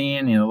been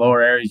seeing in the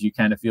lower areas, you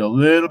kind of feel a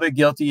little bit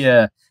guilty.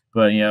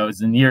 But,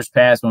 as in years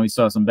past, when we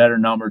saw some better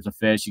numbers of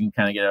fish, you can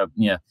kind of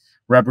get a,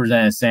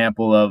 representative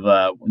sample of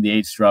the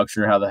age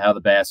structure, how the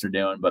bass are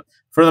doing. But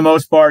for the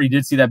most part, you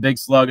did see that big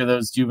slug of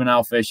those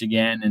juvenile fish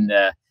again. And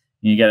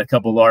you got a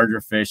couple larger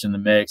fish in the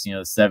mix,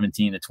 the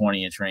 17 to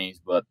 20 inch range,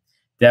 but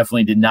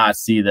definitely did not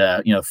see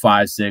the,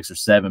 5, 6 or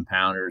 7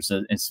 pounders.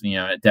 So it's,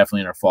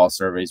 definitely in our fall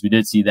surveys. We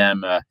did see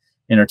them,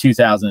 in our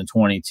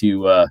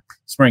 2022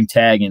 spring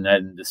tagging. I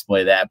didn't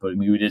display that, but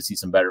we did see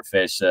some better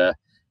fish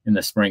in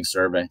the spring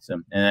survey. So,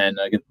 and then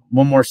I get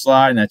one more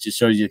slide, and that just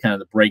shows you kind of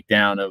the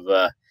breakdown of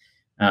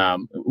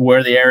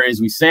where the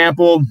areas we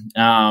sampled.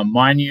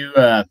 Mind you,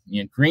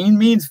 green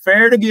means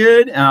fair to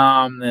good,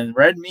 and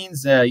red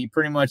means you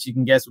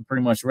can guess what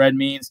pretty much red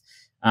means.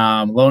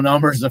 Low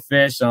numbers of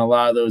fish on a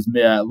lot of those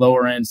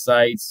lower end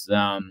sites.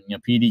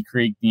 PD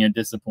Creek,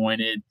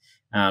 disappointed.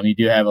 You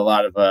do have a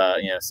lot of,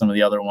 some of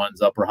the other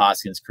ones, Upper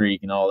Hoskins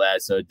Creek and all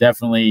that. So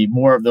definitely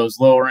more of those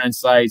lower end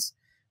sites.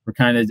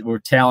 We're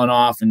tailing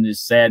off in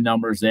just sad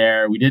numbers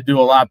there. We did do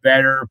a lot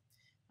better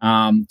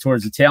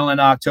towards the tail end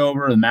of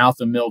October, the mouth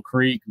of Mill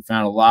Creek. We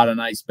found a lot of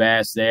nice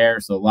bass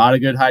there. So a lot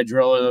of good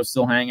hydrilla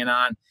still hanging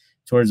on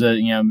towards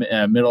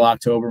the, middle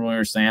October when we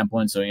were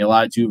sampling. So a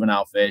lot of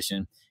juvenile fish,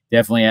 and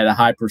definitely had a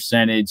high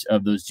percentage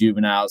of those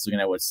juveniles, looking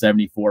at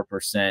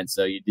 74%.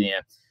 So you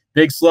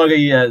big slug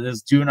of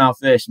this juvenile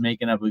fish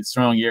making up a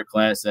strong year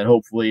class that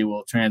hopefully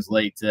will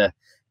translate to,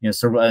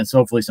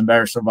 hopefully some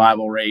better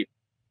survival rate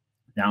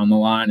down the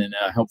line, and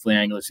hopefully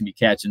anglers can be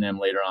catching them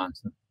later on.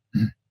 So,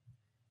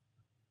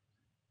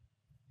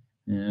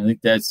 I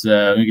think that's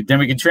then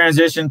we can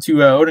transition to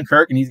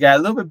Odenkirk, and he's got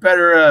a little bit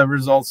better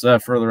results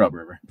further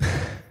upriver.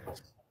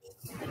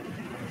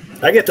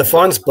 I get the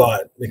fun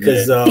spot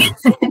because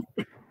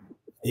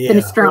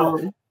Finish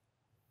strong.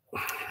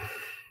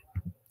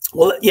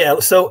 Well, yeah.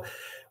 So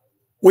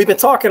we've been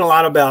talking a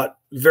lot about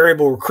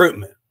variable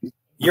recruitment,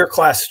 year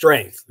class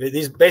strength.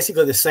 These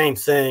basically the same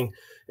thing.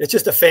 It's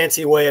just a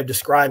fancy way of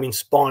describing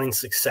spawning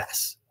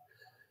success,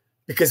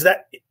 because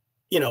that,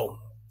 in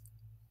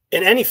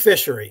any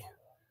fishery,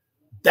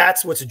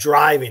 that's what's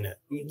driving it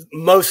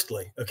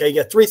mostly. Okay.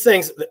 You got 3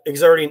 things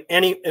exerting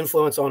any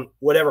influence on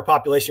whatever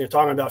population you're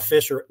talking about,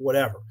 fish or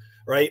whatever,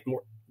 right?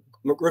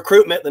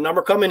 Recruitment, the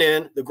number coming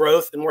in, the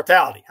growth, and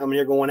mortality, how many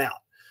are going out.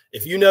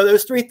 If you know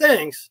those 3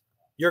 things,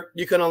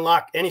 you can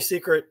unlock any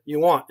secret you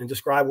want and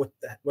describe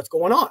what's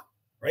going on,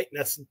 right? And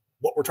that's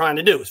what we're trying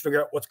to do, is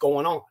figure out what's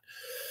going on.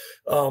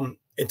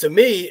 And to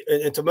me,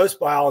 and to most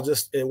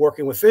biologists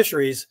working with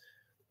fisheries,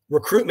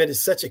 recruitment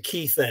is such a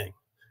key thing.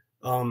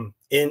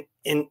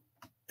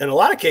 In a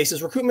lot of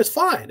cases, recruitment's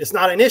fine. It's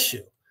not an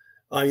issue.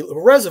 A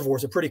reservoir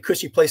is a pretty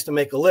cushy place to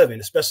make a living,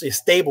 especially a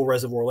stable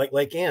reservoir like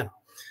Lake Anna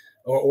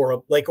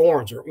or Lake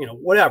Orange, or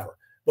whatever.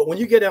 But when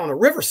you get down a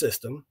river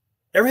system,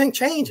 everything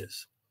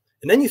changes.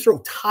 And then you throw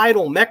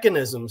tidal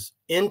mechanisms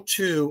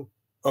into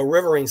a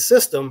riverine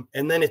system,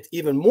 and then it's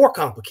even more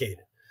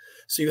complicated.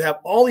 So you have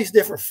all these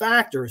different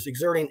factors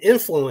exerting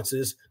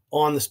influences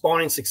on the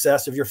spawning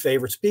success of your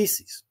favorite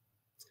species.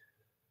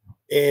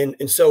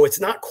 And so it's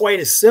not quite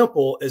as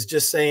simple as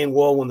just saying,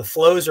 well, when the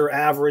flows are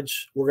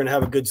average, we're going to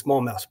have a good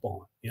smallmouth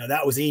spawn. You know,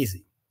 that was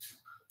easy.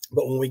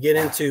 But when we get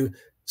into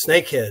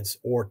snakeheads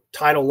or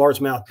tidal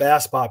largemouth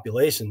bass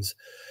populations,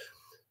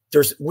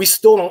 we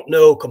still don't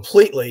know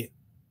completely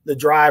the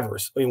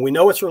drivers. I mean, we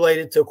know it's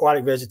related to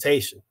aquatic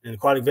vegetation, and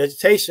aquatic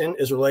vegetation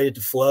is related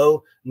to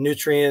flow,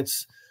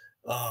 nutrients,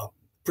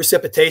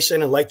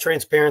 precipitation, and lake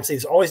transparency.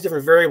 There's all these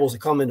different variables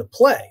that come into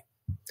play.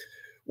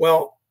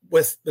 Well,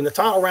 in the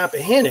tidal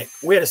Rappahannock,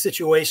 we had a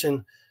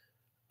situation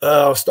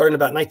starting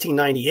about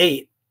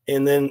 1998,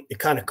 and then it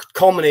kind of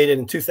culminated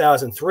in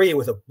 2003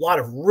 with a lot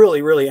of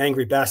really, really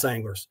angry bass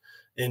anglers.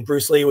 And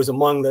Bruce Lee was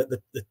among the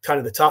kind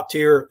of the top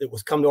tier that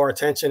was come to our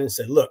attention and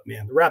said, look,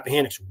 man, the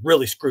Rappahannock's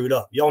really screwed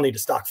up. Y'all need to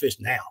stock fish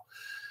now.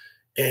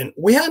 And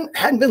we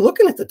hadn't been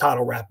looking at the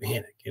tidal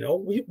Rappahannock. You know,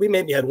 we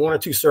maybe had 1 or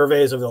 2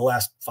 surveys over the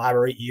last 5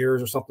 or 8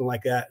 years or something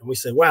like that. And we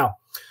said, wow,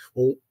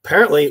 well,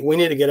 apparently we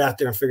need to get out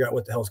there and figure out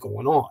what the hell's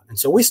going on. And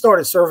so we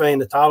started surveying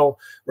the tidal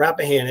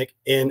Rappahannock,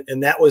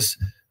 and that was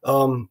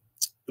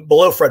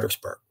below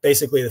Fredericksburg.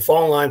 Basically, the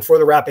falling line for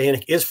the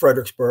Rappahannock is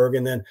Fredericksburg.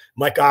 And then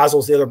Mike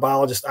Oswald's the other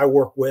biologist I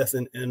work with,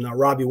 and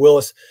Robbie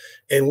Willis.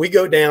 And we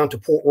go down to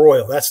Port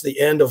Royal. That's the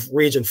end of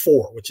Region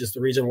 4, which is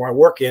the region where I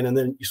work in. And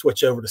then you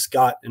switch over to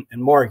Scott and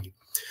Margie.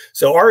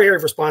 So our area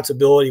of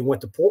responsibility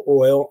went to Port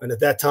Royal. And at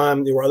that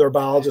time, there were other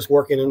biologists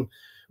working in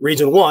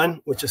Region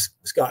 1, which is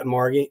Scott and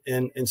Margie.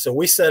 And so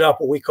we set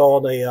up what we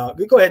called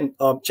go ahead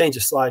and change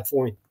the slide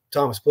for me,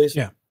 Thomas, please.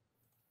 Yeah.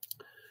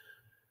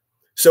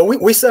 So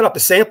we set up a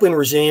sampling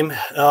regime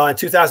in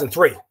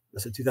 2003. I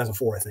said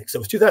 2004, I think. So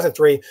it was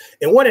 2003.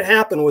 And what had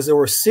happened was there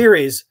were a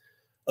series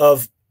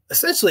of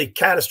essentially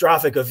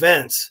catastrophic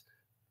events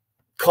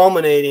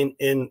culminating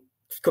in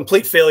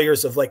complete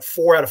failures of like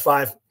 4 out of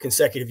 5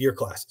 consecutive year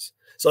classes.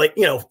 So like,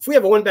 you know, if we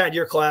have a 1 bad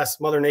year class,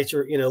 Mother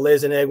Nature, you know,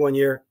 lays an egg 1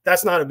 year,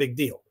 that's not a big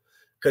deal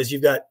because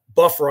you've got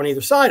buffer on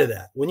either side of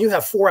that. When you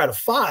have 4 out of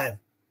 5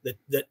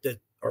 that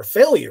are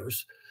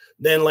failures,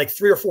 then like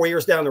 3 or 4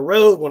 years down the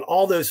road, when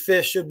all those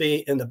fish should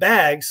be in the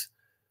bags,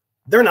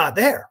 they're not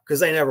there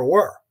because they never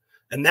were.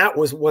 And that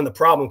was when the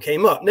problem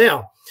came up.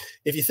 Now,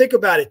 if you think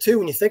about it too,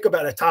 when you think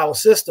about a tidal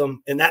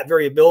system and that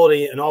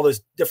variability and all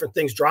those different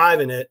things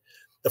driving it,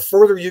 the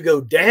further you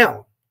go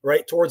down,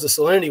 right, towards the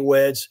salinity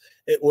wedge,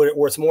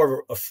 where it's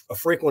more of a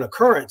frequent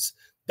occurrence,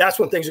 that's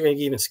when things are going to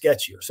get even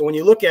sketchier. So when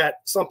you look at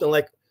something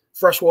like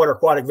freshwater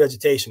aquatic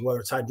vegetation,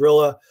 whether it's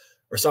hydrilla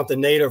or something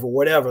native or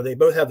whatever, they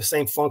both have the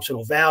same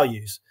functional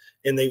values.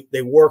 And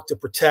they work to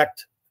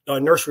protect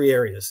nursery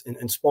areas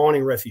and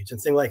spawning refuge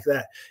and things like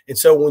that. And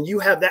so when you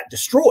have that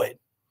destroyed,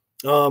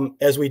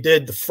 as we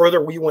did, the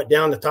further we went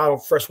down the tidal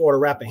freshwater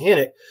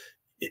Rappahannock,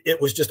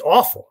 it was just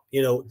awful,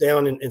 you know,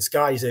 down in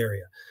Scotty's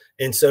area.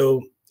 And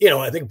so, you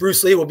know, I think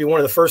Bruce Lee will be one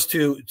of the first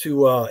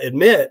to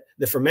admit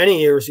that for many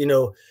years, you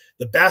know,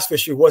 the bass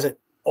fishery wasn't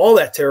all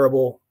that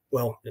terrible.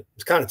 Well, it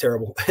was kind of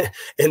terrible.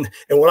 and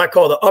what I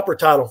call the upper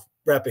tidal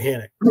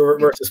Rappahannock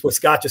versus what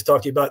Scott just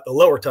talked to you about, the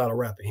lower tidal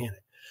Rappahannock.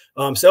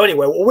 So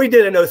anyway, what we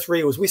did in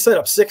 03 was we set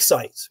up 6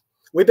 sites.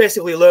 We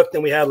basically looked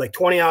and we had like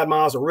 20 odd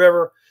miles of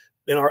river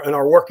in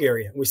our work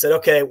area. And we said,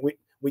 okay,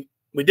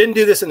 we didn't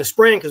do this in the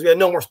spring because we had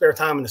no more spare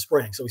time in the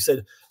spring. So we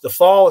said the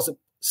fall is the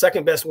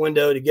second best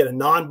window to get a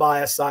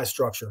non-biased size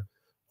structure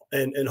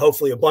and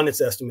hopefully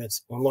abundance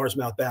estimates on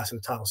largemouth bass in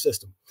the tidal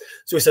system.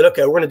 So we said,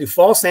 okay, we're going to do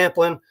fall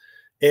sampling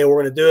and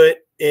we're going to do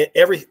it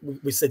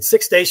we said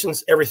 6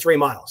 stations every 3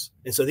 miles.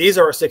 And so these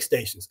are our 6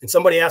 stations. And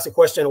somebody asked a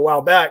question a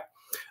while back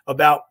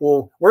about,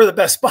 well, where are the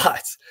best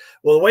spots?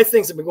 Well, the way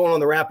things have been going on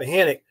the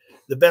Rappahannock,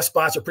 the best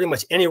spots are pretty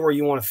much anywhere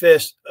you want to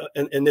fish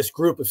in this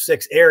group of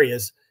 6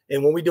 areas.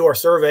 And when we do our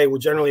survey, we're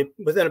generally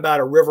within about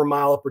a river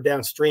mile up or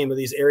downstream of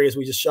these areas.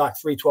 We just shot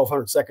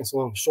 1,200 seconds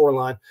along the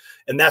shoreline.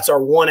 And that's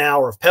our 1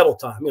 hour of pedal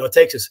time. You know, it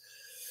takes us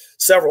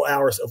several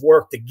hours of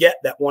work to get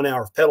that 1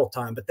 hour of pedal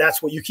time. But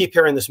that's what you keep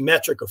hearing, this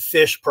metric of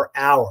fish per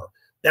hour.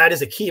 That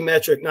is a key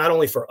metric, not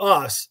only for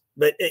us,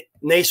 but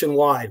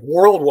nationwide,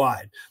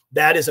 worldwide.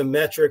 That is a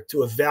metric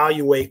to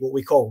evaluate what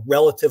we call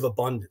relative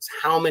abundance.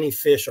 How many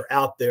fish are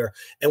out there?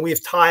 And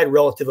we've tied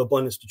relative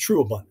abundance to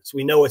true abundance.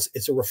 We know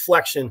it's a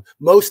reflection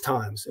most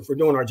times, if we're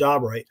doing our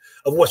job right,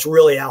 of what's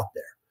really out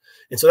there.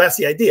 And so that's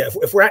the idea.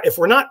 If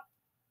we're not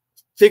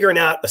figuring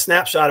out a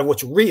snapshot of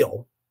what's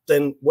real,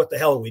 then what the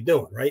hell are we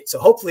doing, right? So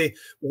hopefully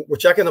we're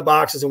checking the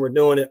boxes and we're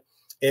doing it,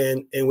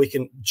 and we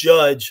can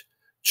judge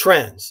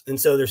trends.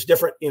 And so there's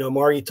different, you know,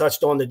 Margie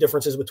touched on the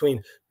differences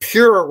between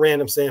pure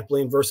random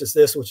sampling versus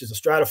this, which is a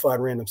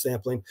stratified random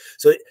sampling.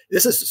 So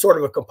this is sort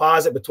of a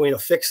composite between a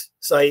fixed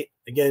site.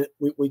 Again,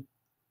 we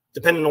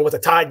depending on what the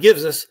tide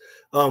gives us,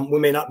 we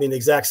may not be in the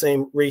exact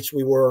same reach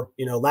we were,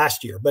 you know,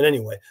 last year. But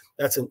anyway,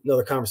 that's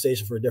another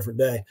conversation for a different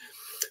day.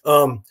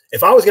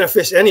 If I was going to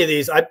fish any of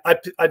these,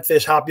 I'd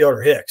fish Hopyard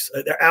or Hicks.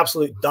 They're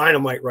absolute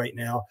dynamite right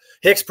now.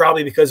 Hicks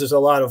probably because there's a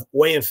lot of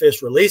weigh-in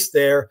fish released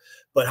there,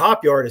 but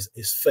Hopyard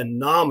is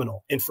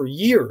phenomenal. And for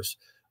years,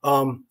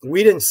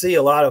 we didn't see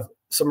a lot of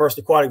submerged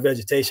aquatic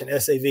vegetation,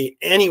 SAV,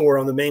 anywhere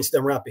on the main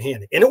stem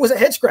Rappahannock. And it was a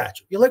head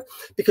scratcher. You look,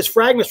 because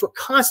fragments were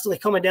constantly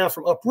coming down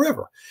from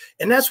upriver.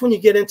 And that's when you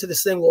get into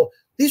this thing, well,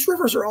 these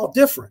rivers are all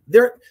different.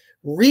 They're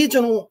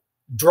regional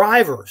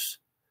drivers.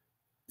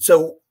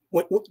 So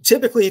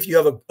typically, if you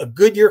have a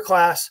good year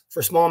class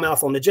for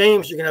smallmouth on the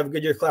James, you're going to have a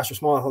good year class for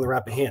smallmouth on the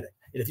Rappahannock.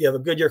 And if you have a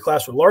good year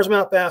class for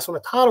largemouth bass on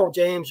the Tidal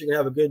James, you're going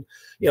to have a good,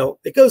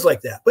 it goes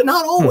like that. But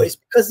not always,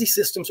 because these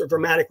systems are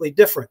dramatically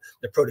different.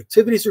 The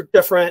productivities are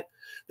different.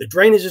 The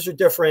drainages are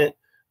different.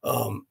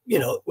 And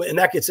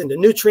that gets into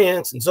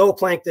nutrients and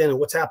zooplankton and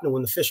what's happening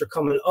when the fish are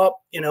coming up,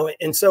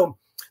 and so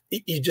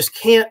you just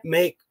can't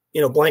make,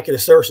 blanket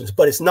assertions.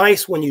 But it's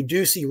nice when you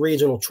do see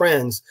regional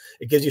trends.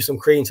 It gives you some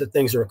credence that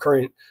things are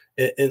occurring,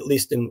 at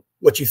least in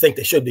what you think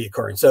they should be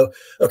occurring. So,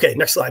 okay,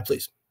 next slide,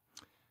 please.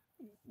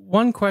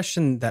 One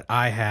question that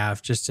I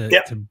have, just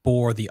to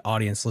bore the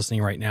audience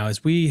listening right now,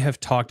 is we have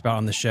talked about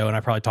on the show, and I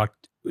probably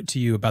talked to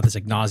you about this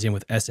ad nauseum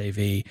with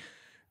SAV.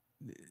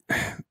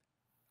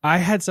 I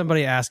had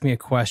somebody ask me a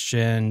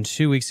question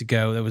 2 weeks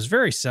ago that was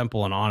very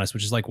simple and honest,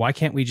 which is like, why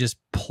can't we just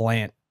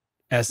plant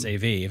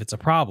SAV if it's a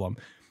problem?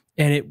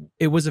 And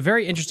it was a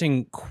very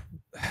interesting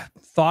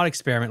thought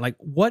experiment. Like,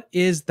 what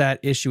is that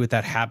issue with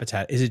that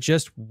habitat? Is it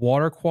just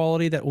water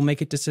quality that will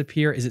make it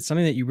disappear? Is it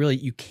something that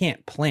you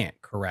can't plant,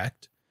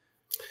 correct?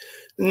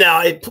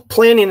 No,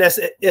 planting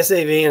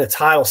SAV in a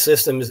tidal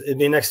system it'd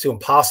be next to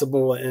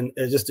impossible, and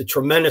just a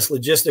tremendous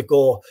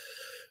logistical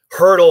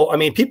hurdle. I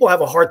mean, people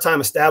have a hard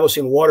time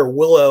establishing water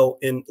willow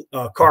in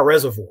Carr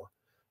Reservoir.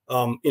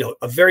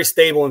 A very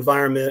stable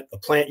environment, a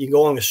plant, you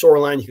go along the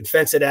shoreline, you can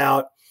fence it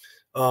out.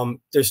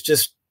 There's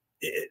just,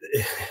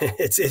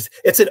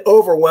 it's an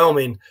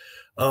overwhelming,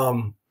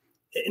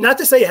 not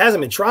to say it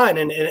hasn't been tried,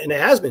 and it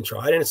has been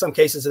tried. And in some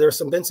cases,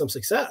 there's been some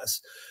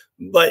success,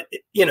 but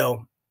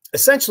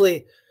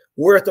essentially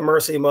we're at the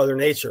mercy of Mother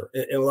Nature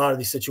in a lot of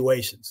these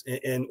situations.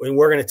 And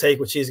we're going to take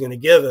what she's going to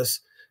give us.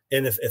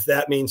 And if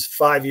that means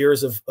 5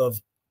 years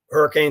of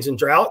hurricanes and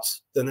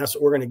droughts, then that's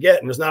what we're going to get.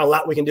 And there's not a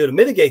lot we can do to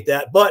mitigate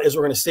that. But as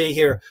we're going to see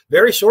here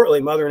very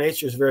shortly, Mother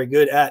Nature is very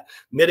good at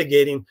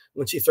mitigating.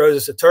 When she throws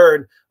us a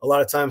turd, a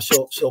lot of times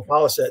she'll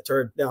polish that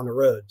turd down the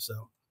road.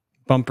 So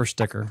bumper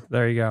sticker.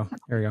 There you go.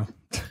 There you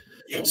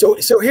go.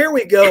 So here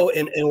we go.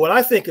 And what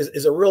I think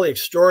is a really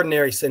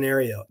extraordinary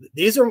scenario.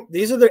 These are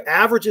the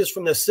averages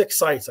from the 6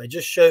 sites I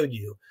just showed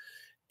you.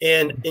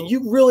 And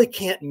you really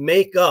can't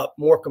make up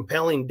more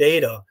compelling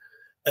data.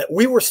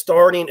 We were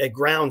starting at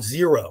ground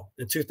zero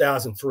in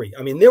 2003.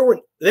 I mean, there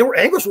were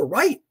anglers were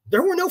right.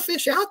 There were no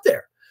fish out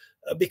there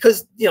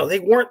because they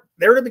weren't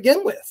there to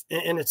begin with,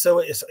 and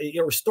so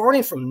we're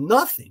starting from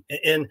nothing.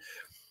 And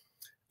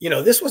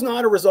this was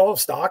not a result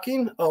of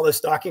stocking. Although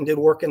stocking did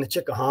work in the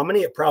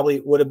Chickahominy, it probably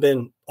would have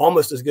been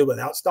almost as good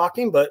without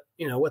stocking. But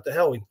what the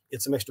hell, we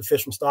get some extra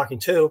fish from stocking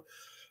too.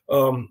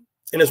 And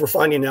as we're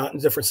finding out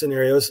in different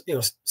scenarios,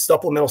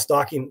 supplemental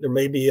stocking, there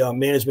may be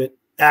management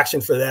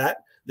action for that.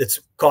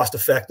 That's cost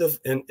effective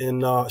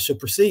and should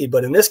proceed.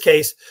 But in this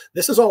case,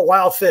 this is all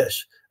wild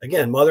fish.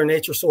 Again, Mother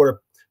Nature sort of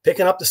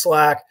picking up the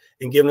slack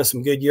and giving us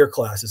some good year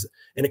classes.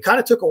 And it kind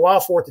of took a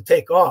while for it to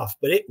take off,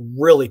 but it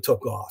really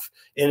took off.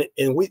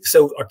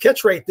 So our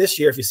catch rate this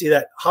year, if you see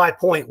that high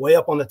point way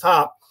up on the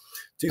top,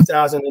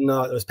 2000 and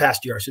it was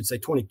past year, I should say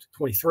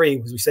 2023,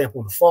 because we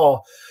sampled in the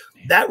fall,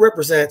 that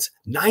represents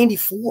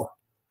 94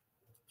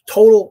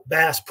 total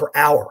bass per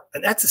hour.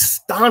 And that's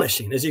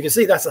astonishing. As you can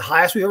see, that's the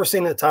highest we've ever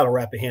seen in the Tidal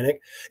Rappahannock.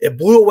 It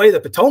blew away the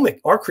Potomac,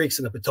 our creeks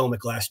in the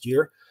Potomac last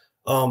year.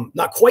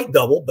 Not quite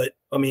double, but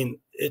I mean,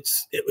 it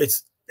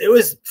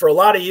was for a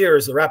lot of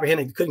years, the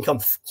Rappahannock couldn't come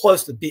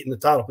close to beating the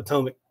Tidal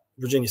Potomac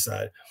Virginia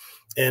side.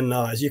 And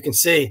as you can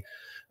see,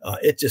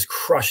 it just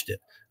crushed it.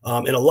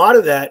 And a lot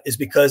of that is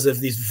because of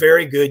these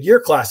very good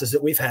year classes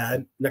that we've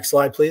had. Next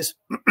slide, please.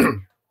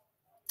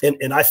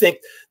 And I think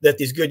that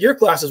these good year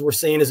classes we're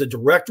seeing is a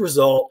direct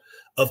result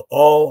of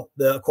all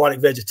the aquatic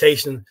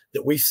vegetation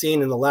that we've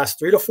seen in the last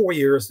 3 to 4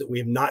 years that we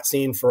have not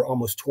seen for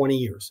almost 20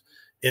 years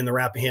in the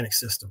Rappahannock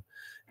system.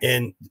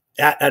 And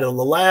out of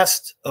the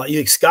last,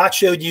 Scott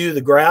showed you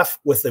the graph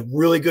with the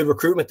really good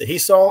recruitment that he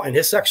saw in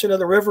his section of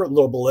the river, a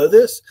little below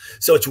this.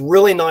 So it's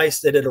really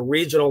nice that at a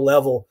regional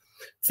level,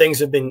 things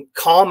have been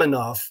calm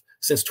enough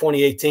since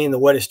 2018, the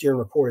wettest year in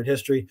recorded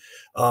history,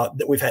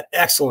 that we've had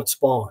excellent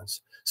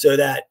spawns. So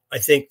that I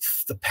think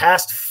the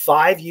past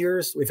 5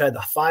 years, we've had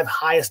the 5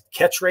 highest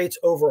catch rates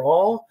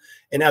overall.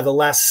 And now the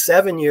last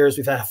 7 years,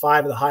 we've had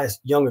 5 of the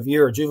highest young of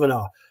year or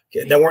juvenile.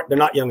 They're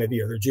not young of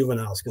year, they're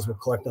juveniles because we'll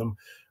collect them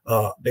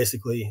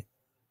basically.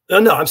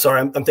 No, I'm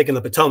sorry. I'm thinking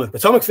the Potomac.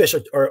 Potomac fish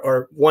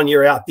are 1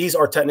 year out. These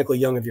are technically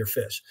young of year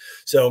fish.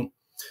 So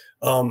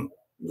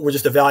we're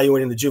just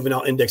evaluating the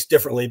juvenile index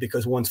differently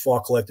because one's fall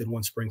collected,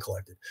 one's spring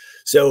collected.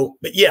 So,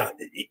 but yeah,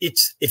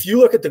 it's, if you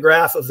look at the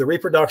graph of the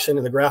reproduction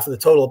and the graph of the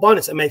total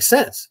abundance, it makes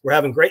sense. We're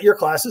having great year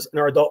classes and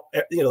our adult,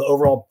 you know, the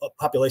overall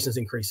population is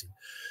increasing.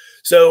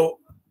 So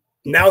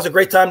now's a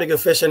great time to go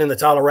fishing in the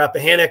Tidal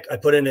Rappahannock. I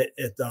put in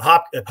at the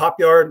Hop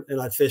Yard,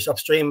 and I fish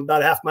upstream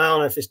about a half mile,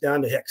 and I fish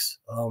down to Hicks.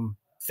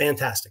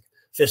 Fantastic.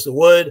 Fish the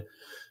wood,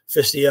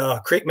 fish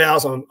the creek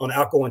mouths on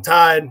outgoing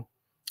tide,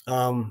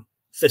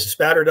 fish the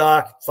spatter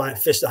dock,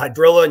 fish the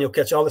hydrilla, and you'll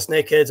catch all the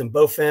snakeheads and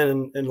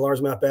bowfin and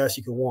largemouth bass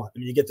you can want. I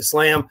mean, you get the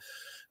slam.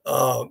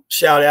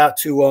 Shout out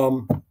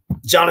to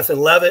Jonathan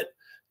Levitt,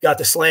 got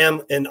the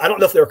slam, and I don't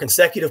know if they were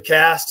consecutive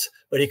casts,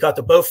 but he caught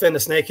the bowfin, the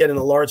snakehead, and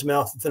the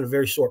largemouth within a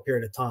very short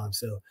period of time.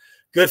 So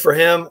good for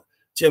him.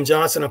 Jim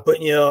Johnson, I'm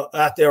putting you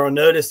out there on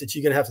notice that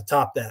you're going to have to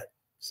top that.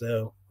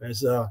 So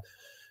there's I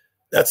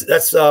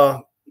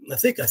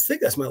think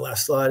that's my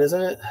last slide,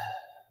 isn't it?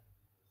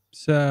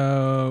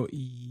 So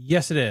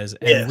yes, it is.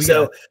 And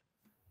yeah.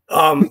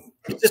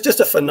 It's just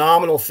a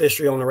phenomenal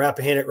fishery on the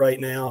Rappahannock right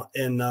now,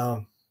 and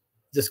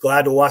just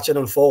glad to watch it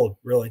unfold.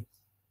 Really.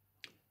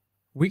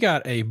 We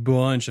got a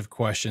bunch of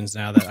questions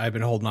now that I've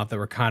been holding off that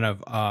were kind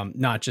of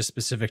not just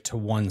specific to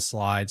one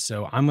slide.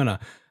 So I'm gonna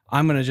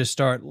just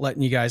start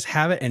letting you guys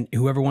have it, and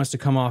whoever wants to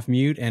come off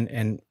mute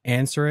and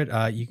answer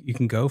it, you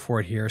can go for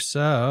it here.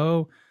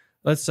 So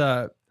let's.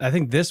 I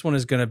think this one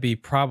is going to be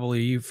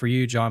probably for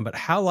you, John. But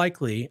how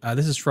likely?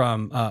 This is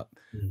from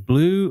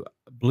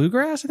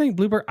Bluegrass, I think.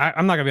 Bluebird.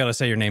 I'm not gonna be able to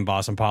say your name,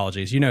 boss.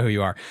 Apologies. You know who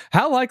you are.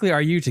 How likely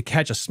are you to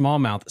catch a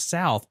smallmouth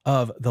south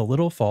of the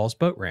Little Falls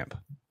boat ramp?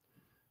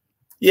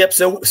 Yep.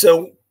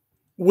 So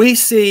we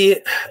see,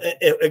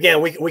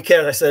 again, we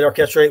catch, I said our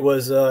catch rate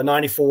was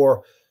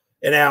 94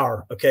 an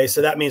hour. Okay.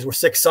 So that means we're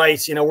 6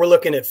 sites. You know, we're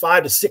looking at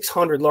 500 to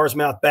 600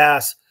 largemouth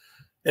bass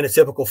in a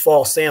typical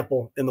fall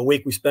sample in the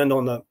week we spend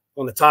on the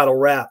Tidal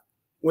Rap.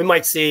 We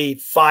might see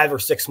 5 or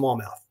 6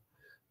 smallmouth.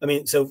 I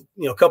mean, so,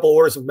 you know, a couple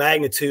orders of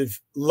magnitude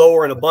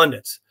lower in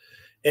abundance.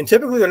 And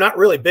typically they're not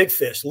really big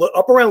fish.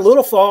 Up around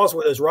Little Falls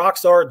where those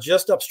rocks are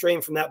just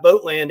upstream from that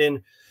boat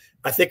landing,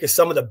 I think is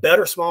some of the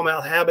better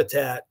smallmouth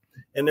habitat.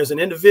 And there's an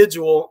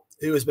individual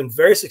who has been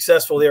very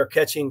successful there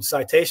catching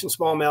citation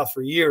smallmouth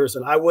for years.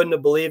 And I wouldn't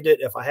have believed it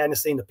if I hadn't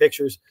seen the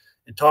pictures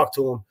and talked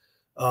to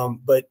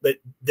him. But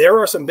there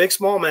are some big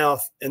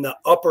smallmouth in the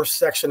upper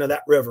section of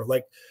that river,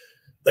 like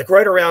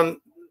right around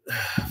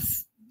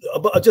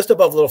just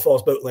above Little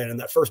Falls boat landing.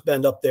 That first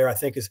bend up there, I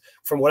think, is,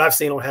 from what I've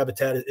seen on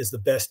habitat, is the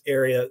best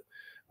area.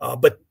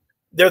 But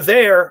they're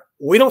there.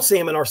 We don't see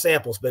them in our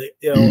samples, but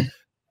you know,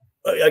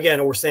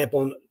 again, we're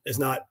sampling is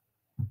not,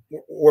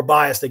 we're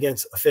biased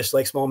against a fish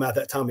like smallmouth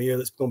that time of year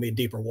that's going to be in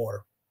deeper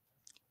water.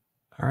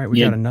 All right.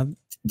 We got another.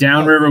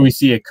 Downriver, we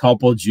see a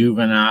couple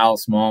juvenile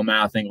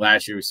smallmouth. I think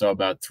last year we saw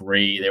about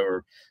 3. They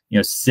were,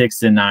 6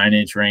 to 9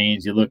 inch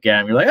range. You look at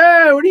them, you're like,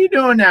 hey, what are you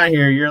doing down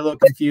here? You're a little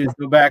confused.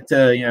 Go back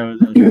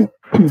to,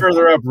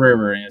 further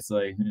upriver. And it's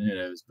like, who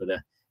knows? But,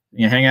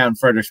 hang out in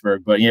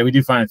Fredericksburg. But, yeah, we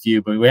do find a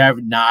few, but we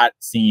have not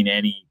seen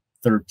any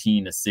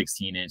 13 to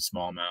 16 inch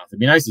smallmouth. It'd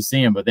be nice to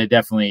see them, but they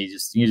definitely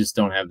you just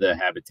don't have the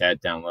habitat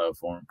down low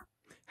for them.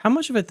 How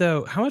much of it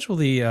though? How much will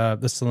the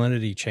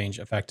salinity change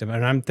affect them?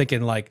 And I'm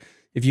thinking, like,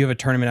 if you have a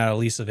tournament out of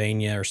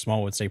Leesylvania or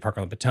Smallwood State Park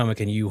on the Potomac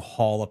and you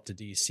haul up to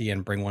DC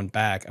and bring one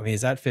back, I mean,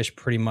 is that fish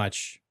pretty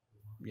much,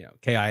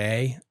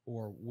 KIA,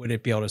 or would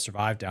it be able to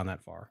survive down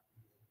that far?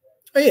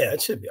 Oh yeah,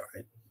 it should be all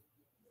right.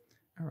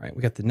 All right,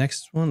 we got the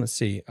next one. Let's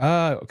see.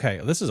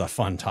 Okay, this is a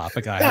fun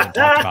topic. I haven't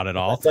talked about it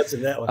all.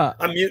 Touching that one.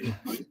 I'm muting.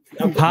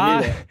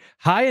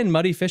 High and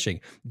muddy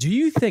fishing. Do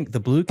you think the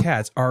blue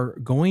cats are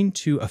going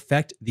to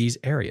affect these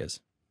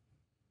areas?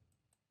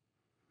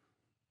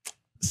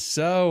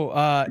 So,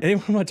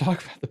 anyone want to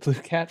talk about the blue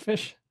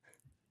catfish?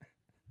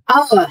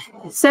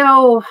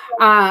 So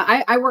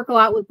I work a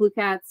lot with blue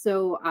cats,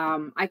 so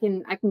I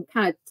can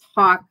kind of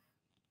talk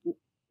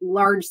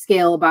large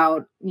scale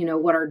about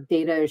what our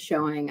data is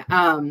showing.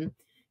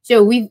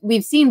 So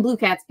we've seen blue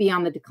cats be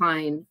on the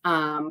decline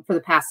for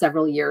the past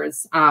several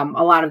years. A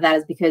lot of that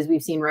is because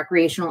we've seen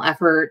recreational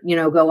effort,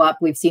 go up.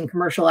 We've seen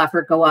commercial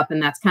effort go up,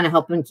 and that's kind of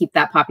helping keep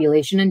that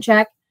population in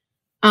check.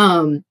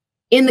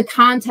 In the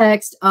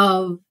context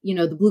of,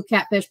 the blue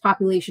catfish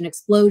population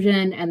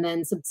explosion and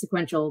then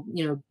subsequential,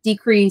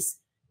 decrease,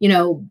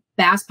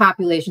 bass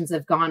populations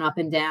have gone up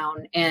and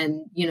down,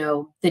 and,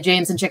 the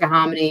James and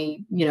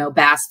Chickahominy,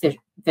 bass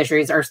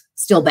fisheries are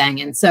still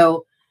banging.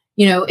 So,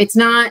 it's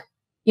not,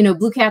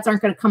 blue cats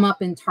aren't going to come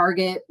up and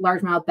target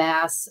largemouth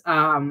bass.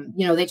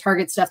 They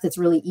target stuff that's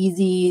really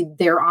easy.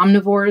 They're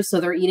omnivores, so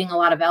they're eating a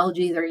lot of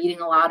algae. They're eating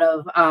a lot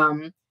of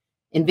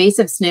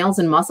invasive snails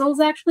and mussels,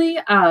 actually,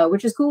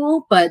 which is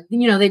cool. But,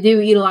 they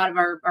do eat a lot of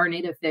our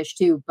native fish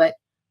too. But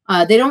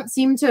they don't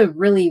seem to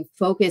really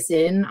focus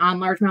in on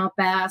largemouth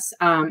bass.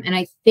 And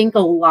I think a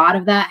lot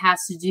of that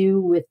has to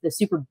do with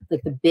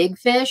the big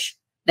fish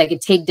that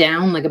could take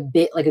down like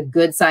a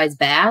good sized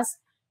bass.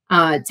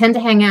 Tend to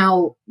hang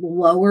out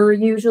lower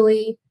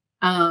usually.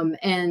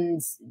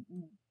 And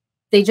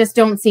they just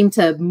don't seem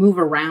to move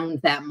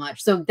around that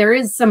much. So there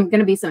is going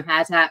to be some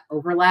habitat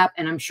overlap,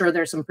 and I'm sure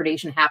there's some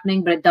predation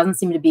happening, but it doesn't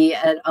seem to be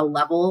at a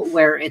level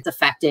where it's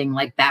affecting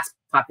like bass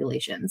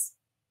populations.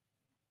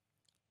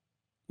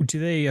 Do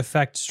they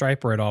affect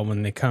striper at all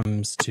when it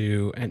comes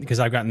to, and because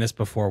I've gotten this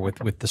before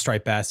with the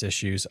striped bass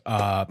issues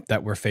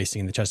that we're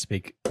facing in the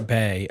Chesapeake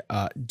Bay,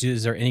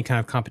 is there any kind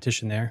of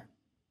competition there?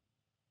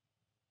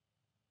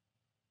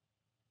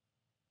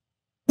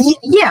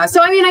 Yeah.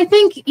 So, I mean, I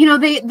think,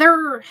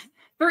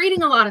 they're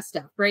eating a lot of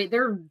stuff, right? They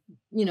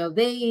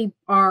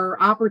are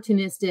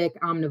opportunistic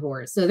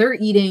omnivores. So they're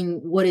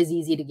eating what is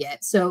easy to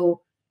get.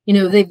 So,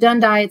 they've done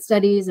diet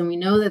studies, and we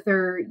know that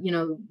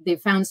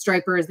they've found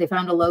stripers, they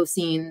found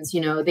alocines,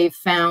 they've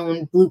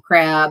found blue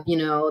crab,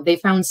 they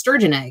found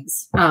sturgeon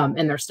eggs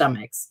in their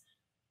stomachs.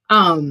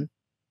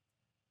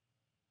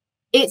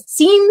 It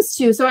seems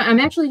to, so I'm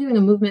actually doing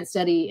a movement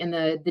study in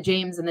the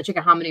James and the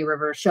Chickahominy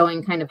River,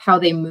 showing kind of how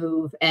they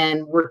move.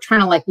 And we're trying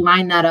to like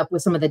line that up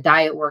with some of the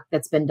diet work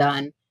that's been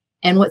done.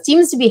 And what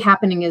seems to be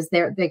happening is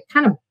they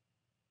kind of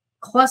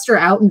cluster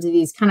out into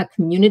these kind of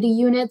community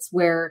units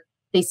where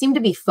they seem to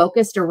be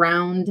focused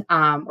around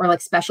or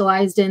like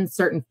specialized in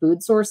certain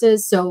food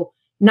sources. So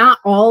not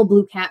all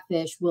blue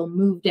catfish will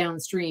move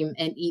downstream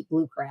and eat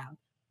blue crab.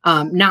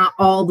 Not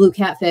all blue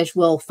catfish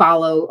will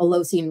follow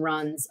Holocene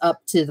runs up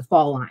to the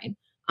fall line,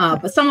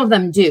 but some of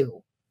them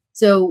do.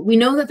 So we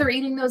know that they're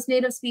eating those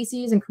native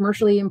species and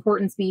commercially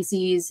important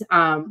species.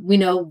 We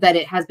know that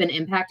it has been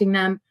impacting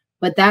them,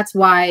 but that's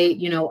why,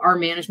 our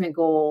management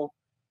goal,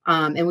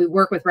 and we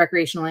work with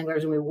recreational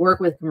anglers and we work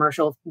with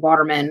commercial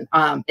watermen,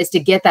 is to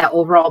get that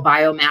overall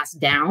biomass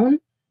down.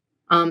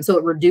 So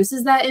it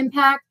reduces that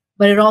impact,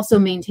 but it also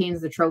maintains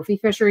the trophy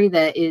fishery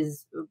that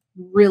is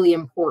really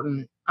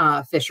important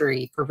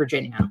fishery for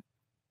Virginia.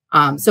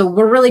 So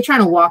we're really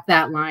trying to walk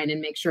that line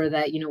and make sure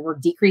that, we're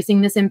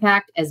decreasing this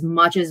impact as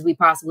much as we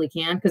possibly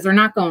can, because they're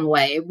not going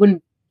away. It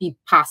wouldn't be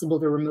possible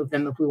to remove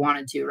them if we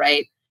wanted to,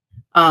 right?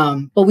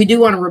 But we do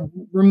want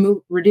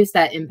to reduce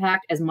that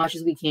impact as much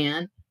as we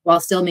can while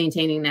still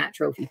maintaining that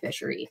trophy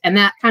fishery. And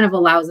that kind of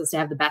allows us to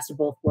have the best of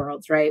both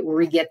worlds, right? Where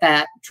we get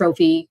that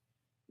trophy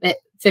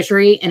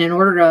fishery. And in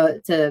order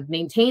to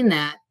maintain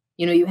that,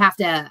 you have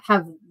to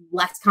have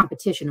less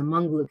competition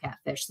among blue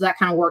catfish. So that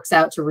kind of works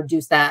out to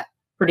reduce that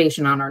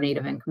predation on our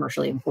native and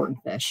commercially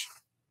important fish.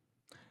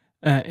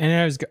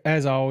 And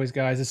as always,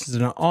 guys, this is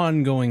an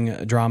ongoing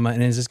drama.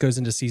 And as this goes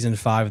into season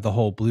 5 of the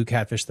whole blue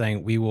catfish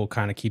thing, we will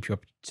kind of keep you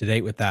up to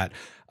date with that.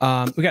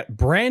 We got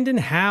Brandon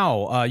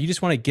Howe. You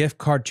just want a gift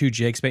card to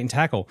Jake's Bait and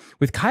Tackle.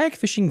 With kayak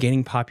fishing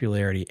gaining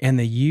popularity and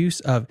the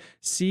use of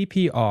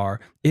CPR,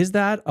 is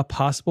that a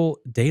possible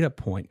data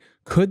point?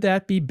 Could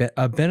that be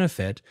a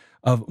benefit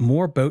of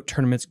more boat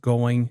tournaments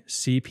going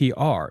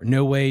CPR?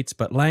 No weights,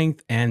 but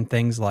length and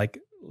things like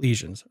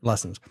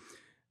lessons.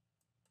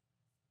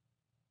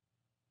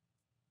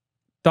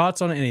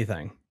 Thoughts on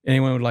anything?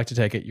 Anyone would like to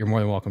take it? You're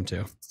more than welcome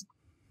to.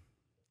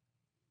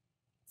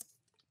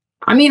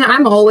 I mean,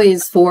 I'm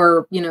always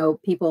for,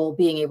 people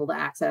being able to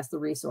access the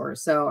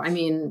resource. So, I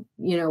mean,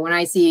 when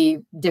I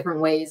see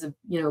different ways of,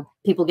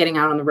 people getting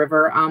out on the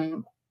river,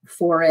 I'm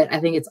for it. I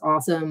think it's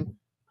awesome.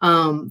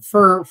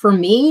 For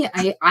me,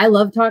 I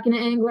love talking to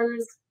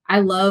anglers. I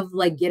love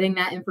like getting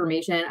that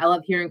information. I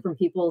love hearing from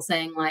people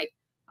saying like,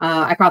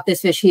 I caught this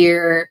fish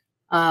here.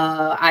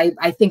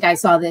 I think I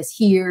saw this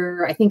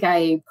here. I think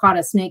I caught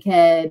a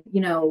snakehead.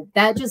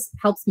 That just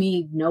helps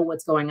me know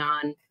what's going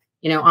on,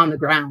 on the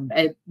ground.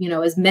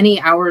 As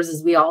many hours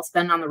as we all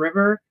spend on the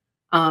river,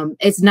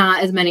 it's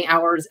not as many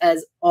hours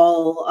as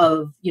all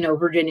of,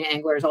 Virginia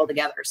anglers all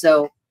together.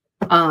 So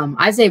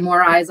I say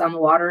more eyes on the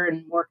water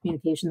and more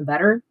communication, the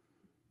better.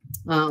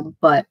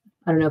 But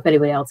I don't know if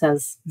anybody else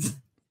has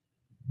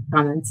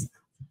comments.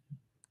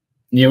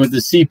 With the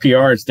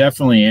CPR, it's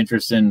definitely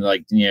interesting,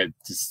 like, to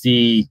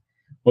see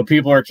what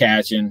people are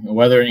catching,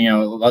 whether, a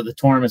lot of the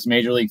tournaments,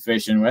 Major League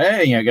Fishing,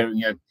 hey,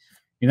 you're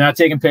not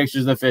taking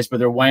pictures of the fish, but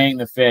they're weighing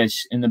the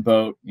fish in the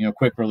boat,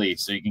 quick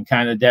release. So you can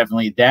kind of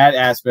definitely, that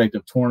aspect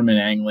of tournament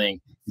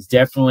angling is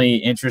definitely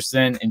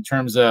interesting in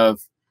terms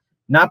of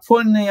not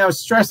putting,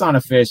 stress on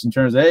a fish in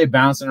terms of, hey,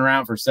 bouncing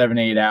around for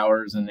 7-8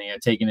 hours and,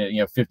 taking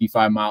it,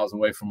 55 miles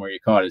away from where you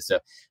caught it. So,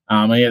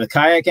 the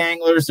kayak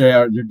anglers,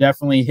 they're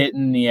definitely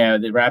hitting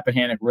the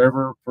Rappahannock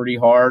River pretty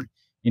hard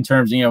in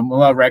terms of, a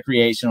lot of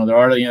recreational. There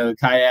are, the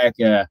kayak,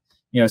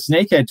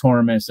 snakehead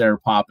tournaments that are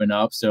popping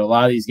up. So a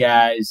lot of these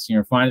guys,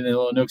 finding the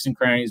little nooks and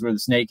crannies where the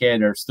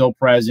snakehead are still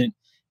present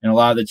in a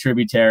lot of the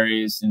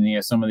tributaries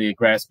and, some of the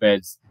grass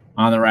beds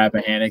on the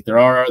Rappahannock. There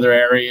are other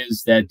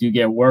areas that do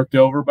get worked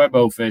over by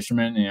bow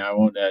fishermen. I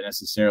won't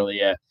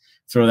necessarily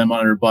throw them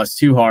under the bus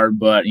too hard,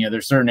 but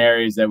there's certain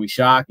areas that we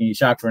shock, and you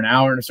shock for an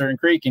hour in a certain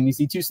creek and you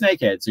see 2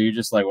 snakeheads. So you're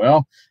just like,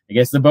 well, I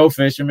guess the bow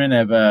fishermen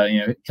have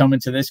come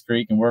into this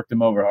creek and worked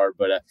them over hard.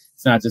 But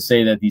it's not to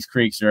say that these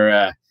creeks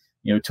are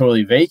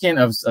totally vacant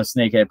of a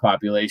snakehead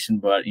population,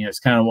 but it's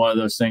kind of one of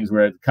those things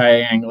where the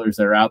kayak anglers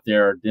that are out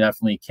there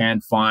definitely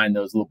can find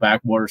those little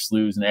backwater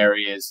sloughs and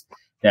areas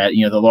that,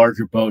 you know, the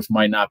larger boats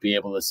might not be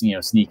able to, you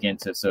know, sneak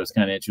into. So it's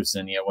kind of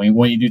interesting. You know,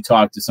 when you do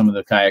talk to some of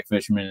the kayak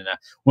fishermen, and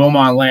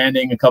Wilmot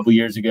Landing a couple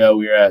years ago,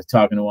 we were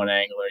talking to one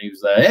angler, and he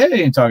was like,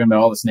 hey, and talking about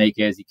all the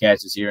snakeheads he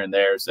catches here and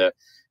there. So,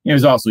 you know, he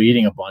was also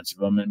eating a bunch of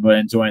them, but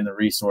enjoying the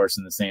resource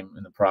in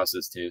the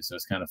process too. So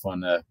it's kind of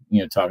fun to,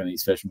 you know, talking to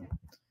these fishermen.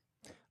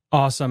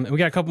 Awesome. And we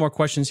got a couple more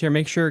questions here.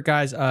 Make sure,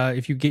 guys,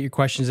 if you get your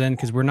questions in,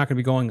 because we're not going to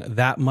be going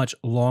that much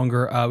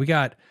longer. We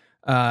got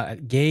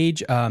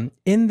Gage.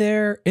 In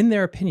their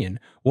opinion,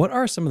 what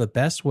are some of the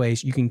best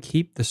ways you can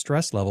keep the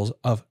stress levels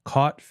of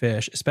caught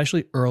fish,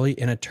 especially early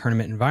in a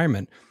tournament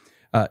environment,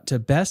 to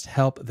best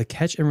help the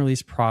catch and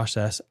release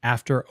process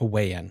after a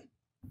weigh-in?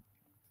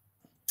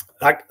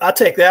 I'll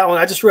take that one.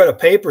 I just read a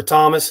paper,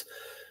 Thomas,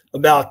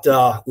 about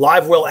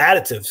live well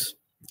additives.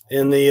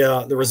 And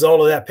the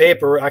result of that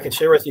paper, I can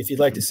share with you if you'd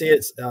like to see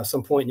it at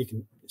some point, and you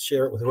can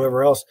share it with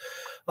whoever else.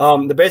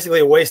 They're basically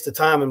a waste of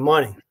time and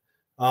money.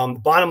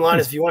 Bottom line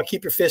is, if you want to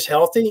keep your fish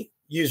healthy,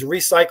 use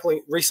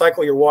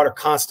recycle your water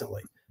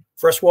constantly.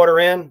 Fresh water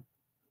in,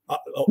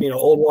 you know,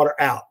 old water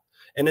out.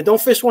 And then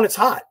don't fish when it's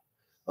hot.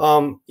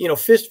 You know,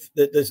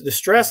 the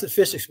stress that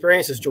fish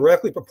experience is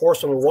directly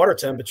proportional to water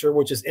temperature,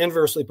 which is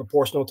inversely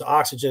proportional to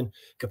oxygen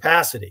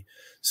capacity.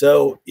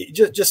 So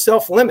just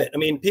self-limit. I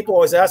mean, people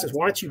always ask us,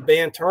 why don't you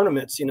ban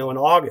tournaments, you know, in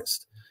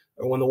August,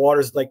 or when the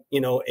water's like,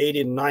 you know,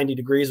 80 to 90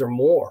 degrees or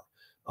more?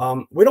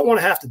 We don't want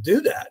to have to do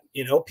that.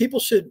 You know, people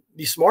should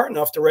be smart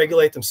enough to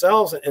regulate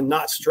themselves and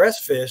not stress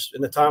fish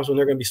in the times when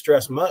they're going to be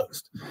stressed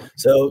most.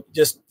 So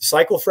just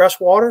cycle fresh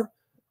water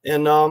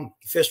and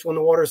fish when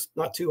the water's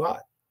not too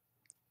hot.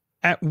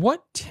 At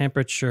what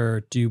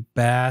temperature do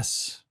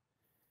bass,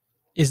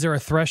 is there a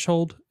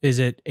threshold? Is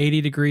it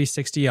 80 degrees,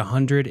 60,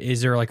 100?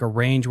 Is there like a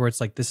range where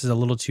it's like, this is a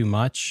little too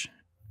much?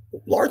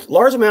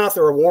 Largemouth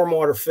are a warm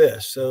water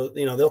fish. So,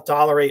 you know, they'll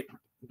tolerate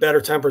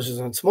better temperatures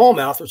than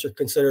smallmouth, which are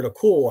considered a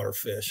cool water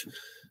fish.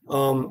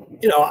 You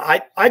know,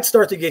 I'd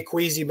start to get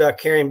queasy about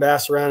carrying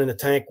bass around in the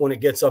tank when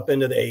it gets up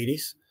into the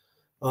 80s,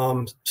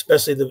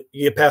 especially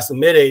you get past the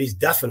mid 80s,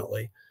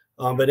 definitely.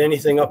 But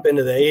anything up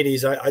into the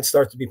 80s, I'd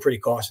start to be pretty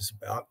cautious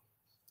about.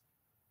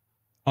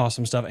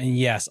 Awesome stuff. And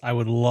yes, I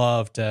would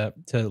love to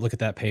look at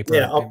that paper.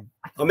 Yeah,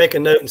 I'll make a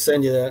note and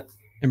send you that.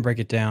 And break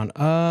it down.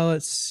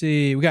 Let's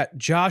see. We got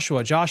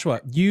Joshua.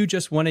 Joshua, you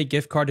just won a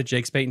gift card to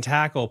Jake's Bait and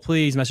Tackle.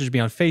 Please message me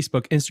on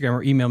Facebook, Instagram,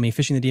 or email me,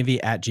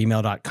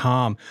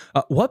 fishingthedmv@gmail.com.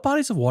 What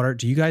bodies of water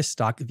do you guys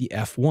stock the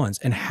F1s?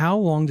 And how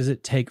long does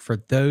it take for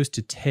those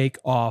to take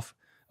off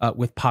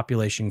with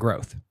population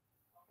growth?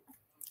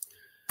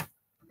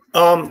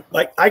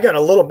 Like I got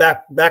a little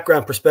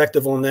background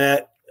perspective on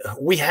that.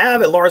 We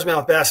have a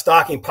largemouth bass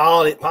stocking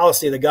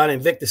policy that a guy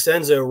named Vic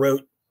DeCenzo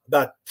wrote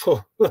about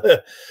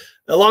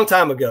a long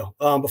time ago,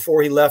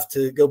 before he left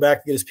to go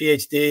back to get his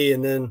PhD.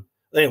 And then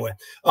anyway,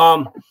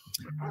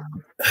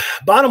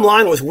 bottom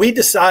line was, we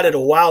decided a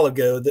while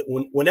ago that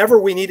whenever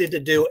we needed to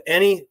do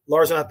any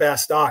largemouth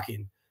bass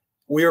stocking,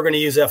 we were going to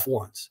use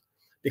F1s,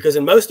 because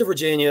in most of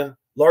Virginia,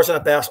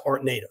 largemouth bass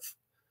aren't native.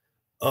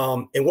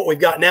 And what we've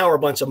got now are a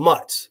bunch of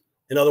mutts.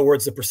 In other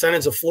words, the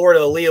percentage of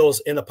Florida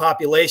alleles in the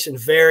population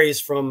varies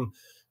from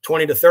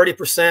 20 to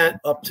 30%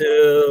 up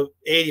to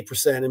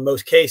 80% in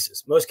most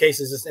cases. Most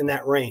cases it's in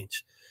that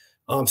range.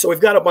 So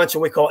we've got a bunch of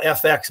what we call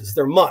FXs.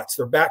 They're mutts.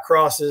 They're back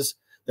crosses.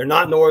 They're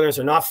not northerns.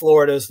 They're not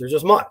Floridas. They're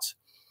just mutts.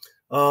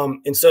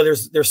 And so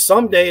there's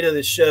some data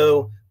that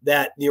show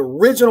that the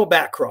original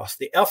back cross,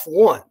 the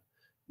F1,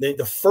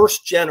 the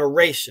first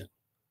generation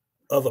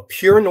of a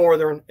pure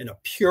northern and a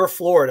pure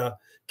Florida,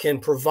 can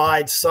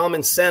provide some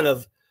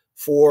incentive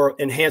for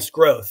enhanced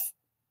growth,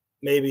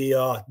 maybe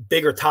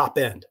bigger top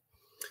end.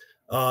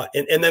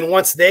 And then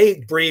once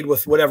they breed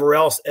with whatever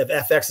else of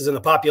FX is in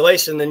the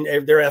population, then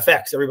they're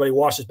FX. Everybody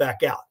washes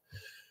back out.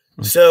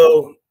 Mm-hmm.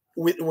 So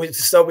we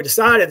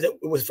decided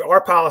that our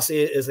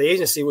policy as the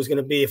agency was going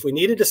to be, if we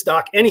needed to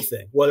stock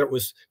anything, whether it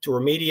was to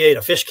remediate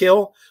a fish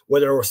kill,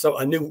 whether it was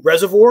a new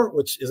reservoir,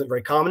 which isn't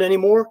very common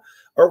anymore,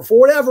 or for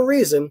whatever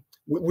reason,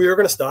 we were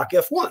going to stock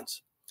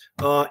F1s.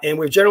 And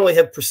we generally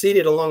have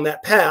proceeded along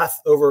that path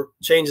over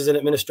changes in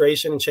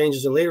administration and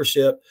changes in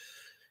leadership.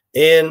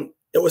 And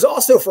it was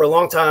also for a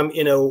long time,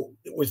 you know,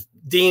 it was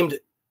deemed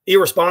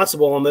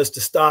irresponsible almost to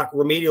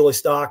remedially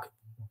stock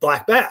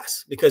black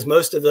bass, because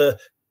most of the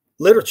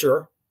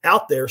literature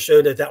out there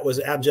showed that that was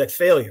abject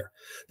failure.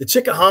 The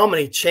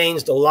Chickahominy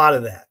changed a lot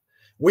of that.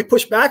 We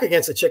pushed back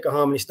against the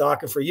Chickahominy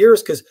stocking for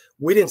years because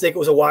we didn't think it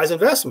was a wise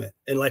investment.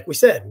 And like we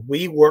said,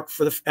 we work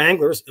for the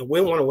anglers and we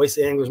don't want to waste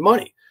the anglers'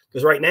 money,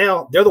 because right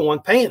now they're the one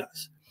paying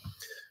us.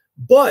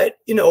 But,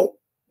 you know,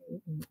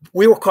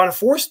 we were kind of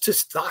forced to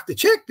stock the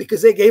chick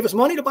because they gave us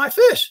money to buy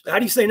fish. How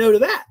do you say no to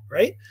that,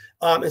 right?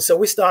 And so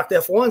we stocked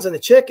F1s and the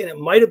chick, and it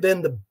might have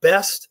been the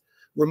best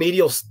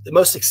remedial, the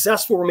most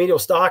successful remedial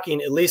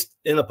stocking, at least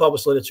in the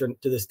published literature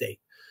to this date.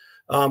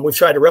 We've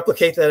tried to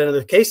replicate that in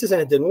other cases,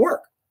 and it didn't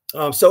work.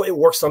 So it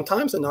works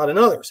sometimes and not in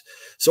others.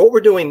 So what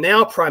we're doing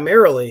now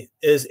primarily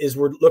is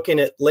we're looking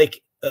at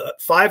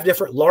 5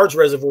 different large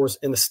reservoirs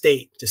in the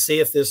state to see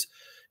if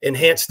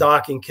enhanced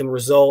stocking can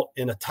result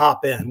in a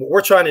top end. What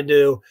we're trying to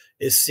do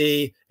is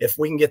see if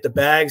we can get the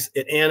bags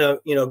at Anna,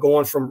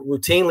 going from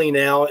routinely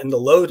now in the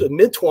low to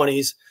mid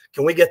 20s.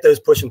 Can we get those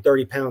pushing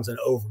 30 pounds and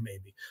over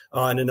maybe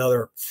in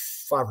another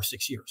 5 or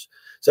 6 years?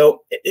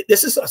 So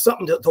this is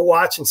something to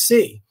watch and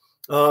see.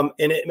 And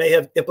it may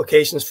have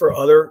implications for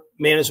other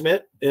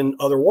management in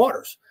other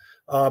waters.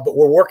 But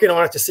we're working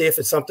on it to see if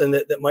it's something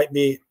that might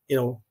be,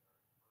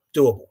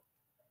 doable.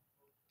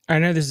 I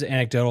know this is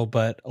anecdotal,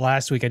 but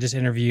last week I just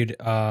interviewed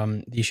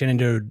the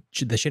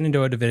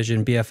Shenandoah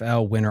Division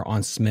BFL winner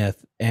on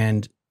Smith,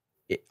 and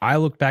I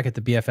looked back at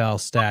the BFL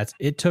stats.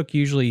 It took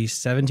usually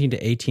 17 to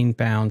 18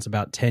 pounds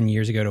about 10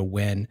 years ago to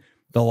win.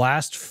 The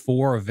last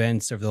 4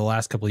 events over the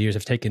last couple of years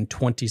have taken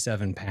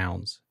 27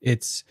 pounds.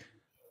 It's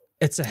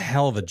a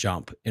hell of a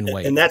jump in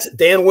weight. And that's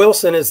Dan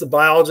Wilson is the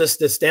biologist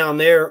that's down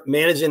there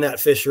managing that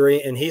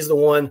fishery. And he's the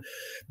one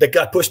that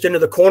got pushed into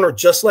the corner,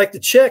 just like the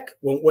chick.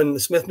 When the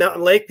Smith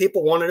Mountain Lake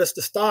people wanted us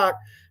to stock.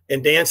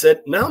 And Dan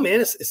said, no, man,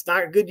 it's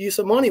not a good use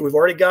of money. We've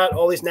already got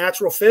all these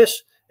natural fish.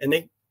 And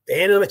they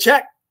handed him a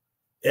check.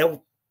 And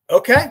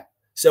okay.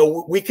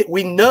 So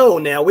we know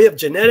now, we have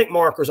genetic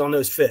markers on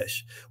those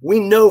fish. We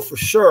know for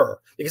sure,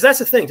 because that's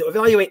the thing, to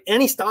evaluate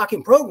any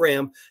stocking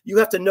program, you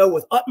have to know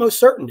with utmost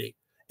certainty,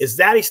 is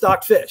that a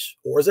stocked fish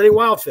or is it a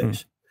wild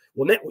fish?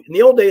 Well, in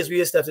the old days, we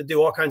used to have to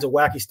do all kinds of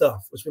wacky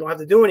stuff, which we don't have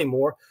to do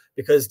anymore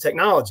because of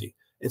technology.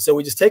 And so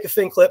we just take a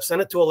fin clip,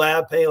 send it to a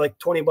lab, pay like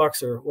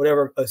 $20 or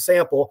whatever a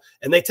sample,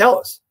 and they tell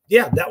us,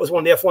 yeah, that was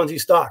one of the F1s you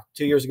stocked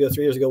 2 years ago,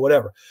 3 years ago,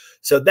 whatever.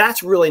 So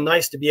that's really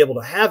nice to be able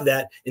to have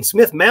that. And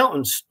Smith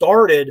Mountain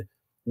started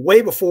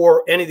way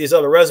before any of these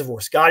other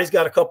reservoirs. Scotty's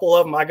got a couple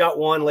of them. I got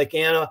one, Lake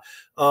Anna.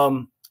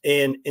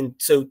 And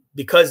so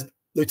because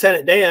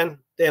Lieutenant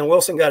Dan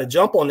Wilson got a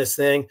jump on this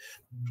thing,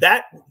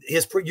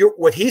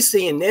 what he's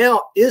seeing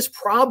now is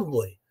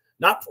probably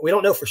not, we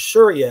don't know for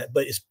sure yet,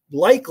 but it's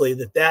likely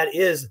that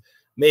is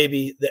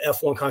maybe the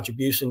F1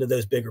 contribution to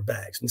those bigger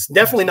bags. And it's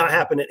definitely not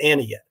happened at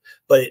Anna yet,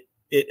 but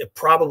it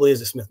probably is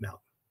a Smith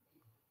Mountain.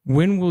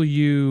 When would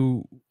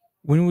you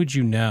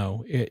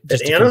know?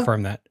 Just to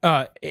confirm that.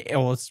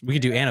 We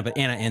could do Anna, but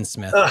Anna and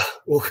Smith.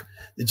 Well,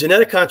 the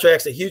genetic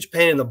contract's a huge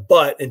pain in the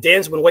butt, and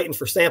Dan's been waiting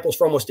for samples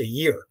for almost a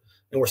year,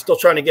 and we're still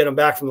trying to get them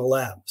back from the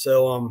lab.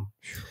 So,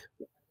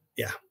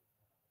 yeah,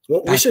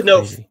 we should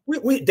know.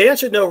 Dan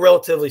should know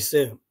relatively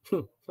soon.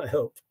 I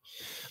hope.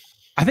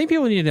 I think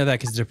people need to know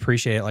that because to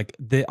appreciate it. Like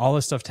all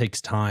this stuff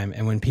takes time,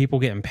 and when people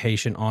get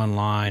impatient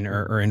online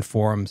or in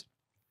forums.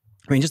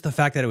 I mean, just the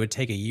fact that it would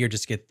take a year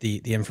just to get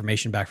the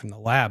information back from the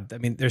lab. I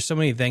mean, there's so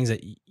many things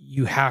that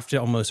you have to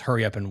almost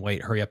hurry up and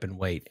wait.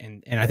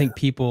 And I think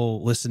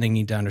people listening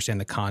need to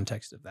understand the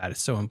context of that.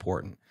 It's so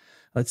important.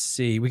 Let's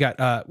see. We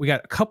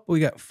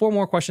got 4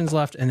 more questions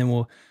left, and then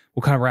we'll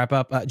kind of wrap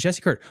up.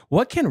 Jesse Kurt,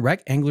 what can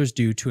rec anglers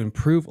do to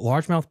improve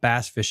largemouth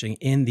bass fishing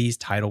in these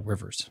tidal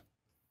rivers?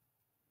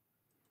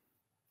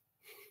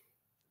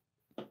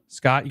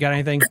 Scott, you got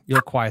anything? You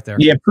look quiet there.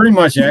 Yeah, pretty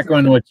much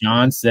echoing what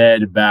John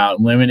said about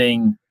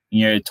limiting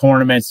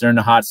tournaments during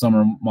the hot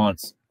summer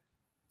months.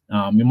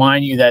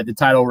 Remind you that the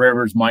tidal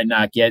rivers might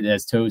not get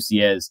as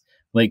toasty as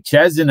Lake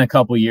Chesdin a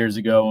couple years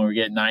ago when we were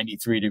getting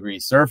 93-degree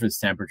surface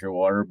temperature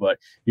water, but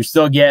you're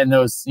still getting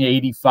those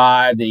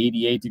 85 to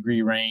 88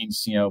 degree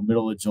range,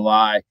 middle of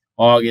July,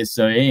 August.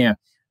 So,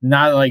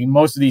 not like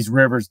most of these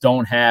rivers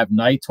don't have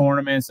night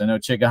tournaments. I know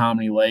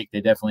Chickahominy Lake, they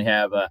definitely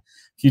have a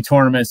few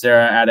tournaments there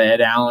out of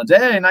Ed Allen's.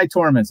 Hey, night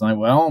tournaments. I'm like,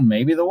 well,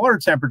 maybe the water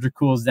temperature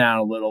cools down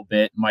a little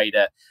bit, might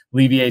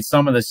alleviate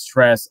some of the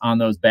stress on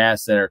those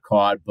bass that are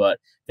caught.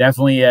 But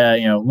definitely,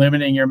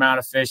 limiting your amount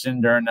of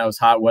fishing during those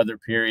hot weather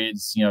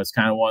periods. It's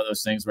kind of one of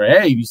those things where,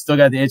 hey, you still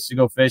got the itch to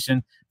go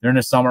fishing during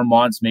the summer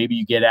months. Maybe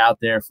you get out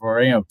there for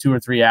 2 or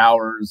 3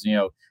 hours,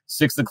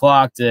 6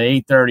 o'clock to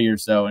 8:30 or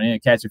so,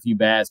 and catch a few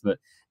bass. But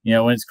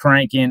when it's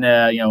cranking,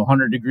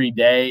 100-degree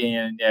day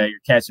and you're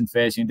catching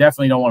fish, you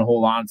definitely don't want to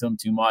hold on to them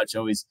too much.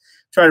 Always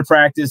try to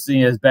practice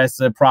as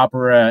best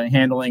proper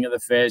handling of the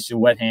fish,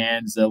 wet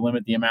hands,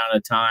 limit the amount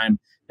of time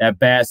that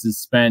bass is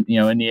spent,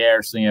 in the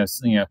air. So,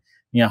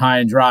 high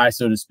and dry,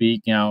 so to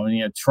speak,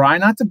 try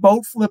not to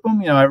boat flip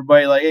them.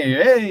 Everybody like,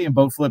 hey,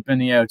 boat flipping,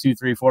 2,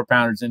 3, 4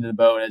 pounders into the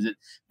boat as it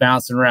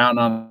bouncing around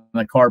on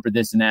the carpet,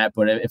 this and that.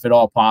 But if at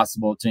all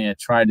possible, to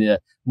try to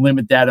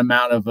limit that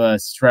amount of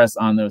stress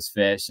on those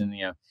fish. And,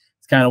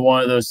 it's kind of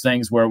one of those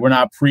things where we're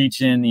not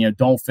preaching,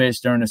 don't fish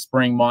during the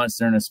spring months,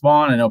 during the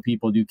spawn. I know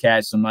people do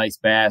catch some nice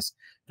bass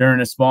during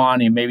the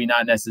spawn, and maybe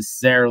not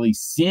necessarily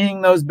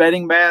seeing those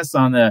bedding bass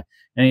on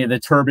any of the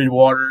turbid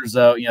waters,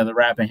 the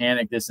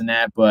Rappahannock, this and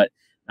that. But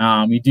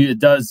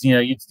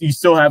you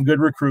still have good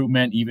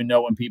recruitment, even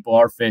though when people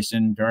are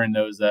fishing during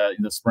those the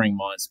spring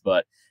months.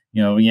 But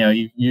you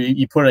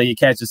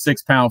catch a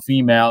 6-pound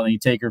female and you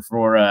take her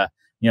for a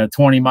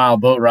 20-mile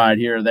boat ride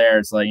here or there.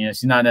 It's like,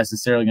 she's not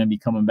necessarily going to be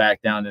coming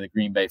back down to the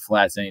Green Bay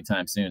Flats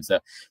anytime soon. So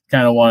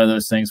kind of one of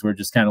those things where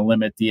just kind of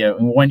limit the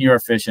when you're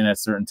fishing at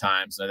certain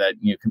times, so that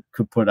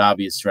could put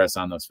obvious stress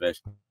on those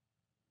fish.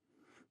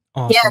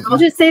 Awesome. Yeah, I'll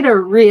just say to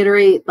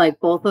reiterate, like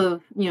both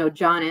of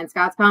John and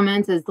Scott's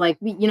comments, is like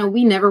we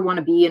never want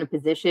to be in a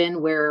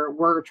position where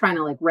we're trying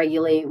to like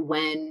regulate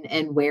when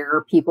and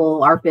where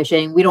people are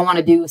fishing. We don't want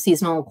to do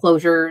seasonal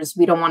closures.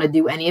 We don't want to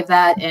do any of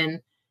that. And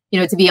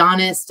to be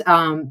honest,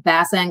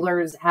 bass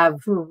anglers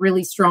have a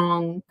really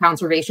strong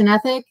conservation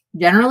ethic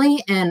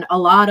generally, and a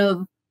lot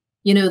of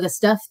the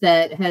stuff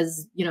that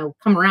has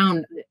come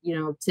around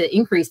to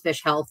increase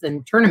fish health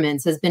and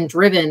tournaments has been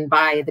driven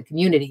by the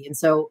community, and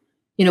so.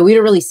 We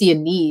don't really see a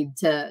need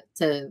to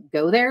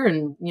go there,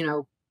 and,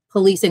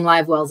 policing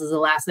live wells is the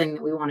last thing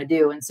that we want to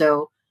do. And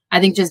so I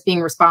think just being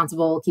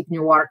responsible, keeping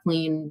your water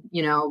clean,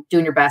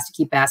 doing your best to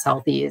keep bass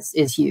healthy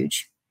is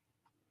huge.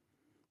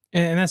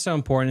 And that's so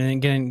important. And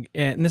again,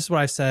 and this is what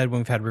I've said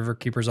when we've had river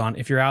keepers on.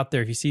 If you're out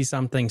there, if you see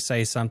something,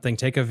 say something,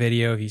 take a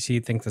video. If you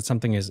think that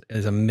something is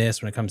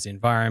amiss when it comes to the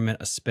environment,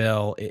 a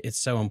spill, it's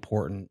so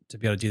important to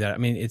be able to do that. I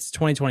mean, it's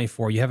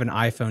 2024. You have an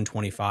iPhone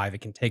 25. It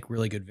can take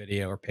really good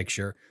video or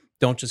picture.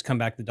 Don't just come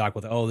back to the dock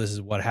with, oh, this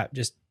is what happened.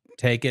 Just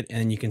take it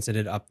and you can send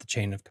it up the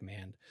chain of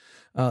command.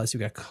 Let's see,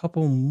 we got a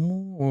couple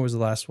more. What was the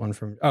last one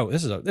from? Oh,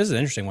 this is an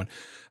interesting one.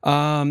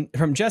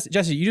 From Jesse.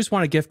 Jesse, you just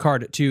want a gift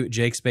card to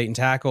Jake's Bait and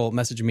Tackle.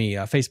 Message me,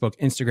 Facebook,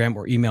 Instagram,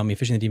 or email me,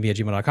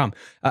 fishingthedmv@gmail.com.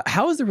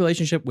 How is the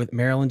relationship with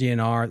Maryland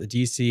DNR, the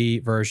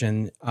DC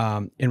version,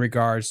 in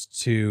regards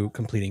to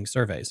completing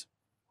surveys?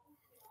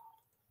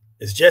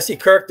 Is Jesse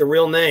Kirk the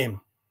real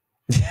name?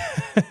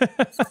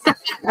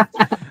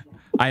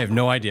 I have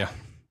no idea.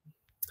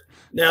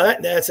 Now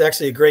that's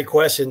actually a great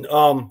question.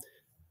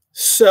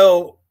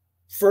 So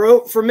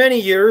for many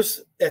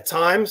years, at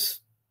times,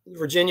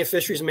 Virginia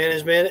Fisheries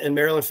Management and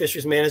Maryland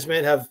Fisheries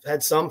Management have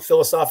had some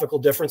philosophical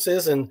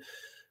differences in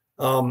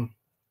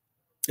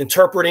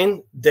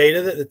interpreting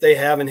data that they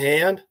have in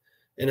hand,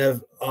 and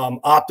have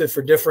opted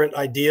for different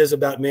ideas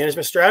about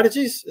management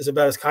strategies, is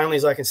about as kindly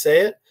as I can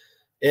say it.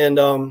 And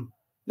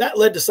that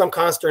led to some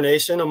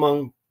consternation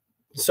among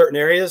certain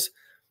areas.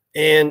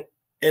 And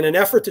in an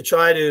effort to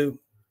try to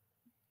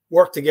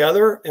work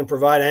together and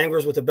provide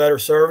anglers with a better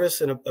service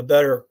and a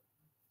better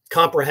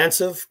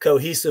comprehensive,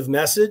 cohesive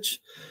message.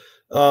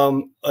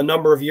 A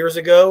number of years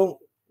ago,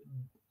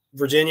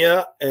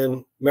 Virginia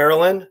and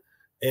Maryland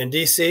and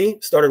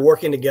DC started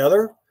working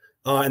together.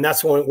 And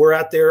that's when we're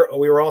out there.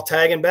 We were all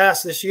tagging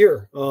bass this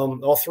year,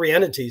 all three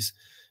entities,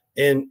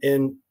 and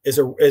is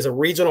a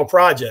regional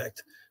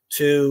project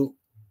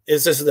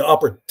this is the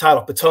upper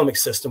Tidal Potomac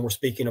system we're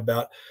speaking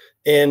about.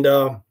 And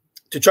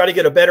to try to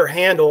get a better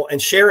handle and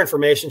share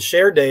information,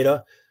 share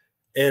data.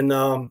 And,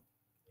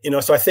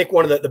 so I think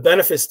one of the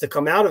benefits to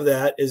come out of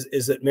that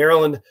is that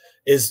Maryland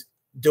is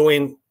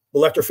doing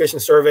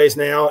electrofishing surveys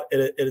now at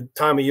a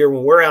time of year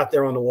when we're out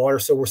there on the water.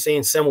 So we're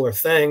seeing similar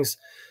things.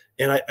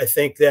 And I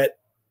think that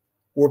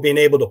we're being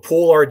able to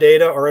pool our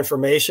data, our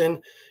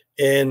information.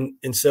 And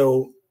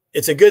so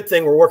it's a good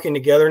thing we're working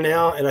together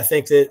now. And I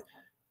think that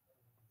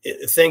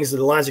the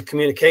lines of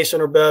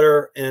communication are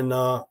better, and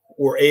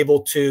we're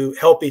able to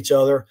help each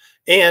other.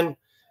 And,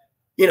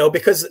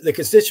 because the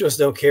constituents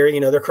don't care,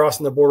 they're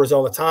crossing the borders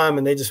all the time,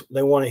 and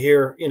they want to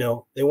hear,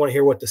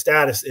 what the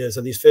status is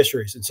of these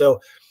fisheries. And so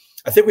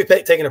I think we've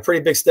taken a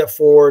pretty big step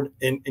forward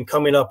in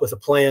coming up with a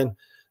plan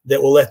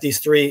that will let these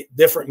three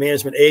different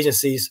management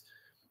agencies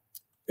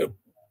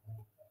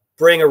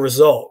bring a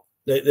result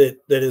that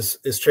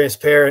is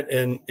transparent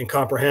and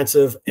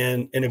comprehensive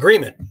and in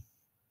agreement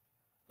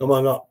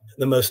among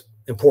the most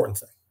important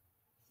thing.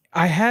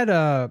 I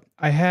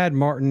had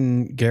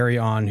Martin Gary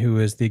on, who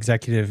is the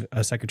executive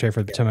secretary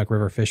for the Potomac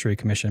River Fishery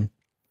Commission,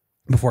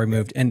 before he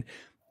moved, and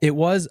it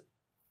was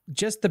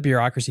just the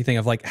bureaucracy thing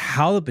of like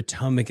how the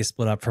Potomac is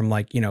split up from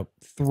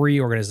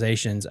three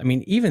organizations. I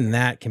mean, even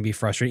that can be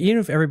frustrating. Even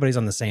if everybody's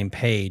on the same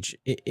page,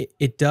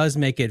 it does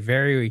make it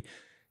very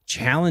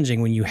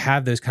challenging when you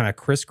have those kind of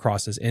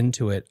crisscrosses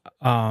into it.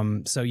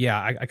 So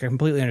yeah, I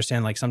completely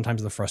understand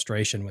sometimes the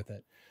frustration with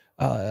it.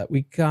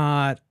 We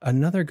got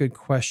another good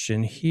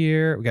question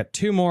here. We got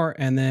two more,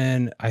 and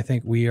then I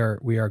think we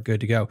are good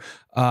to go.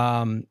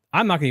 I'm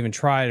not going to even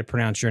try to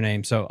pronounce your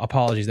name, so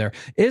apologies there.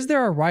 Is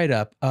there a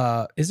write-up?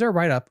 Is there a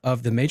write-up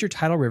of the major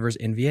tidal rivers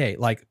in VA,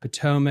 like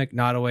Potomac,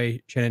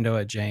 Nottoway,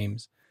 Shenandoah,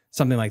 James,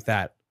 something like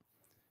that?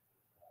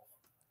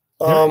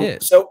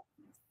 So,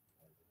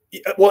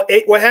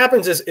 what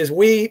happens is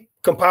we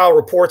compile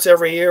reports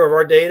every year of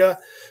our data.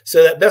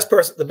 So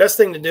the best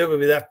thing to do would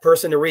be that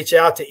person to reach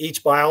out to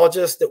each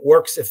biologist that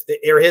works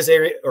his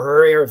area or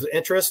her area of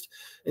interest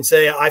and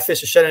say, I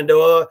fish a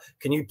Shenandoah.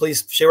 Can you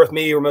please share with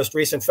me your most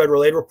recent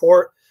federal aid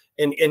report?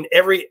 And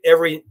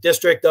every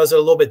district does it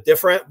a little bit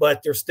different,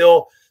 but there's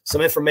still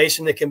some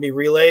information that can be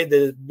relayed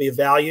that would be of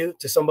value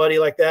to somebody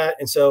like that.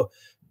 And so,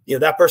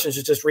 that person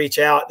should just reach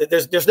out.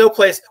 There's no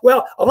place.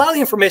 Well, a lot of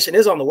the information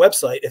is on the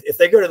website. If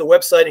they go to the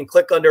website and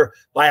click under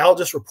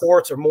biologist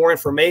reports or more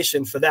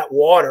information for that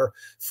water,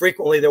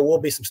 frequently there will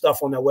be some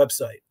stuff on that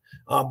website.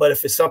 But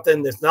if it's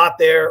something that's not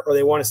there, or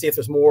they want to see if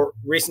there's more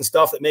recent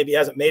stuff that maybe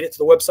hasn't made it to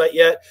the website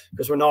yet,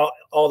 because we're not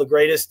all the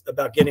greatest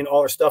about getting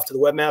all our stuff to the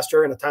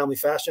webmaster in a timely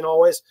fashion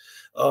always,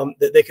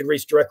 that they could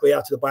reach directly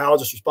out to the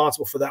biologist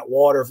responsible for that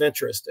water of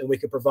interest, and we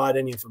could provide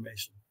any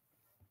information.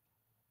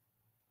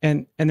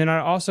 And then I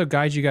also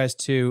guide you guys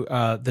to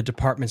the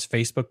department's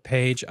Facebook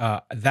page.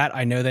 That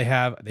I know they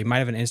have. They might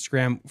have an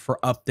Instagram for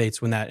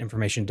updates when that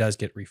information does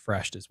get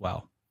refreshed as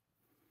well.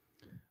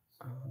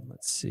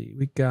 Let's see.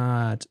 We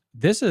got,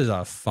 this is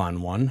a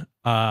fun one.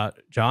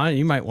 John,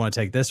 you might want to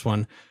take this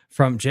one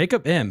from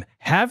Jacob M.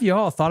 Have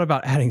y'all thought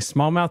about adding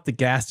smallmouth to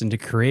Gaston to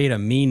create a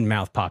mean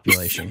mouth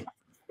population?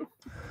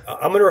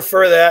 I'm going to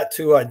refer that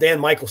to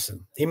Dan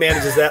Michelson. He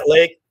manages that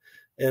lake,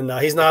 and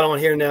he's not on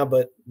here now,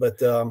 but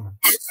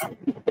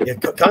yeah,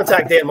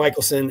 contact Dan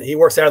Michelson. He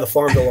works out of the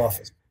Farmville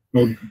office.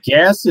 Well,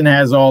 Gaston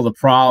has all the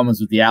problems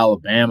with the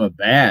Alabama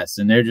bass,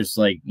 and they're just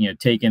like,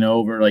 taking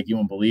over like you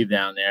won't believe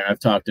down there. I've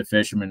talked to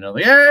fishermen. They're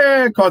like,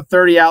 yeah, I caught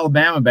 30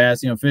 Alabama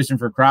bass, fishing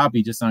for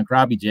crappie, just on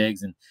crappie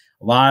jigs. And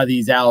a lot of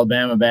these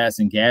Alabama bass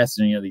in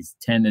Gaston, these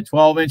 10 to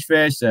 12-inch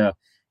fish. So,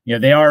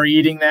 they are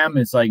eating them.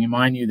 It's like,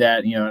 mind you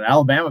that, an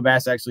Alabama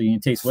bass actually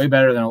tastes way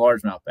better than a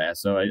largemouth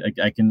bass. So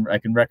I can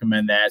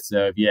recommend that.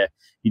 So if you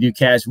do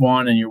catch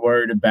one and you're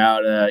worried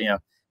about,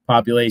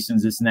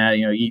 populations, this and that,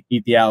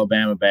 eat the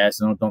Alabama bass,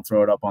 and don't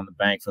throw it up on the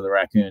bank for the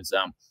raccoons.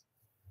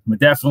 But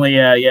definitely,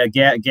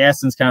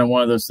 Gaston's kind of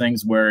one of those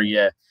things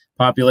where,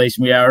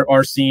 population, we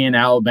are seeing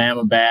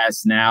Alabama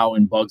bass now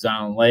in Bugs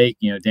Island Lake,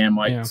 Dan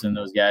Michelson,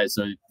 those guys.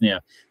 So,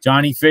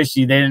 Johnny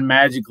Fishy, they didn't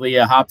magically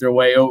hop their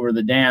way over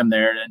the dam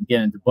there and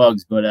get into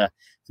bugs, but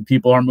the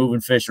people are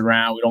moving fish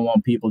around. We don't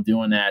want people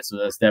doing that. So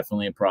that's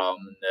definitely a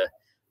problem. And,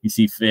 you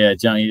see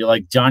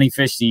Johnny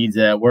Fish Seeds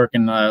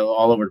working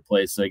all over the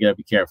place. So you got to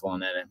be careful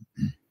on that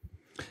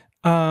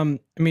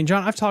end.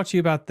 John, I've talked to you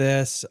about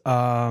this.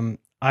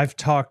 I've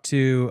talked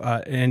to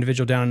an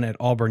individual down at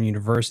Auburn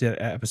University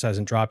that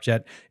hasn't dropped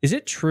yet. Is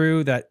it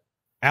true that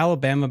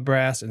Alabama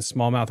bass and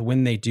smallmouth,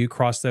 when they do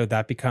cross, though,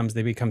 they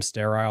become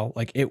sterile?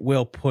 Like, it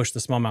will push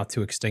the smallmouth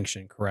to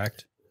extinction,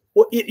 correct?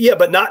 Well, yeah,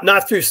 but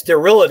not through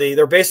sterility.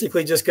 They're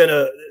basically just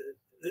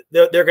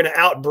they're going to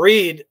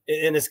outbreed,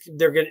 and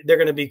they're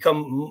going to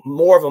become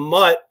more of a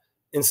mutt,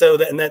 and so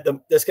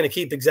that's going to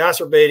keep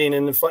exacerbating,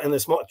 and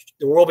there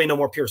will be no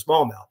more pure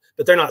smallmouth,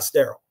 but they're not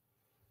sterile.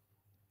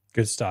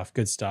 Good stuff.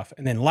 Good stuff.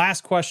 And then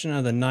last question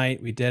of the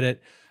night, we did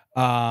it.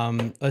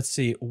 Let's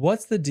see,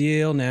 what's the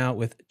deal now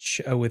with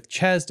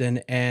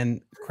Chesden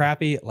and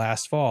crappie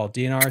last fall?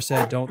 DNR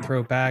said don't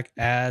throw back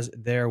as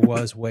there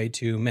was way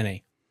too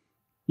many.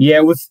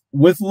 Yeah,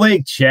 with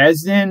Lake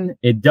Chesden,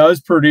 it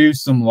does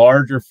produce some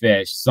larger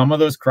fish. Some of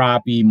those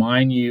crappie,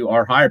 mind you,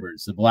 are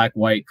hybrids, the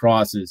black-white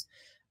crosses.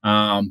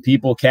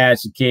 People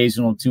catch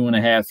occasional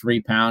 2.5,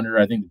 3 pounder.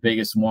 I think the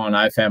biggest one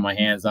I've had my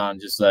hands on,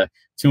 just 2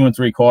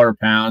 3/4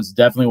 pounds.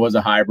 Definitely was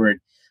a hybrid.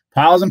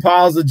 Piles and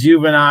piles of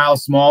juvenile,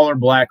 smaller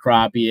black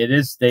crappie.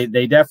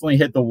 They definitely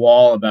hit the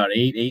wall about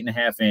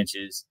 8.5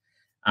 inches.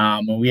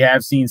 And we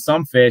have seen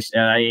some fish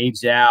that I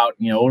aged out,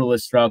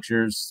 odorless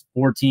structures,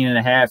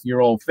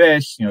 14.5-year-old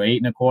fish,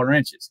 8 1/4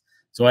 inches.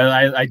 So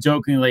I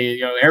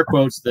jokingly, air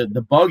quotes,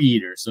 the bug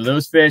eater. So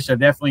those fish are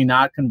definitely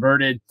not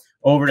converted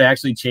over to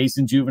actually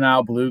chasing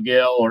juvenile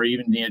bluegill or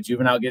even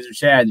juvenile gizzard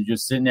shad. They're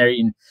just sitting there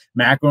eating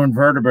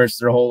macroinvertebrates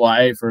their whole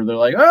life, or they're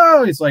like,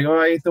 oh, it's like, oh,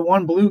 I ate the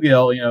one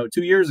bluegill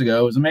 2 years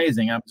ago. It was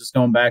amazing. I'm just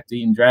going back to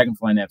eating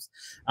dragonfly nymphs.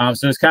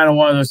 So it's kind of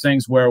one of those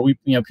things where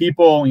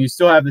people, you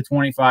still have the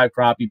 25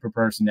 crappie per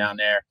person down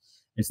there.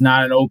 It's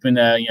not an open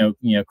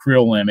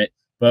creel limit,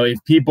 but if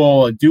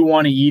people do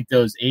want to eat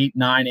those 8,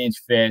 9-inch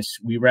fish,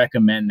 we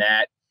recommend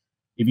that.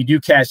 If you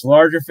do catch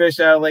larger fish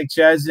out of Lake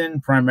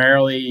Chesden,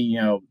 primarily,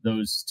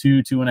 those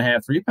 2,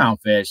 2.5, 3 pound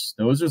fish,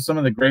 those are some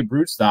of the great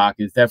brood stock.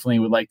 It definitely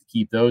would like to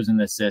keep those in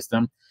the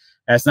system.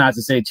 That's not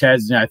to say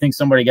Chesden. I think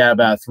somebody got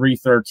about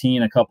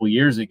 313 a couple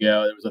years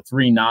ago. There was a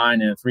 3.9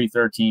 and a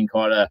 313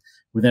 caught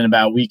within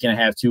about a week and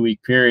a half, 2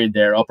 week period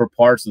there, upper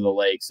parts of the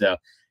lake. So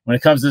when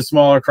it comes to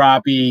smaller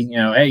crappie,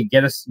 hey,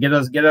 get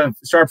a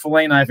sharp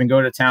fillet knife and go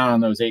to town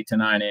on those 8 to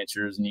 9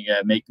 inchers, and you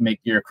got to make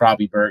your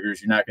crappie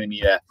burgers. You're not going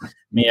to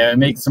be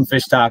make some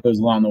fish tacos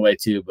along the way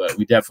too, but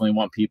we definitely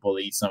want people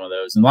to eat some of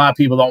those. And a lot of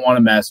people don't want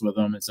to mess with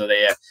them, and so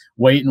they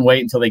wait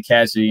until they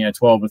catch a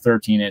 12 or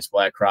 13-inch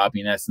black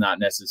crappie, and that's not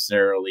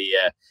necessarily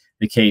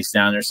the case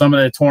down there. Some of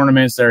the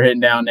tournaments that are hitting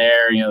down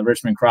there, the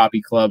Richmond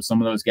Crappie Club,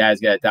 some of those guys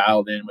got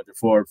dialed in with their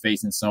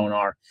forward-facing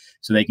sonar,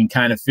 so they can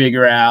kind of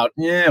figure out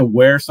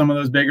where some of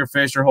those bigger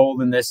fish are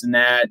holding this and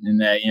that,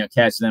 and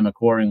catch them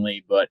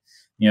accordingly. But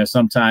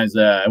sometimes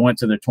I went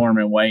to the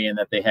tournament weigh-in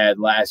that they had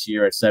last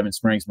year at Seven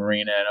Springs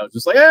Marina, and I was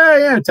just like,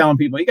 telling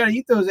people you got to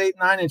eat those 8,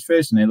 9-inch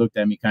fish, and they looked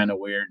at me kind of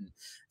weird. And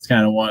it's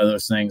kind of one of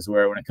those things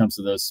where when it comes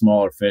to those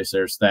smaller fish,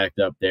 they're stacked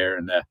up there,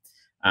 and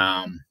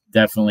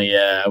definitely,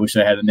 I wish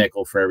I had a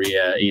nickel for every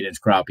 8-inch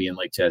crappie in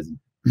Lake Chesden.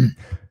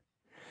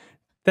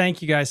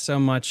 Thank you guys so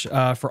much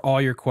for all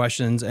your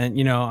questions. And,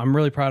 you know, I'm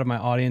really proud of my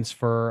audience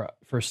for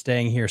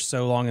staying here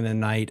so long in the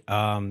night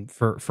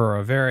for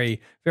a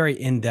very, very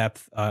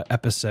in-depth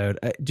episode.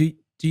 Do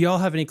y'all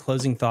have any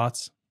closing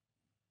thoughts?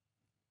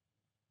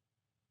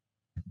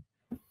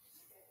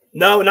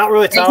 No, not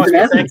really, Thomas.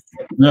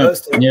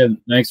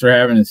 Thanks for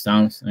having us,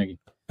 Thomas. Thank you.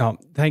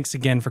 Thanks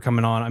again for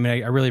coming on. I mean,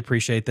 I really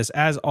appreciate this.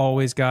 As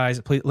always, guys,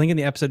 please link in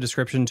the episode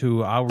description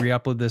to, I'll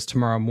re-upload this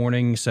tomorrow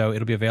morning. So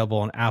it'll be available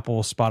on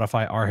Apple,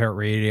 Spotify,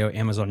 iHeartRadio,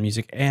 Amazon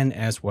Music, and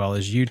as well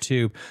as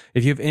YouTube.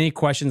 If you have any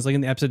questions, link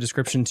in the episode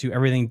description to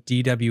everything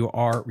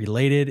DWR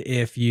related.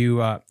 If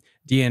you,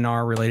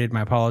 DNR related,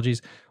 my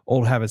apologies,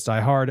 Old Habits Die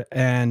Hard.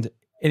 And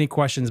any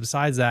questions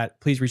besides that,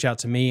 please reach out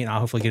to me and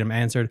I'll hopefully get them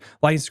answered.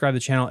 Like and subscribe to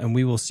the channel, and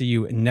we will see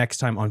you next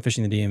time on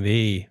Fishing the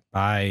DMV.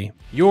 Bye.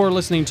 You're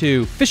listening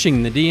to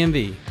Fishing the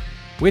DMV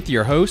with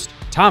your host,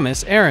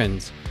 Thomas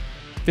Ahrens.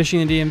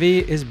 Fishing the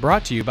DMV is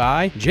brought to you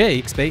by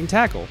Jake's Bait and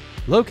Tackle,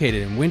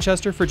 located in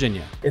Winchester,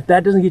 Virginia. If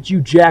that doesn't get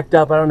you jacked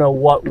up, I don't know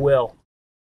what will.